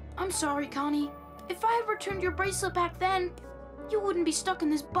 I'm sorry, Connie. If I had returned your bracelet back then, you wouldn't be stuck in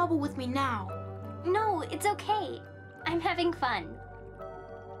this bubble with me now. No, it's okay. I'm having fun.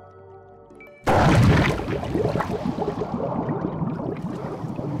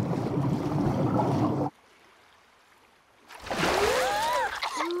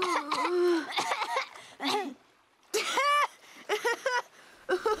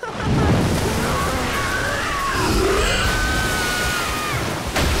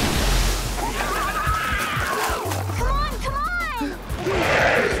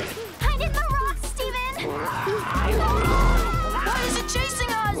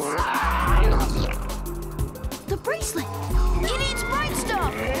 The bracelet!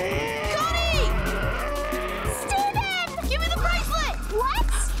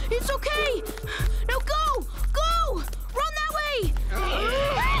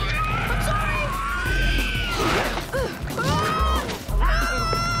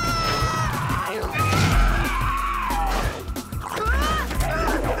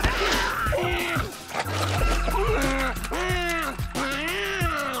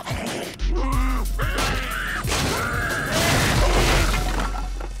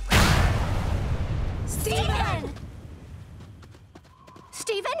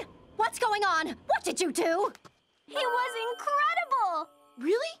 Steven? What's going on? What did you do? He was incredible!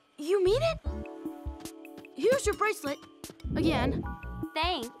 Really? You mean it? Here's your bracelet. Again.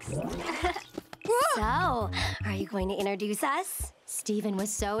 Thanks. So, are you going to introduce us? Steven was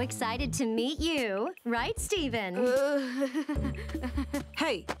so excited to meet you. Right, Steven?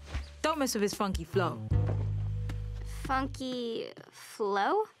 Hey, don't mess with his funky flow. Funky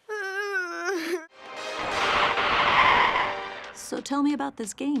flow? So tell me about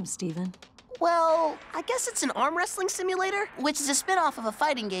this game, Steven. Well, I guess it's an arm wrestling simulator, which is a spin-off of a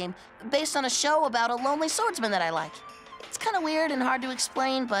fighting game based on a show about a lonely swordsman that I like. It's kind of weird and hard to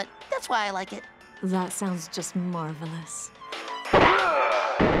explain, but that's why I like it. That sounds just marvelous. Yeah,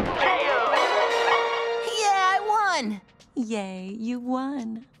 I won! Yay, you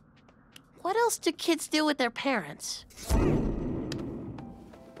won. What else do kids do with their parents?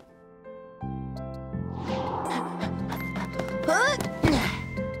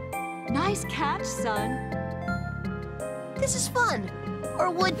 Nice catch, son. This is fun.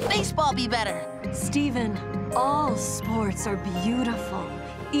 Or would baseball be better? Steven, all sports are beautiful.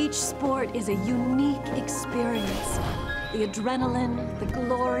 Each sport is a unique experience. The adrenaline, the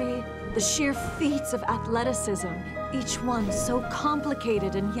glory, the sheer feats of athleticism, each one so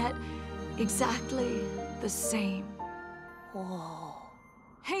complicated and yet exactly the same. Whoa.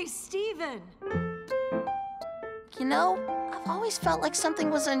 Hey, Steven! You know, I've always felt like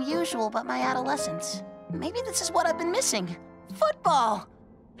something was unusual about my adolescence. Maybe this is what I've been missing. Football!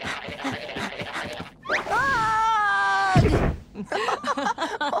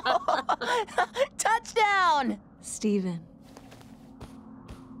 Touchdown! Steven.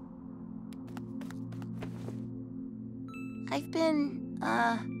 I've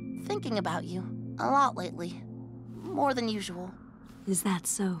been, thinking about you a lot lately. More than usual. Is that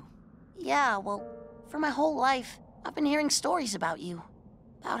so? Yeah, well, for my whole life, I've been hearing stories about you.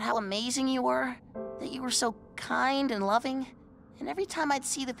 About how amazing you were, that you were so kind and loving. And every time I'd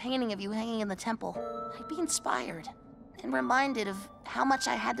see the painting of you hanging in the temple, I'd be inspired and reminded of how much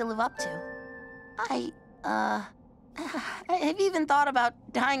I had to live up to. I've even thought about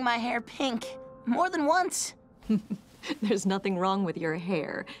dyeing my hair pink more than once. There's nothing wrong with your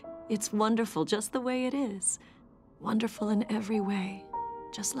hair. It's wonderful just the way it is. Wonderful in every way,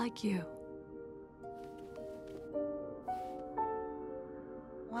 just like you.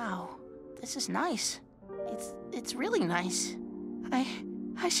 Wow, this is nice. It's really nice.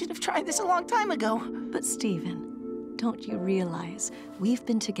 I should have tried this a long time ago. But Steven, don't you realize we've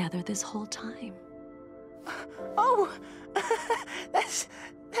been together this whole time? Oh, that's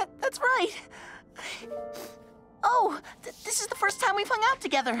right. Oh, this is the first time we've hung out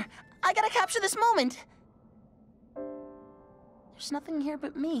together. I gotta capture this moment. There's nothing here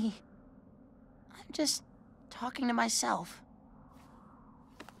but me. I'm just talking to myself.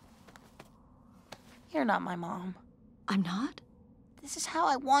 You're not my mom. I'm not? This is how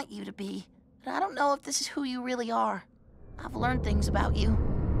I want you to be, but I don't know if this is who you really are. I've learned things about you.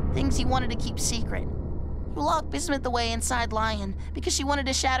 Things you wanted to keep secret. You locked Bismuth away inside Lion because she wanted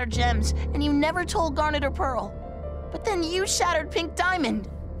to shatter gems, and you never told Garnet or Pearl. But then you shattered Pink Diamond.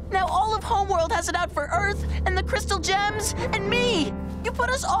 Now all of Homeworld has it out for Earth, and the Crystal Gems, and me! You put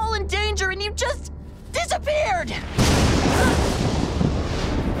us all in danger, and you just disappeared!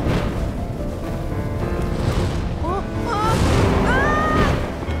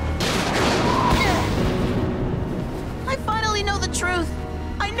 I finally know the truth.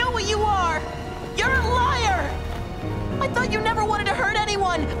 I know what you are. You're a liar! I thought you never wanted to hurt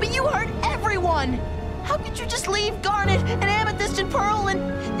anyone, but you hurt everyone! How could you just leave Garnet and Amethyst and Pearl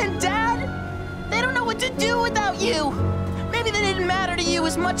and Dad? They don't know what to do without you! Maybe they didn't matter to you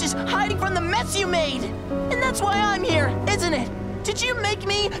as much as hiding from the mess you made! And that's why I'm here, isn't it? Did you make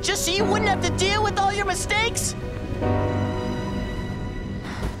me just so you wouldn't have to deal with all your mistakes?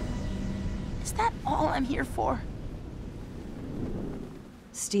 Is that all I'm here for?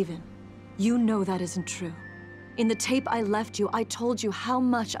 Steven, you know that isn't true. In the tape I left you, I told you how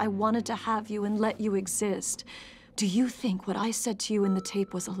much I wanted to have you and let you exist. Do you think what I said to you in the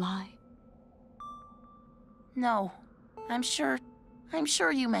tape was a lie? No. I'm sure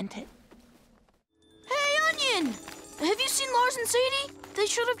you meant it. Hey, Onion! Have you seen Lars and Sadie? They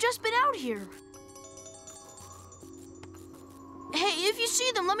should have just been out here. Hey, if you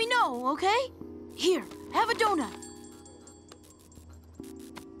see them, let me know, okay? Here, have a donut.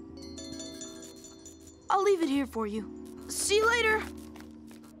 I'll leave it here for you. See you later.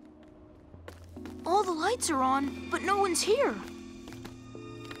 All the lights are on, but no one's here.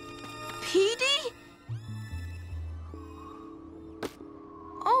 PD?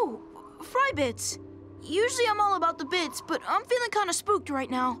 Oh, Frybits. Usually I'm all about the bits, but I'm feeling kind of spooked right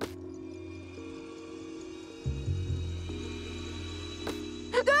now.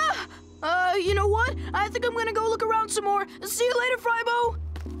 You know what? I think I'm gonna go look around some more. See you later, Frybo!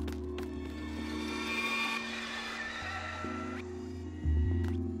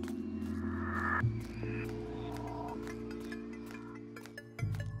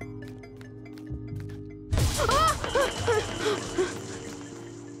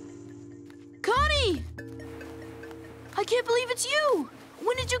 Connie! I can't believe it's you!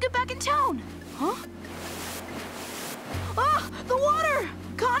 When did you get back in town? Huh? Ah! The water!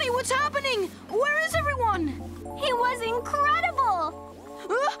 Connie, what's happening? Where is everyone? He was incredible!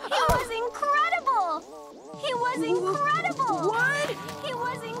 He was incredible! He was incredible! What? He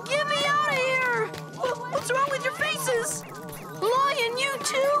was incredible! Get me out of here! What's wrong with your faces? Lion, you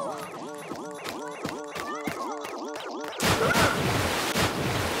too?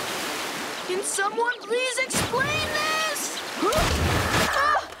 Can someone please explain this?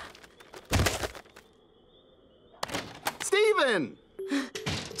 Steven!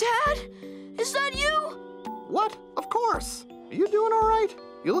 Dad? Is that you? What? Of course. Are you doing all right?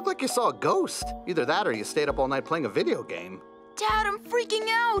 You look like you saw a ghost. Either that or you stayed up all night playing a video game. Dad, I'm freaking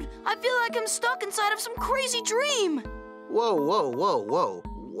out. I feel like I'm stuck inside of some crazy dream. Whoa, whoa, whoa, whoa.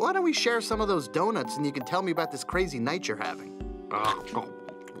 Why don't we share some of those donuts and you can tell me about this crazy night you're having?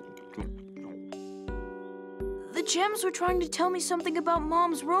 The gems were trying to tell me something about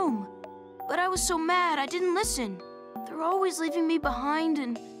Mom's room. But I was so mad I didn't listen. They're always leaving me behind,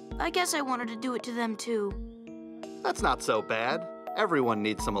 and I guess I wanted to do it to them too. That's not so bad. Everyone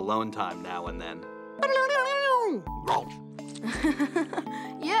needs some alone time now and then.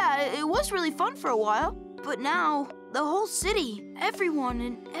 Yeah, it was really fun for a while. But now, the whole city, everyone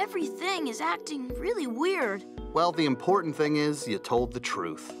and everything is acting really weird. Well, the important thing is you told the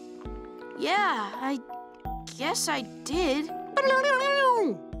truth. Yeah, I guess I did.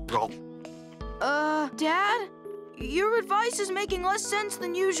 Dad? Your advice is making less sense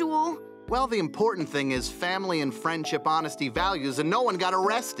than usual. Well, the important thing is family and friendship, honesty, values, and no one got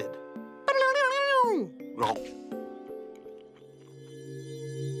arrested.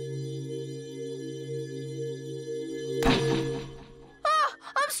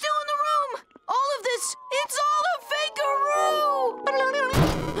 I'm still in the room! All of this, it's all a fakeroo!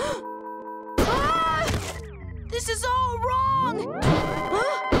 Ah! This is all wrong!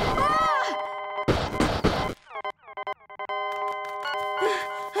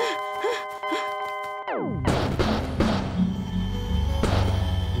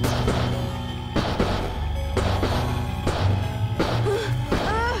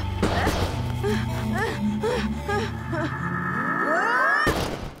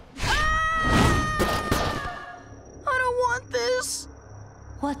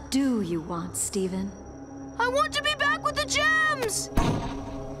 What do you want, Steven? I want to be back with the gems!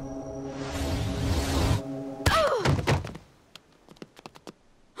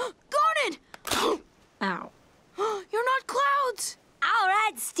 Garnet! Ow. You're not clouds! All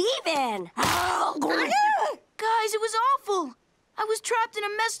right, Steven! Guys, it was awful! I was trapped in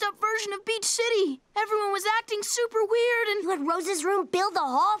a messed up version of Beach City. Everyone was acting super weird and... You let Rose's room build the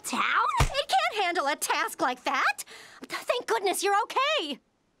whole town? It can't handle a task like that. Thank goodness you're okay.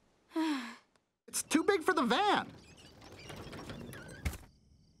 It's too big for the van.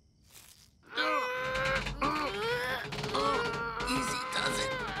 Easy does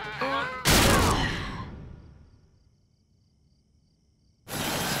it.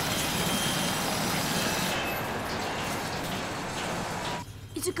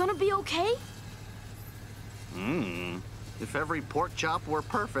 Is it gonna be okay? If every pork chop were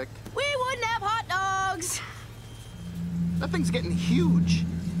perfect. We wouldn't have hot dogs! That thing's getting huge.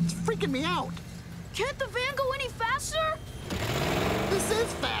 It's freaking me out. Can't the van go any faster? This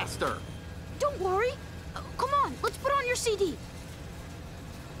is faster. Don't worry. Come on, let's put on your CD.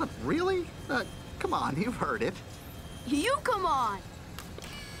 Really? Come on, you've heard it. You come on.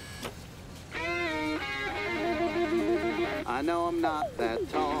 I know I'm not that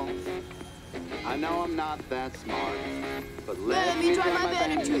tall. I know I'm not that smart. But let me drive my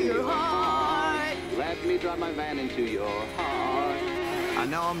van into your heart. Let me drive my van into your heart. I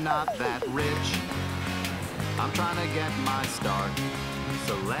know I'm not that rich. I'm trying to get my start.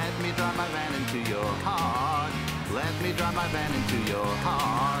 So let me drive my van into your heart. Let me drive my van into your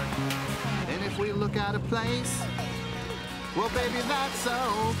heart. And if we look at a place, well, baby, that's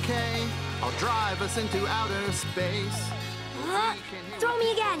okay. I'll drive us into outer space. Throw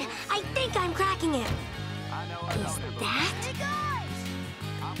me again. I think I'm cracking it. Is that?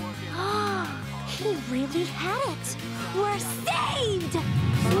 Oh, he really had it. We're saved!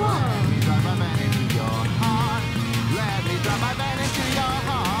 Whoa. your heart. Let me drive my van into your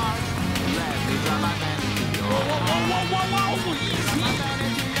heart. Let me drive my van into your heart. Whoa. My van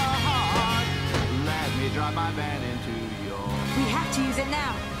into your heart. Let me drive my van into your heart. We have to use it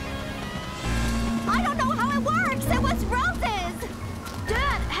now. I don't know how it works. It was Rose's.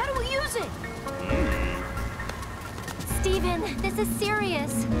 Dad, how do we use it? Steven, this is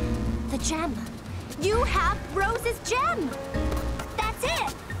serious. The gem. You have Rose's gem. That's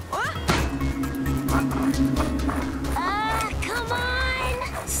it. Come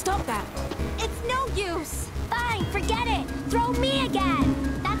on. Stop that. It's no use. Fine, forget it. Throw me again.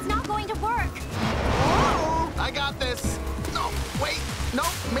 That's not going to work. Oh, I got this. No, wait. No,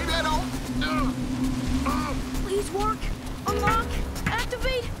 maybe I don't. Please work. Unlock.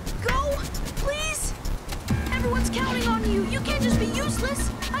 Activate. Go. Please. Everyone's counting on you. You can't just be useless.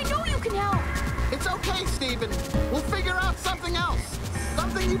 I know you can help. It's okay, Steven. We'll figure out something else.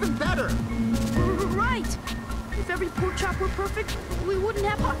 Something even better. Right. If every pork chop were perfect, we wouldn't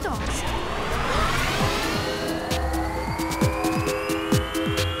have hot dogs.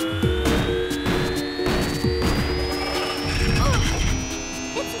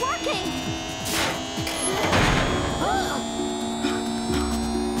 It's working.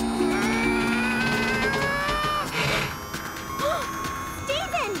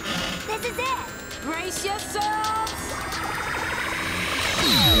 Steven, this is it. Brace yourselves.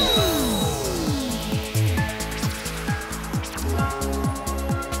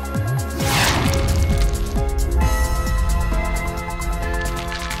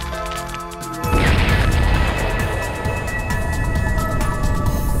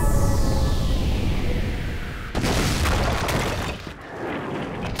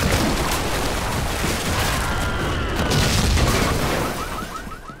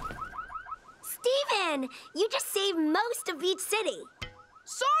 Steven, you just saved most of Beach City.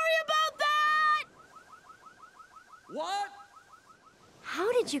 Sorry about that! What?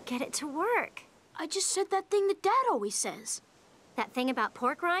 How did you get it to work? I just said that thing that Dad always says. That thing about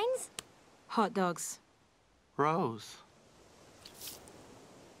pork rinds? Hot dogs. Rose.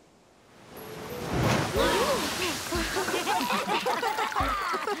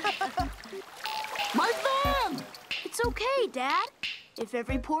 My van! It's okay, Dad. If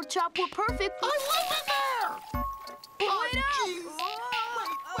every pork chop were perfect, I love it there! Oh, jeez.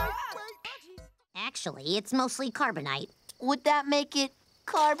 Wait. Actually, it's mostly carbonite. Would that make it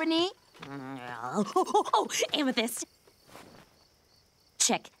carbony? Oh, Amethyst.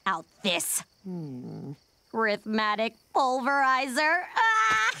 Check out this. Rhythmatic pulverizer.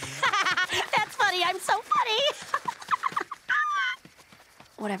 That's funny. I'm so funny.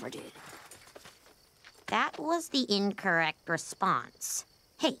 Whatever, dude. That was the incorrect response.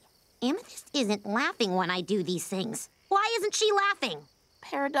 Hey, Amethyst isn't laughing when I do these things. Why isn't she laughing?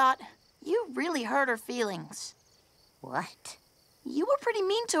 Peridot, you really hurt her feelings. What? You were pretty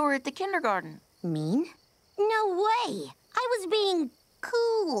mean to her at the kindergarten. Mean? No way. I was being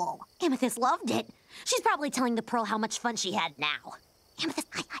cool. Amethyst loved it. She's probably telling the Pearl how much fun she had now. Amethyst,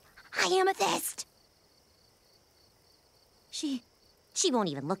 hi, Amethyst. She won't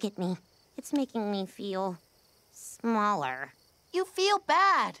even look at me. It's making me feel smaller. You feel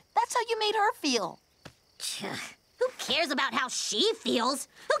bad. That's how you made her feel. Who cares about how she feels?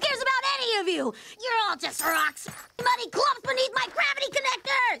 Who cares about any of you? You're all just rocks. Muddy clumps beneath my gravity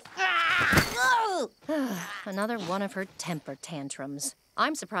connectors! Another one of her temper tantrums.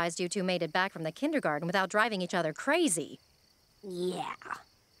 I'm surprised you two made it back from the kindergarten without driving each other crazy. Yeah.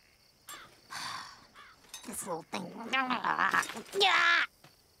 This little thing.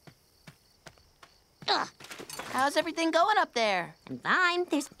 How's everything going up there? I'm fine.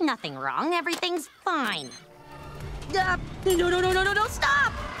 There's nothing wrong. Everything's fine. No,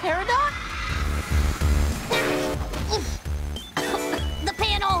 stop! Peridot? The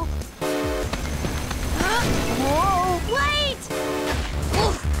panel! Whoa! Wait!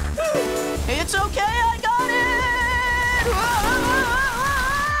 It's okay, I got it!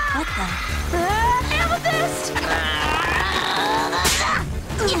 What the? Amethyst!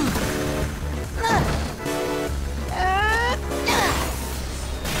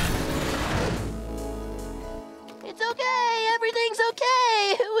 It's okay, everything's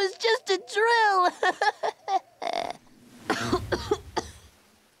okay. It was just a drill.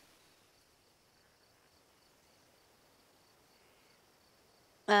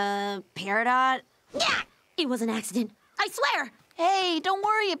 Peridot? Yeah! It was an accident. I swear! Hey, don't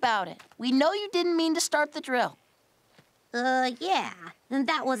worry about it. We know you didn't mean to start the drill. Yeah. And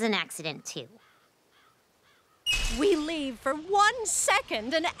that was an accident, too. We leave for 1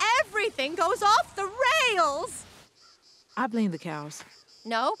 second and everything goes off the rails. I blame the cows.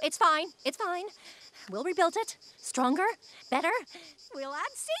 No, it's fine. It's fine. We'll rebuild it. Stronger, better. We'll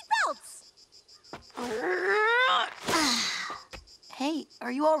add seatbelts. Hey,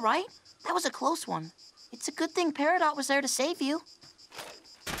 are you all right? That was a close one. It's a good thing Peridot was there to save you.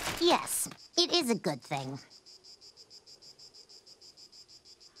 Yes, it is a good thing.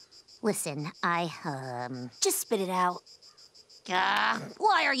 Listen, just spit it out.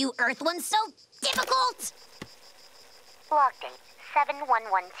 Why are you Earth ones so difficult? Log date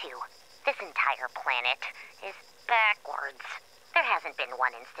 7112. This entire planet is backwards. There hasn't been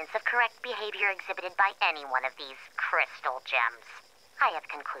one instance of correct behavior exhibited by any one of these crystal gems. I have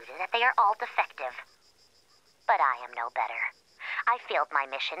concluded that they are all defective. But I am no better. I failed my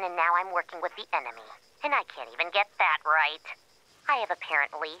mission and now I'm working with the enemy. And I can't even get that right. I have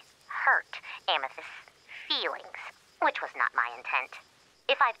apparently hurt Amethyst's feelings, which was not my intent.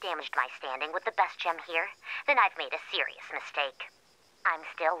 If I've damaged my standing with the best gem here, then I've made a serious mistake. I'm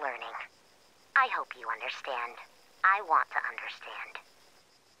still learning. I hope you understand. I want to understand.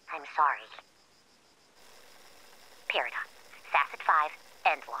 I'm sorry. Peridot, Facet 5,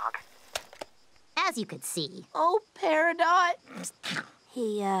 end log. As you could see. Oh, Peridot.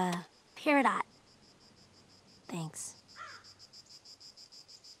 Hey, Peridot. Thanks.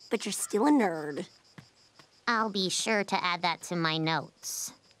 But you're still a nerd. I'll be sure to add that to my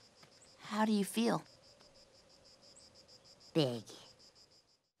notes. How do you feel? Big.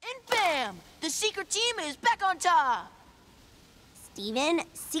 And bam! The secret team is back on top! Steven,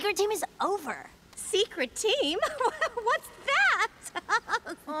 secret team is over. Secret team? What's that?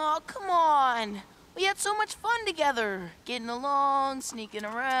 Oh, come on. We had so much fun together. Getting along, sneaking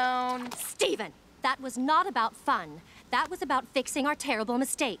around. Steven, that was not about fun. That was about fixing our terrible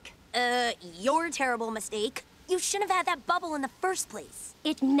mistake. Your terrible mistake. You shouldn't have had that bubble in the first place.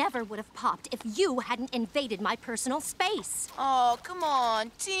 It never would have popped if you hadn't invaded my personal space. Oh, come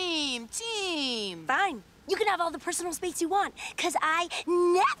on. Team. Fine. You can have all the personal space you want, because I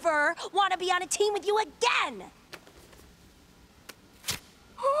never want to be on a team with you again.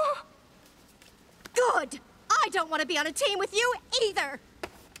 Good. I don't want to be on a team with you either.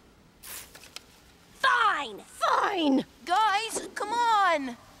 Fine. Fine. Guys, come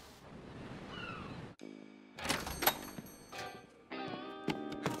on.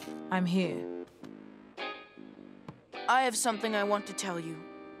 I'm here. I have something I want to tell you.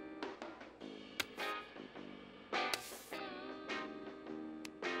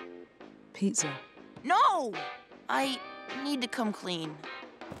 Pizza. No! I need to come clean.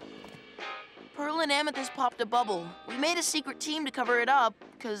 Pearl and Amethyst popped a bubble. We made a secret team to cover it up,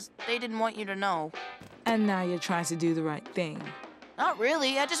 because they didn't want you to know. And now you're trying to do the right thing. Not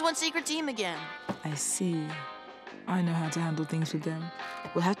really. I just want secret team again. I see. I know how to handle things with them.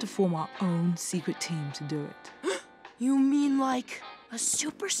 We'll have to form our own secret team to do it. You mean like a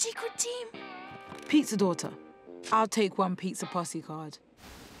super secret team? Pizza daughter. I'll take one pizza posse card.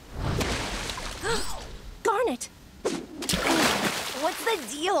 Garnet! What's the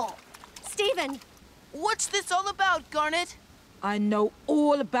deal? Steven! What's this all about, Garnet? I know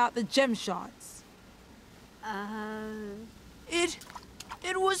all about the gem shards. It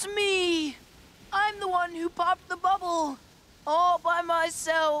was me. I'm the one who popped the bubble. All by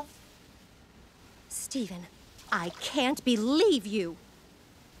myself. Steven, I can't believe you.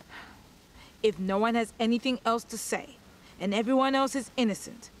 If no one has anything else to say, and everyone else is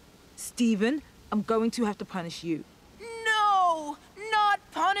innocent, Steven, I'm going to have to punish you. No! Not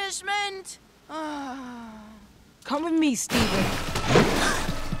punishment! Come with me, Steven.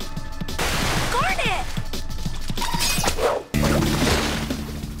 Garnet!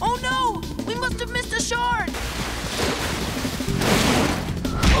 Oh no! We must have missed a shard!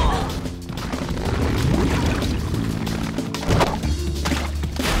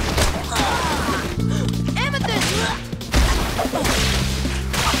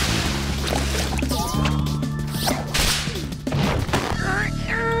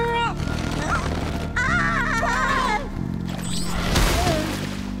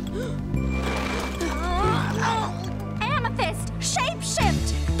 Amethyst,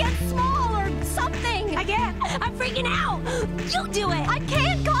 shapeshift! Get small or something! I can't! I'm freaking out! You do it! I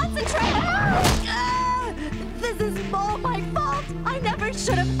can't concentrate! This is all my fault! I never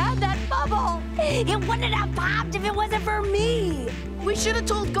should have had that bubble! It wouldn't have popped if it wasn't for me! We should have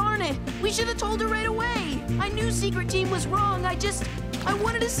told Garnet. We should have told her right away. I knew Secret Team was wrong. I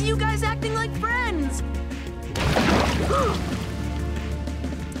wanted to see you guys acting like friends.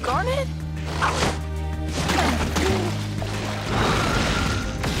 Garnet?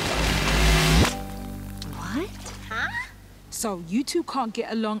 What? Huh? So you two can't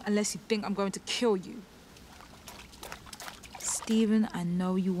get along unless you think I'm going to kill you. Steven, I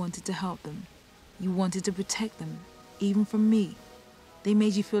know you wanted to help them. You wanted to protect them, even from me. They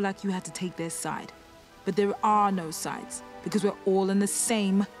made you feel like you had to take their side. But there are no sides, because we're all in the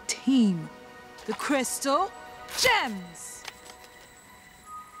same team. The Crystal Gems!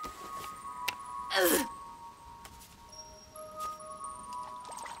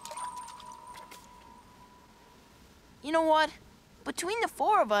 You know what? Between the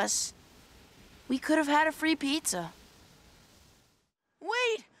four of us, we could have had a free pizza.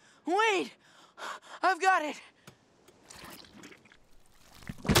 Wait! Wait! I've got it!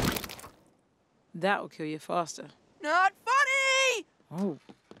 That'll kill you faster. Not funny! Oh.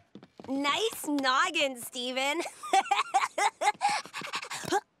 Nice noggin, Steven.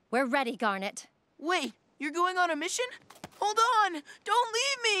 We're ready, Garnet. Wait, you're going on a mission? Hold on! Don't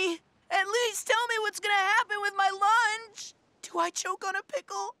leave me! At least tell me what's gonna happen with my lunch! Do I choke on a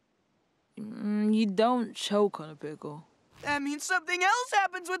pickle? You don't choke on a pickle. That means something else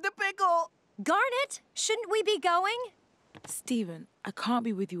happens with the pickle! Garnet, shouldn't we be going? Steven, I can't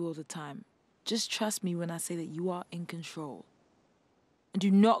be with you all the time. Just trust me when I say that you are in control. And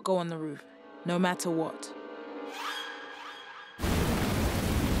do not go on the roof, no matter what.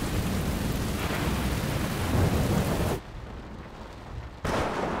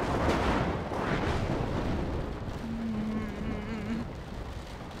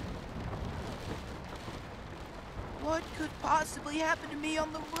 What could possibly happen to me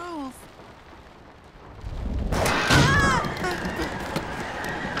on the roof?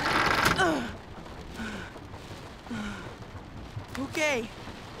 Okay,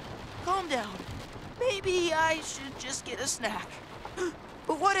 calm down. Maybe I should just get a snack.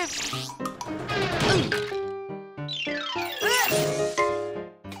 But what if...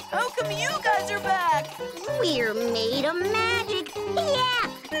 How come you guys are back? We're made of magic. Yeah,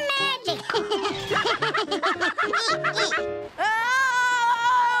 magic.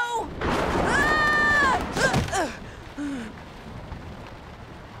 Ow!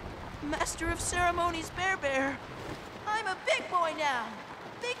 Master of Ceremonies Bear Bear. I'm a big boy now.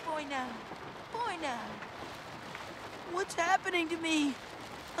 Big boy now. Boy now. What's happening to me?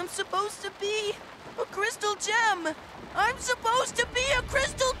 I'm supposed to be a crystal gem. I'm supposed to be a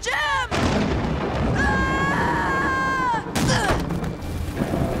crystal gem! Ah!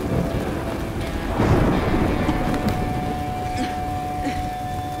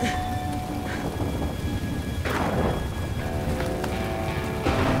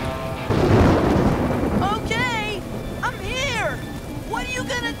 Okay, I'm here. What are you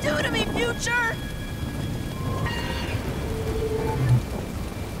gonna do to me, future?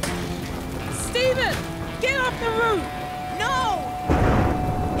 Steven, get off the roof! No!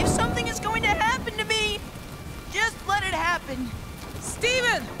 If something is going to happen to me, just let it happen.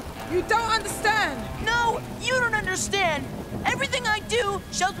 Steven, you don't understand. No, you don't understand. Everything I do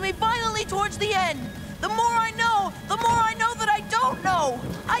shoves me violently towards the end. The more I know that I don't know.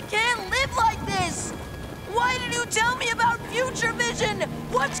 I can't live like this. Why did you tell me about future vision?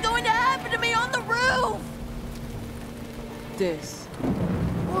 What's going to happen to me on the roof? This.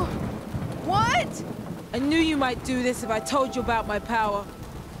 What? I knew you might do this if I told you about my power.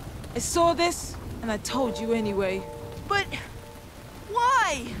 I saw this, and I told you anyway. But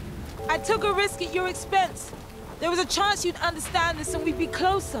why? I took a risk at your expense. There was a chance you'd understand this and we'd be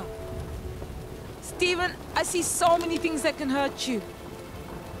closer. Steven, I see so many things that can hurt you.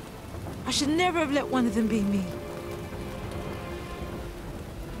 I should never have let one of them be me.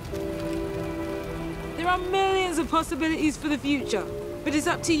 There are millions of possibilities for the future, but it's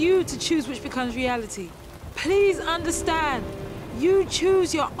up to you to choose which becomes reality. Please understand. You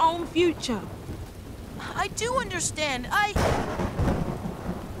choose your own future. I do understand.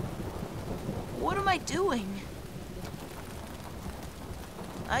 What am I doing?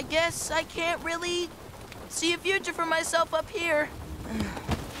 I guess I can't really see a future for myself up here.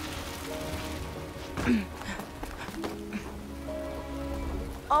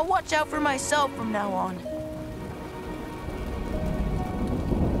 I'll watch out for myself from now on.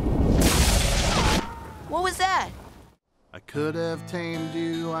 What was that? I could have tamed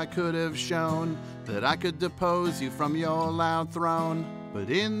you, I could have shown that I could depose you from your loud throne. But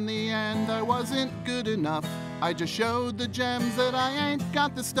in the end, I wasn't good enough. I just showed the gems that I ain't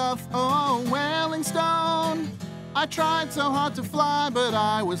got the stuff. Oh, Welling Stone. I tried so hard to fly, but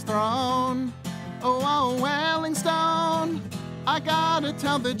I was thrown. Oh, Welling Stone. I gotta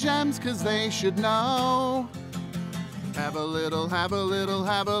tell the gems, 'cause they should know. Have a little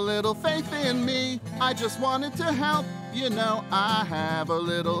faith in me. I just wanted to help, you know. I have a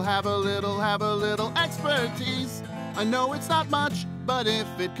little expertise. I know it's not much, but if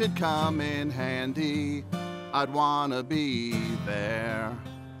it could come in handy, I'd wanna be there.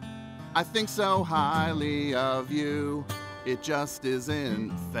 I think so highly of you. It just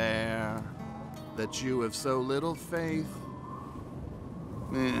isn't fair that you have so little faith.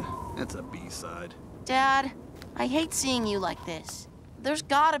 That's a B-side. Dad, I hate seeing you like this. There's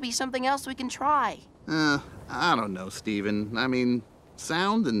gotta be something else we can try. I don't know, Steven. I mean,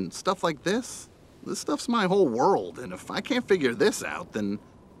 sound and stuff like this? This stuff's my whole world, and if I can't figure this out, then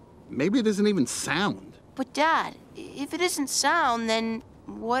maybe it isn't even sound. But Dad, if it isn't sound, then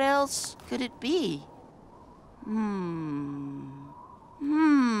what else could it be?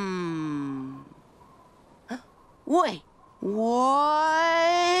 Wait,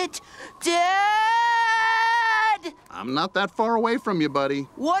 what? Dad! I'm not that far away from you, buddy.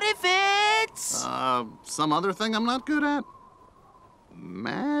 What if it's... some other thing I'm not good at?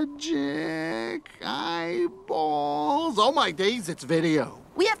 Magic eyeballs. Oh my days, it's video.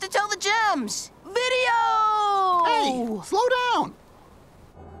 We have to tell the gems! Video! Hey, slow down.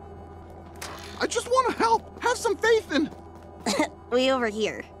 I just want to help. Have some faith in... Way over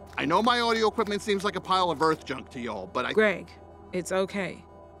here. I know my audio equipment seems like a pile of earth junk to y'all, but I... Greg, it's okay.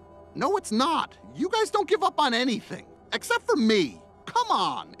 No, it's not. You guys don't give up on anything. Except for me. Come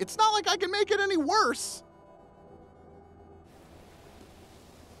on. It's not like I can make it any worse.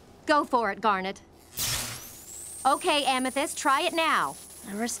 Go for it, Garnet. Okay, Amethyst, try it now.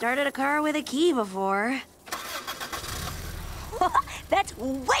 Never started a car with a key before. That's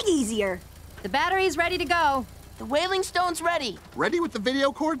way easier. The battery's ready to go. The Wailing Stone's ready. Ready with the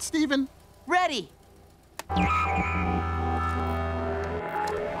video cord, Steven? Ready.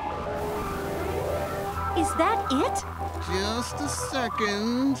 Is that it? Just a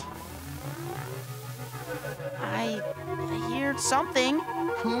second. I hear something.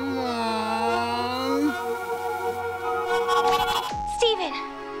 Come on. Steven!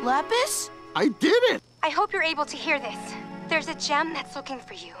 Lapis? I did it! I hope you're able to hear this. There's a gem that's looking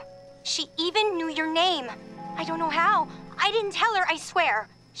for you. She even knew your name. I don't know how. I didn't tell her, I swear.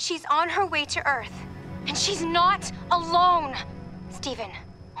 She's on her way to Earth. And she's not alone. Steven,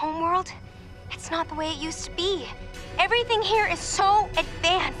 Homeworld, it's not the way it used to be. Everything here is so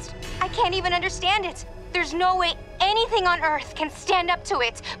advanced. I can't even understand it. There's no way anything on Earth can stand up to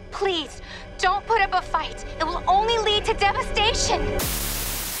it. Please, don't put up a fight. It will only lead to devastation.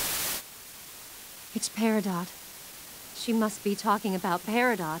 It's Peridot. She must be talking about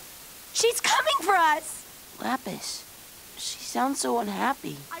Peridot. She's coming for us! Lapis, she sounds so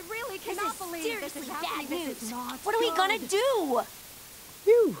unhappy. I really cannot believe seriously this is happening. bad news. This is not What are we gonna good. do?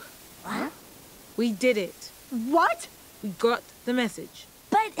 Phew. What? We did it. What? We got the message.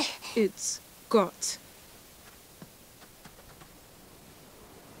 But... It's got.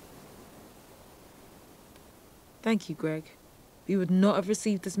 Thank you, Greg. We would not have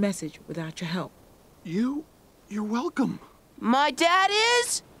received this message without your help. You're welcome. My dad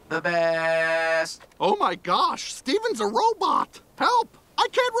is... the best. Oh my gosh, Steven's a robot. Help! I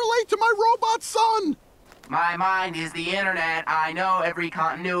can't relate to my robot son. My mind is the internet. I know every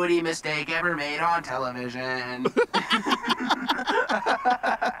continuity mistake ever made on television.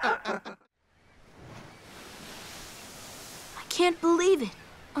 I can't believe it.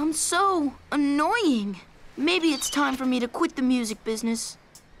 I'm so annoying. Maybe it's time for me to quit the music business.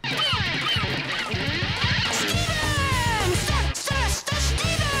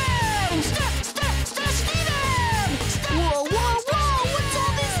 Whoa, whoa, whoa! What's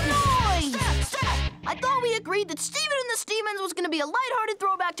all this noise? I thought we agreed that Steven and the Stevens was gonna be a lighthearted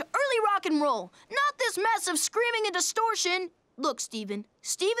throwback to early rock and roll, not this mess of screaming and distortion. Look, Steven and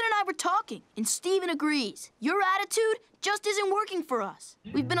I were talking, and Steven agrees. Your attitude just isn't working for us.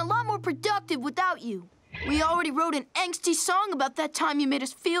 We've been a lot more productive without you. We already wrote an angsty song about that time you made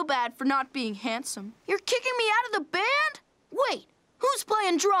us feel bad for not being handsome. You're kicking me out of the band? Wait, who's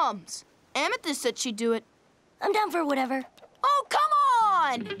playing drums? Amethyst said she'd do it. I'm down for whatever. Oh, come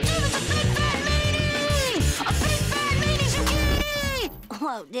on! Give us a big fat meaning! A big fat meaning, zucchini!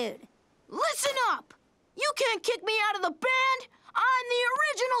 Whoa, dude. Listen up! You can't kick me out of the band! I'm the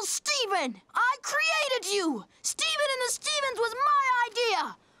original Steven! I created you! Steven and the Stevens was my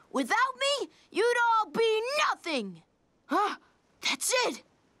idea! Without me, you'd all be nothing! Huh? That's it!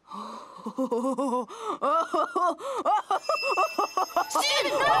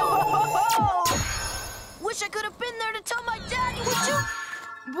 Steven, no! Wish I could have been there to tell my dad, would you?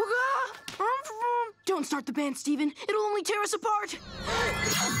 Don't start the band, Steven. It'll only tear us apart.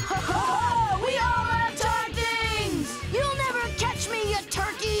 We all have time things! You'll never catch me, you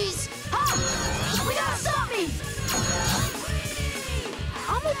turkeys! Ha! We gotta stop me!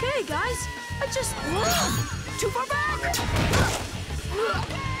 I'm okay, guys. I just... Too far back!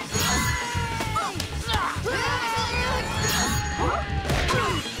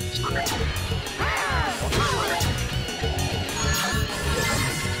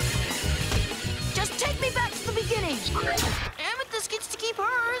 Just take me back to the beginning. Amethyst gets to keep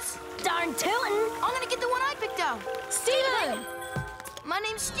hers. Darn tootin'. I'm gonna get the one I picked out. Steven! My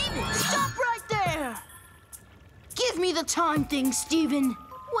name's Steven. Stop right there. Give me the time thing, Steven.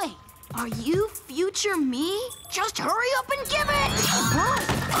 Wait, are you future me? Just hurry up and give it!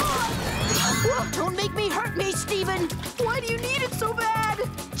 Whoa, don't make me hurt me, Steven. Why do you need it so bad?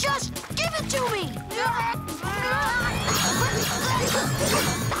 Just give it to me!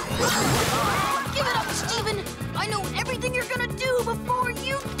 Give it up, Steven. I know everything you're gonna do before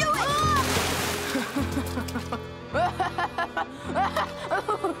you do it!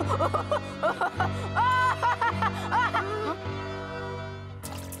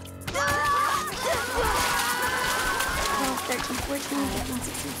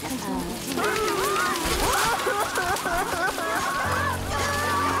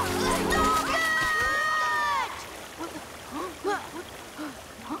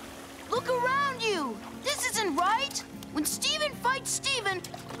 Look around you! This isn't right! When Steven fights Steven,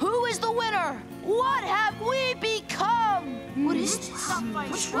 who is the winner? What have we become? What is this?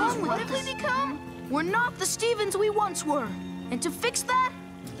 What's wrong? What have we become? We're not the Stevens we once were. And to fix that,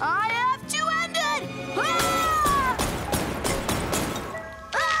 I have to end it! Ah!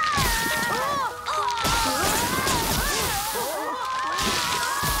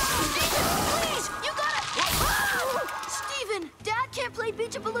 Please, you gotta... Steven, Dad can't play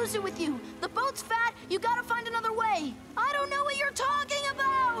Beach-a-Palooza with you. The boat's fat, you gotta find another way. I don't know what you're talking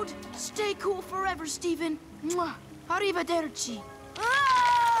about. Stay cool forever, Steven. Mwah. Arrivederci.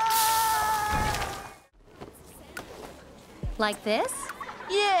 Like this?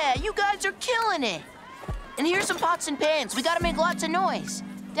 Yeah, you guys are killing it. And here's some pots and pans. We gotta make lots of noise.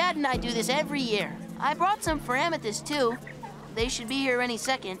 Dad and I do this every year. I brought some for Amethyst, too. They should be here any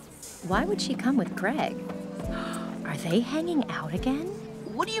second. Why would she come with Greg? Are they hanging out again?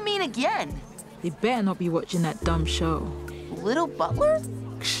 What do you mean again? They better not be watching that dumb show. Little Butler?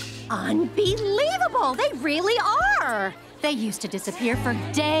 Unbelievable! They really are! They used to disappear for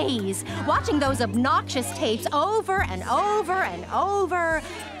days, watching those obnoxious tapes over and over and over,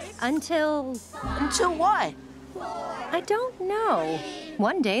 until... Until what? I don't know.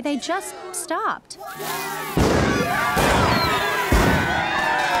 One day they just stopped.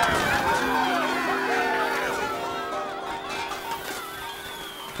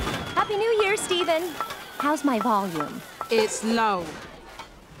 Happy New Year, Steven. How's my volume? It's low.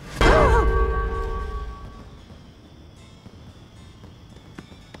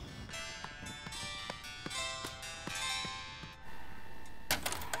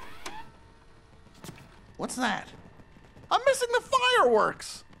 What's that? I'm missing the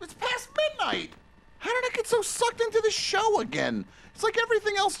fireworks! It's past midnight! How did I get so sucked into the show again? It's like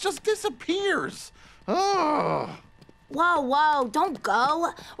everything else just disappears. Ugh. Whoa, whoa, don't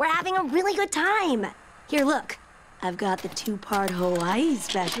go. We're having a really good time. Here, look. I've got the 2-part Hawaii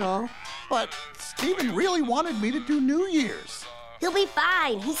special. But Steven really wanted me to do New Year's. He'll be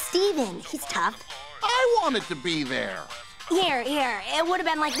fine. He's Steven. He's tough. I wanted to be there. Here. It would have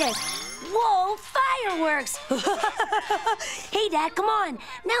been like this. Whoa, fireworks! Hey, Dad, come on.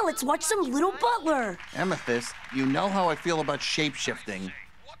 Now let's watch some Little Butler. Amethyst, you know how I feel about shape-shifting.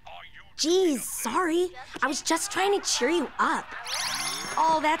 Geez, sorry. I was just trying to cheer you up.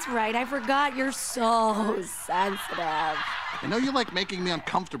 Oh, that's right. I forgot you're so sensitive. I know you like making me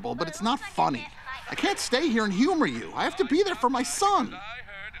uncomfortable, but it's not funny. I can't stay here and humor you. I have to be there for my son.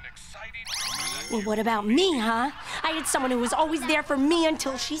 Well, what about me, huh? I had someone who was always there for me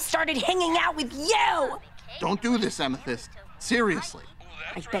until she started hanging out with you. Don't do this, Amethyst. Seriously.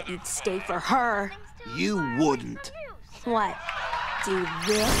 I bet you'd stay for her. You wouldn't. What? Do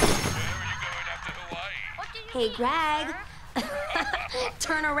this? Hey, Greg.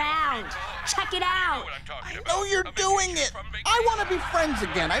 Turn around. Check it out. I know you're doing it. I want to be friends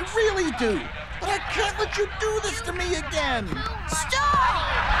again. I really do. But I can't let you do this to me again. Stop!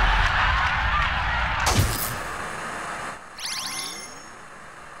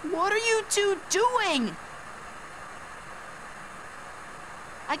 What are you two doing?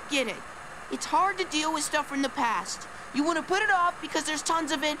 I get it. It's hard to deal with stuff from the past. You want to put it off because there's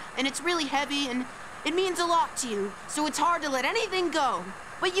tons of it, and it's really heavy, and it means a lot to you, so it's hard to let anything go.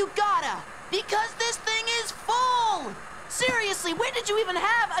 But you gotta, because this thing is full! Seriously, when did you even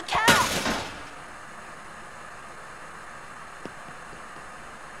have a cow?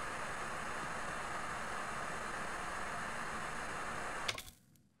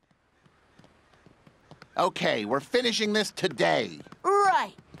 Okay, we're finishing this today.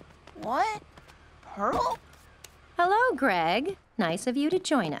 Right. What? Pearl? Hello, Greg. Nice of you to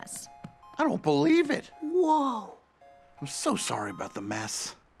join us. I don't believe it. Whoa. I'm so sorry about the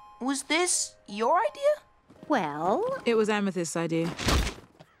mess. Was this your idea? Well... It was Amethyst's idea.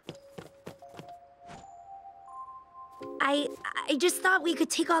 I just thought we could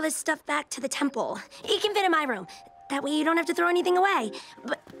take all this stuff back to the temple. It can fit in my room. That way you don't have to throw anything away.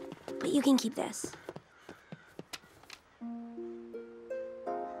 But you can keep this.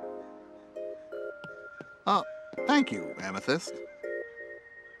 Oh, thank you, Amethyst.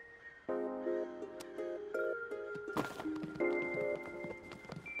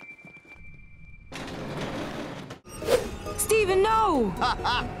 Steven, no!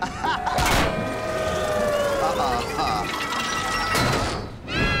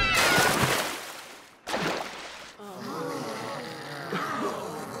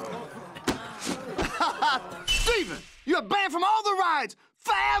 Steven, you're banned from all the rides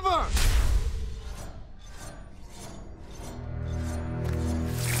forever!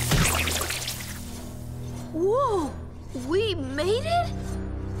 Whoa! We made it?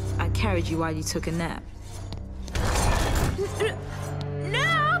 I carried you while you took a nap.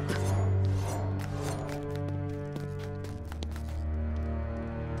 Nap?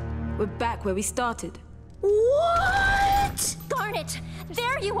 We're back where we started. What? Garnet,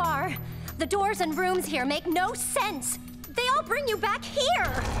 there you are! The doors and rooms here make no sense. They all bring you back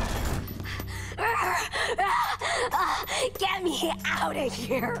here. Get me out of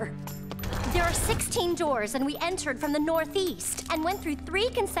here! There are 16 doors, and we entered from the northeast and went through 3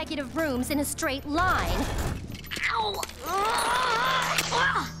 consecutive rooms in a straight line. Ow!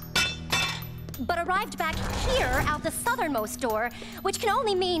 But arrived back here out the southernmost door, which can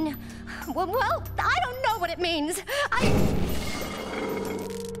only mean... Well, I don't know what it means.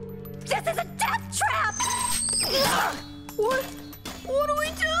 This is a death trap! What do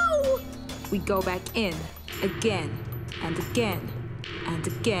we do? We go back in, again, and again, and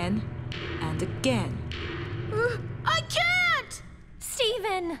again, and again. I can't!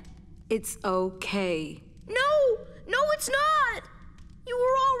 Steven! It's okay. No, it's not! You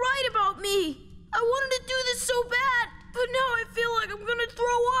were all right about me. I wanted to do this so bad, but now I feel like I'm gonna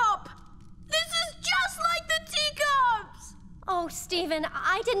throw up. This is just like the teacups! Oh, Steven,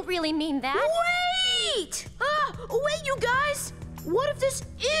 I didn't really mean that. Wait! Wait, you guys! What if this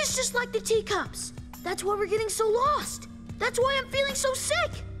is just like the teacups? That's why we're getting so lost. That's why I'm feeling so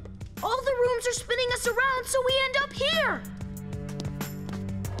sick. All the rooms are spinning us around, so we end up here.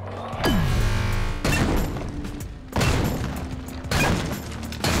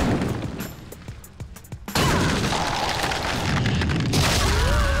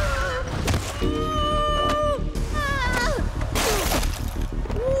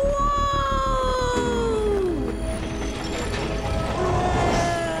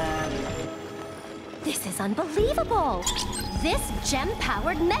 Unbelievable! This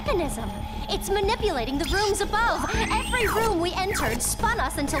gem-powered mechanism. It's manipulating the rooms above. Every room we entered spun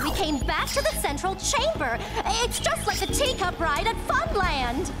us until we came back to the central chamber. It's just like the teacup ride at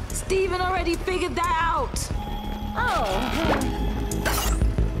Funland. Steven already figured that out. Oh.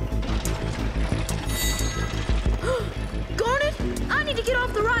 Garnet, I need to get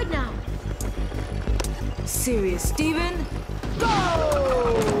off the ride now. Serious, Steven? Go!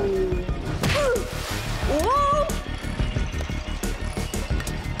 Whoa!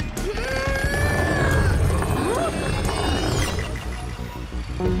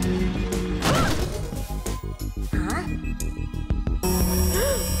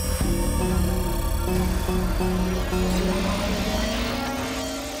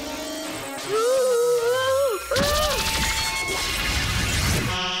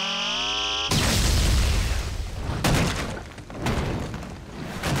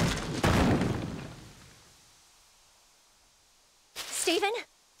 Steven?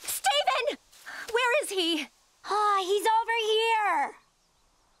 Steven! Where is he? He's over here.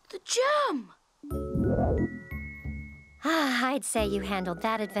 The gem. I'd say you handled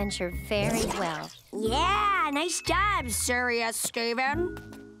that adventure very well. Yeah, nice job, serious Steven.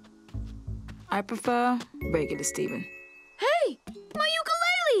 I prefer regular Steven. Hey, my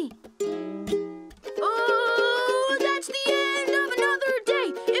ukulele! Oh, that's the end of another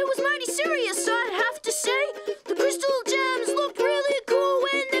day. It was mighty serious, I'd have to say. The crystal gems looked really cool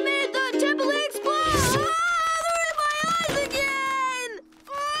when they made the temple explode. They're in my eyes again!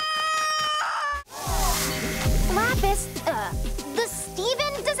 Lapis, the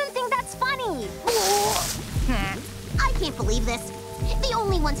Steven doesn't think that's funny. I can't believe this. The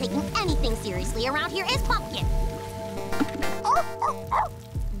only one taking anything seriously around here is Pumpkin.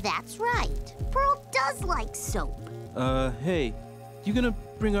 That's right. Pearl does like soap. Hey, you gonna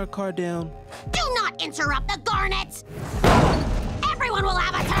bring our car down? Do not interrupt the Garnets! Everyone will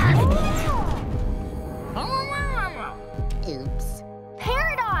have a turn! Oops.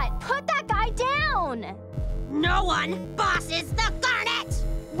 Peridot, put that guy down! No one bosses the Garnet!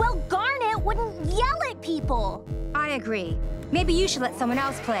 Well, Garnet wouldn't yell at people. I agree. Maybe you should let someone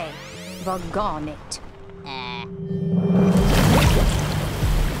else play. The Garnet. No!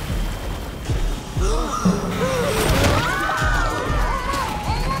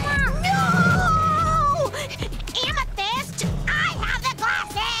 Amethyst, I have the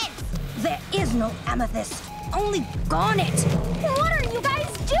glasses! There is no Amethyst. Only Garnet. What are you guys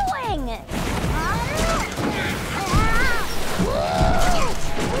doing?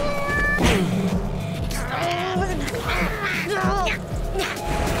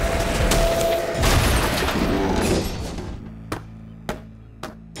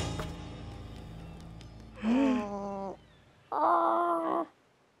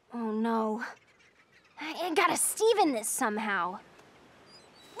 Oh no. I gotta Steven this somehow.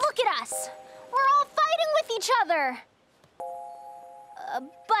 Look at us! We're all fighting with each other!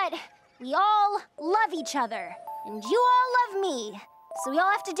 But we all love each other. And you all love me. So we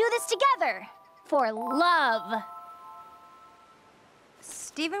all have to do this together. For love.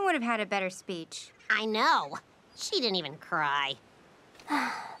 Steven would have had a better speech. I know. She didn't even cry.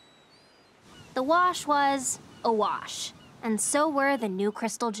 The wash was a wash. And so were the new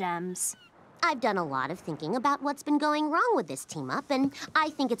crystal gems. I've done a lot of thinking about what's been going wrong with this team up, and I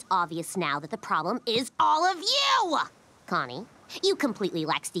think it's obvious now that the problem is all of you! Connie, you completely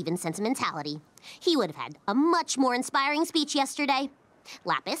lack Steven's sentimentality. He would have had a much more inspiring speech yesterday.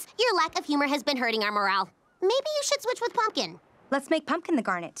 Lapis, your lack of humor has been hurting our morale. Maybe you should switch with Pumpkin. Let's make Pumpkin the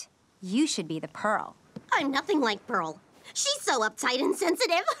Garnet. You should be the Pearl. I'm nothing like Pearl. She's so uptight and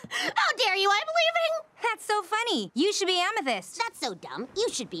sensitive. How dare you, I'm leaving! That's so funny. You should be Amethyst. That's so dumb. You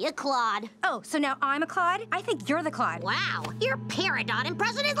should be a Claude. Oh, so now I'm a Claude? I think you're the Claude. Wow, your Peridot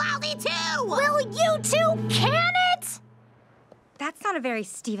impression is lousy too! Will you two can it? That's not a very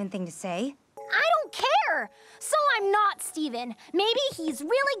Steven thing to say. I don't care! So I'm not Steven. Maybe he's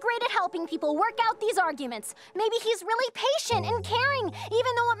really great at helping people work out these arguments. Maybe he's really patient and caring,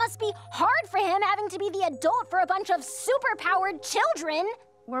 even though it must be hard for him having to be the adult for a bunch of super-powered children.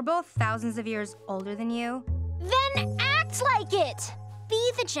 We're both thousands of years older than you. Then act like it!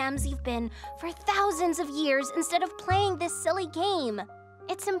 Be the gems you've been for thousands of years instead of playing this silly game.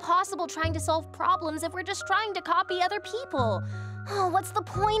 It's impossible trying to solve problems if we're just trying to copy other people. Oh, what's the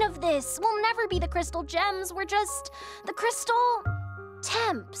point of this? We'll never be the crystal gems. We're just the crystal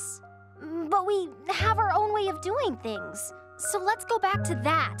temps. But we have our own way of doing things. So let's go back to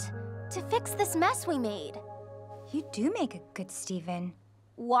that to fix this mess we made. You do make a good Steven.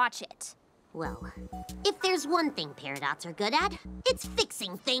 Watch it. Well, if there's one thing Peridots are good at, it's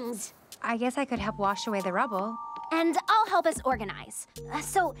fixing things. I guess I could help wash away the rubble. And I'll help us organize.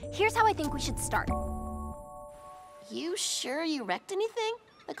 So here's how I think we should start. You sure you wrecked anything?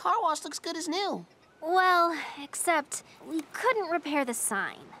 The car wash looks good as new. Well, except we couldn't repair the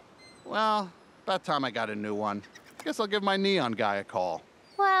sign. Well, about time I got a new one. Guess I'll give my neon guy a call.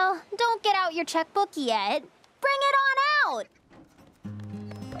 Well, don't get out your checkbook yet. Bring it on out!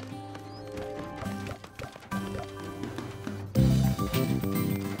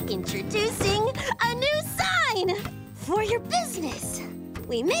 Introducing a new sign for your business.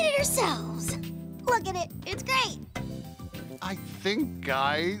 We made it ourselves. Look at it, it's great. I think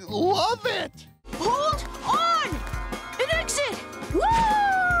I love it. Hold on! An exit!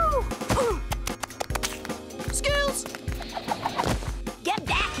 Woo! Skills! Get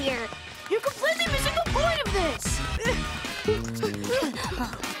back here! You're completely missing the point of this!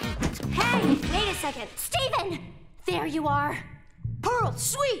 Hey, wait a second. Steven! There you are. Pearl,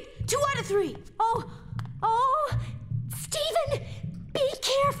 sweet! 2 out of 3! Oh, Steven! Be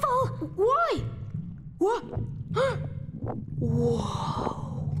careful! Why? What? Huh?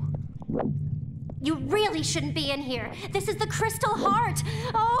 Whoa. You really shouldn't be in here. This is the Crystal Heart.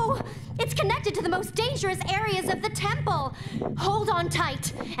 Oh, it's connected to the most dangerous areas of the temple. Hold on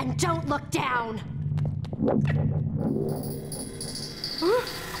tight and don't look down. Huh?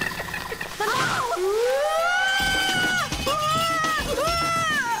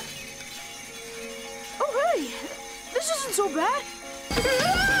 Oh, hey! This isn't so bad.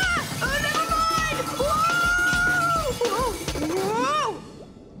 Never mind! Whoa! Whoa!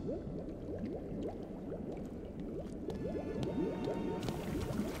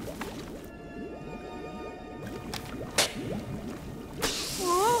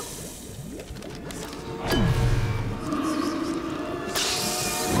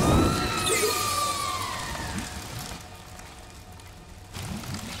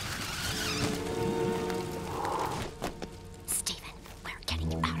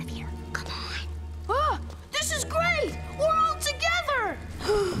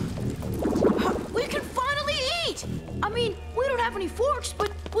 have any forks,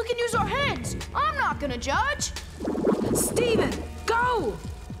 but we can use our hands. I'm not gonna judge. Steven, go!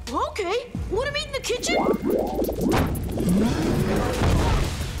 Okay. Want to meet in the kitchen?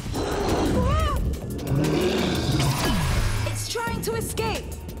 It's trying to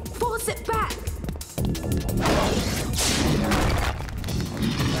escape. Force it back.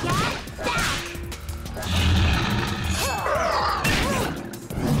 Get back!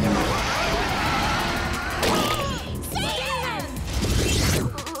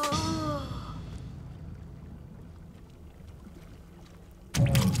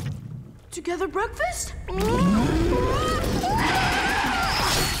 Together breakfast?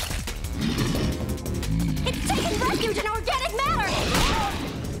 It's taking refuge in organic matter!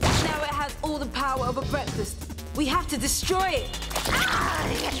 Now it has all the power of a breakfast. We have to destroy it.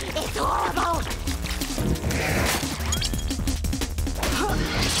 It's horrible!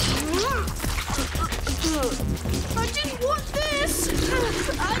 I didn't want this!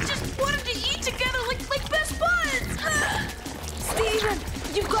 I just wanted to eat together like best buds! Steven,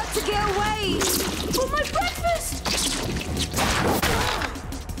 you've got to get away! For my breakfast!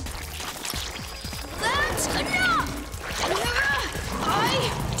 That's enough! I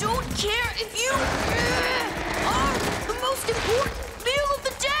don't care if you are the most important meal of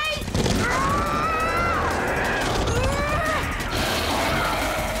the day!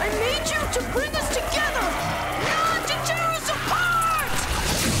 I made you to bring us together, not to tear us apart!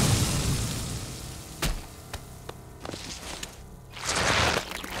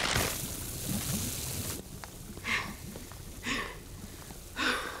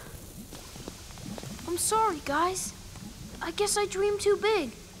 I'm sorry, guys. I guess I dreamed too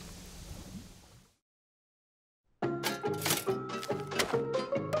big.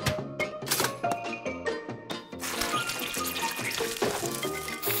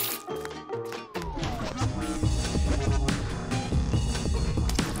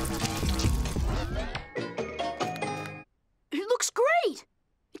 It looks great!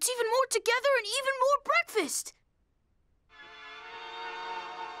 It's even more together and even more breakfast!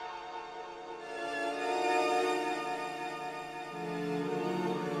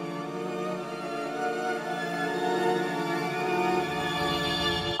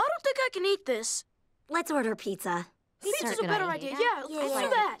 I can eat this. Let's order pizza. Pizza's a better idea. Yeah, let's do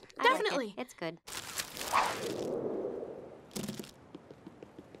that. Definitely. It's good.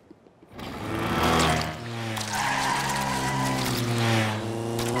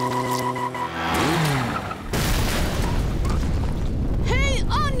 Hey,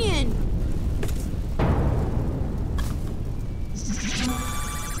 onion!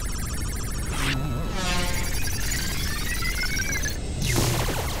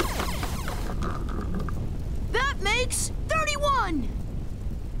 Makes 31.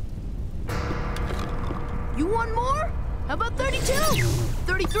 You want more? How about 32?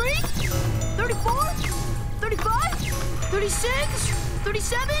 33? 34? 35? 36?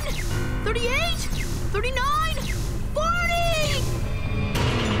 37? 38? 39? 40!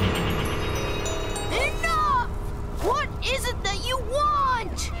 Enough! What is it that you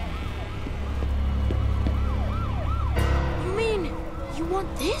want? You mean you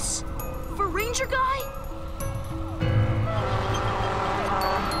want this? For Ranger Guy?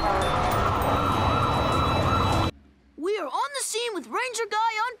 We are on the scene with Ranger Guy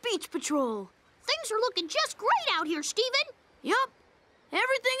on beach patrol. Things are looking just great out here, Steven. Yup.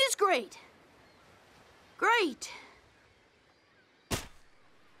 Everything is great. Great.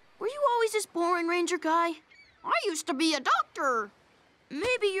 Were you always this boring, Ranger Guy? I used to be a doctor.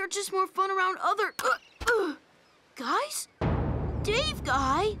 Maybe you're just more fun around other... guys? Dave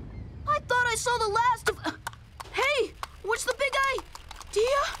Guy? I thought I saw the last of... hey! What's the big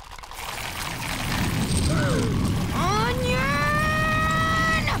idea? Onion!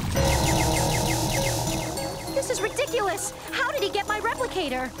 This is ridiculous. How did he get my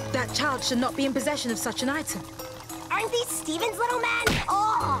replicator? That child should not be in possession of such an item. Aren't these Steven's little men?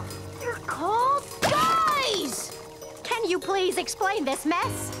 Oh! They're called guys! Can you please explain this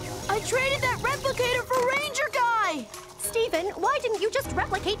mess? I traded that replicator for Ranger Guy! Steven, why didn't you just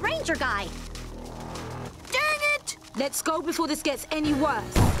replicate Ranger Guy? Dang it! Let's go before this gets any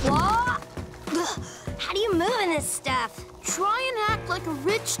worse. What? How do you move in this stuff? Try and act like a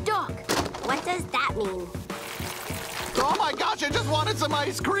rich duck. What does that mean? Oh my gosh, I just wanted some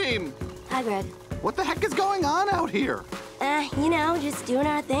ice cream! Hagrid. What the heck is going on out here? You know, just doing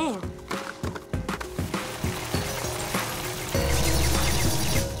our thing.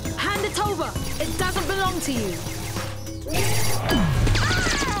 Hand it over. It doesn't belong to you.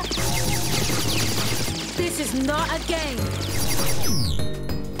 Ah! This is not a game.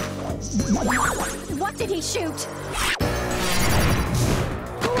 What did he shoot?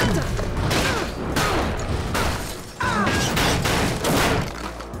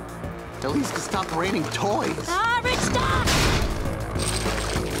 stopped raining toys. Ah, Rich, stop!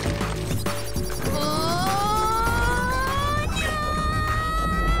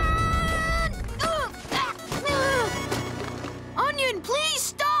 Onion, please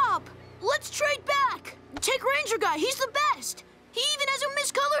stop! Let's trade back. Take Ranger Guy, he's the best. He even has a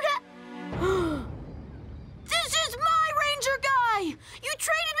miscolored hat. This is my Ranger Guy! You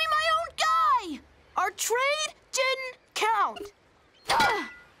traded me my own guy! Our trade didn't count.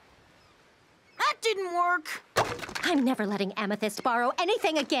 That didn't work. I'm never letting Amethyst borrow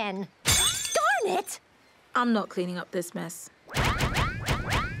anything again. Garnet! I'm not cleaning up this mess.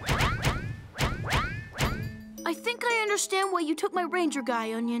 I think I understand why you took my Ranger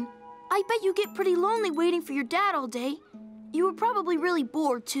Guy, Onion. I bet you get pretty lonely waiting for your dad all day. You were probably really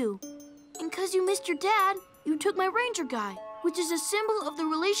bored, too. And because you missed your dad, you took my Ranger Guy, which is a symbol of the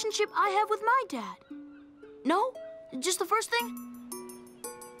relationship I have with my dad. No? Just the first thing?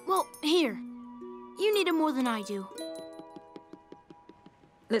 Well, here. You need him more than I do.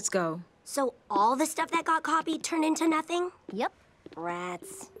 Let's go. So all the stuff that got copied turned into nothing? Yep.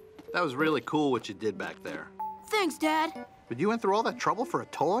 Rats. That was really cool what you did back there. Thanks, Dad. But you went through all that trouble for a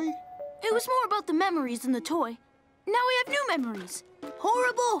toy? It was more about the memories than the toy. Now we have new memories.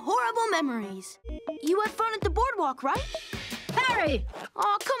 Horrible, horrible memories. You had fun at the boardwalk, right? Harry!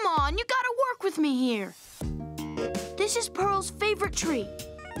 Oh, come on. You gotta work with me here. This is Pearl's favorite tree.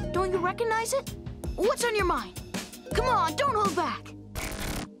 Don't you recognize it? What's on your mind? Come on, don't hold back.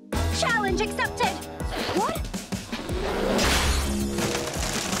 Challenge accepted! What?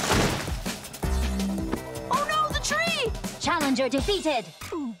 Oh no, the tree! Challenger defeated.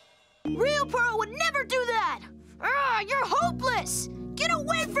 Real Pearl would never do that! Ah, you're hopeless! Get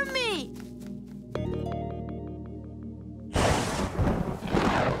away from me!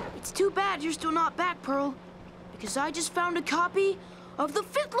 It's too bad you're still not back, Pearl. Because I just found a copy of the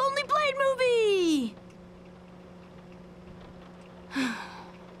 5th Lonely Blade movie!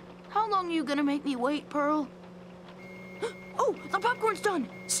 How long are you gonna make me wait, Pearl? Oh, the popcorn's done!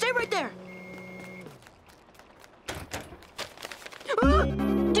 Stay right there!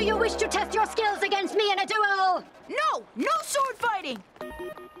 Do you wish to test your skills against me in a duel? No! No sword fighting!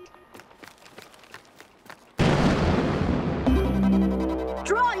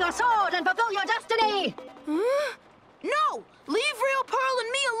 Draw your sword and fulfill your destiny! Huh? No! Leave Real Pearl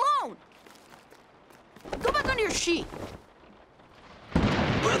and me alone! Go back under your sheet.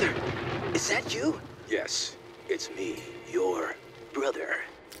 Brother, is that you? Yes, it's me, your brother.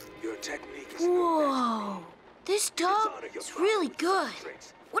 Your technique is Whoa! This dog is really good.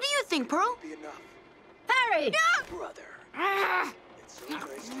 What do you think, Pearl? Harry! Brother.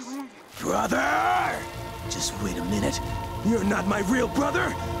 Brother! Just wait a minute. You're not my real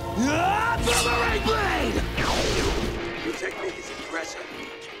brother! Ah, Boomerang Blade! Your technique is impressive.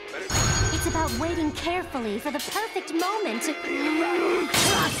 It's about waiting carefully for the perfect moment to...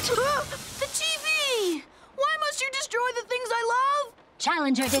 The TV! Why must you destroy the things I love?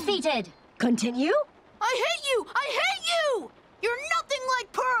 Challenger defeated. Continue? I hate you! I hate you! You're nothing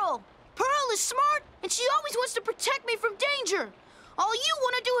like Pearl! Pearl is smart, and she always wants to protect me from danger. All you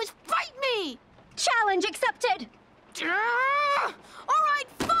want to do is fight me! Challenge accepted! All right,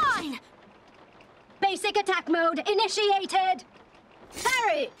 fine! Basic attack mode initiated!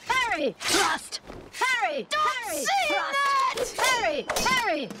 Harry! Harry! Thrust! Harry! Harry! Thrust!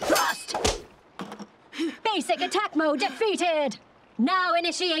 Harry! Thrust! Basic attack mode defeated! Now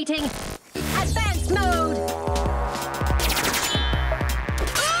initiating advanced mode!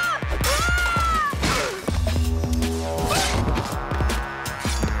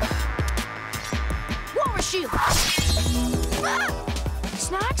 Walrus shield!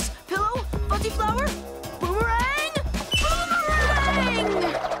 Snacks? Pillow? Fuzzy flower? Boomerang? Boomerang!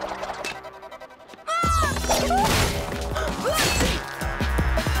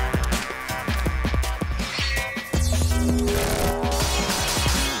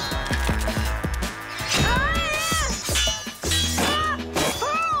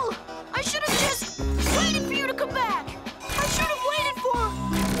 Pearl! I should have just waited for you to come back! I should have waited for...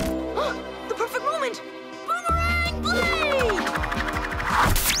 the perfect moment! Boomerang blade!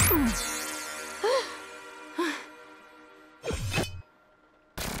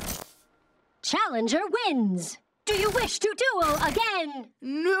 Challenger wins! Do you wish to duel again?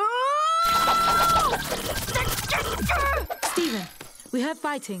 No! Steven, we heard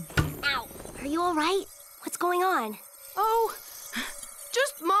fighting. Ow. Are you all right? What's going on? Oh,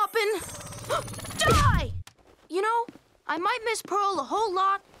 just mopping. Die! You know, I might miss Pearl a whole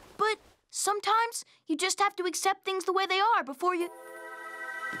lot, but sometimes you just have to accept things the way they are before you...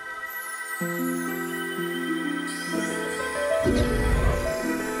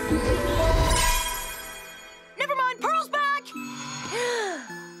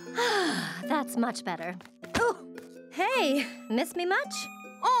 That's much better. Oh, hey, miss me much?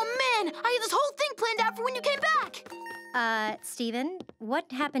 Oh, man, I had this whole thing planned out for when you came back. Steven, what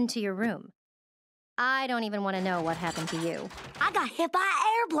happened to your room? I don't even want to know what happened to you. I got hit by an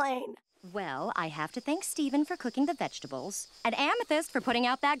airplane. Well, I have to thank Steven for cooking the vegetables, and Amethyst for putting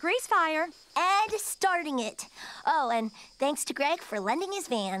out that grease fire. And starting it. Oh, and thanks to Greg for lending his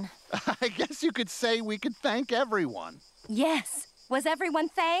van. I guess you could say we could thank everyone. Yes. Was everyone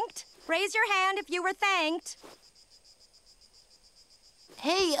thanked? Raise your hand if you were thanked.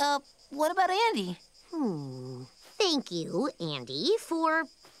 Hey, what about Andy? Thank you, Andy, for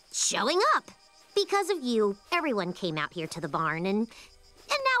showing up. Because of you, everyone came out here to the barn, and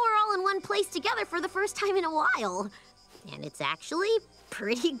now we're all in one place together for the first time in a while. And it's actually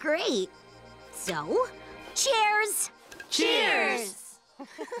pretty great. So, cheers! Cheers!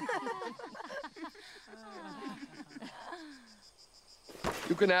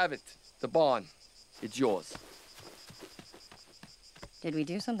 You can have it. The barn. It's yours. Did we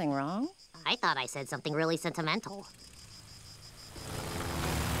do something wrong? I thought I said something really sentimental.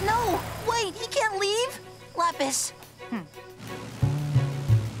 No, wait, he can't leave? Lapis.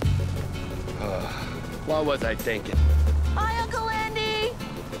 What was I thinking? Hi, Uncle Andy.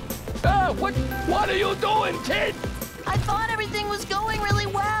 What are you doing, kid? I thought everything was going really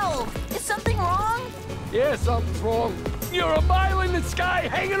well. Is something wrong? Yeah, something's wrong. You're a mile in the sky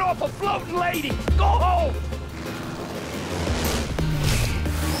hanging off a floating lady. Go home!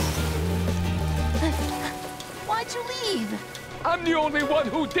 Why'd you leave? I'm the only one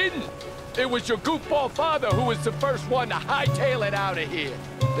who didn't. It was your goofball father who was the first one to hightail it out of here.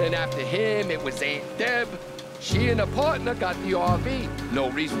 Then after him, it was Aunt Deb. She and her partner got the RV. No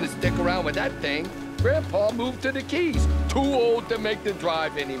reason to stick around with that thing. Grandpa moved to the Keys. Too old to make the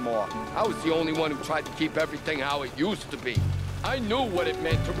drive anymore. I was the only one who tried to keep everything how it used to be. I knew what it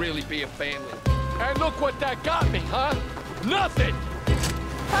meant to really be a family. And look what that got me, huh? Nothing!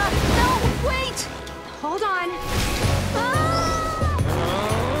 No, wait! Hold on.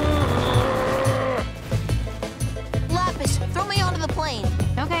 Lapis, throw me onto the plane.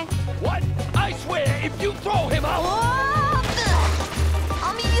 Okay. What? I swear, if you throw him out...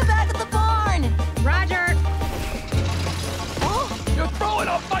 I'll meet you back at the barn. Roger. Oh, You're throwing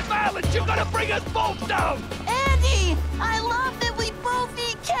off my balance! You're gonna bring us both down! Andy, I love that we both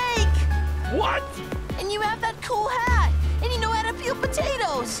eat cake. What? And you have that cool hat. And you know how to peel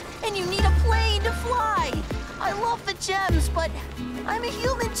potatoes. And you need a plane to fly. I love the gems, but I'm a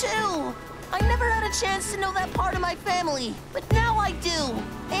human too. I never had a chance to know that part of my family, but now I do.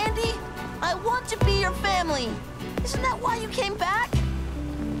 Andy, I want to be your family. Isn't that why you came back?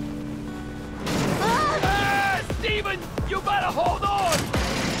 Steven, you better hold on!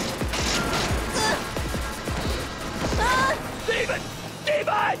 Steven!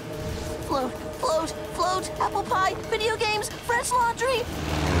 Steven! Float, float, float, apple pie, video games, French laundry.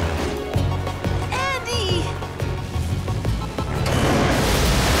 Andy!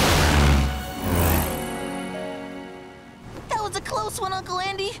 That was a close one, Uncle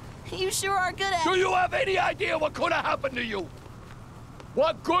Andy. You sure are good at it. Do you have any idea what could have happened to you?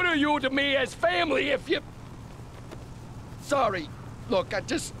 What good are you to me as family if you... Sorry. Look, I'm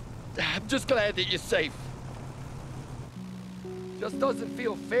just glad that you're safe. Just doesn't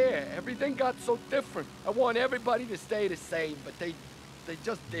feel fair. Everything got so different. I want everybody to stay the same, but they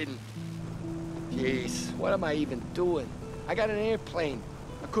just didn't. Jeez, what am I even doing? I got an airplane.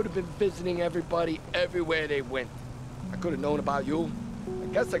 I could have been visiting everybody everywhere they went. I could have known about you. I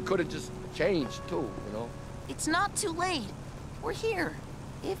guess I could have just changed too, you know? It's not too late. We're here,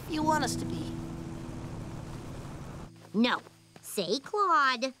 if you want us to be. No. Say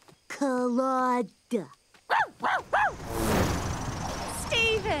Claude. Claude.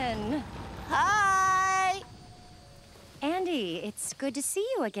 Steven! Hi! Andy, it's good to see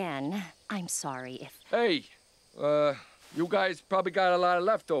you again. I'm sorry if... Hey, you guys probably got a lot of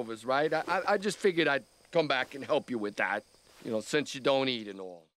leftovers, right? I just figured I'd come back and help you with that, you know, since you don't eat and all.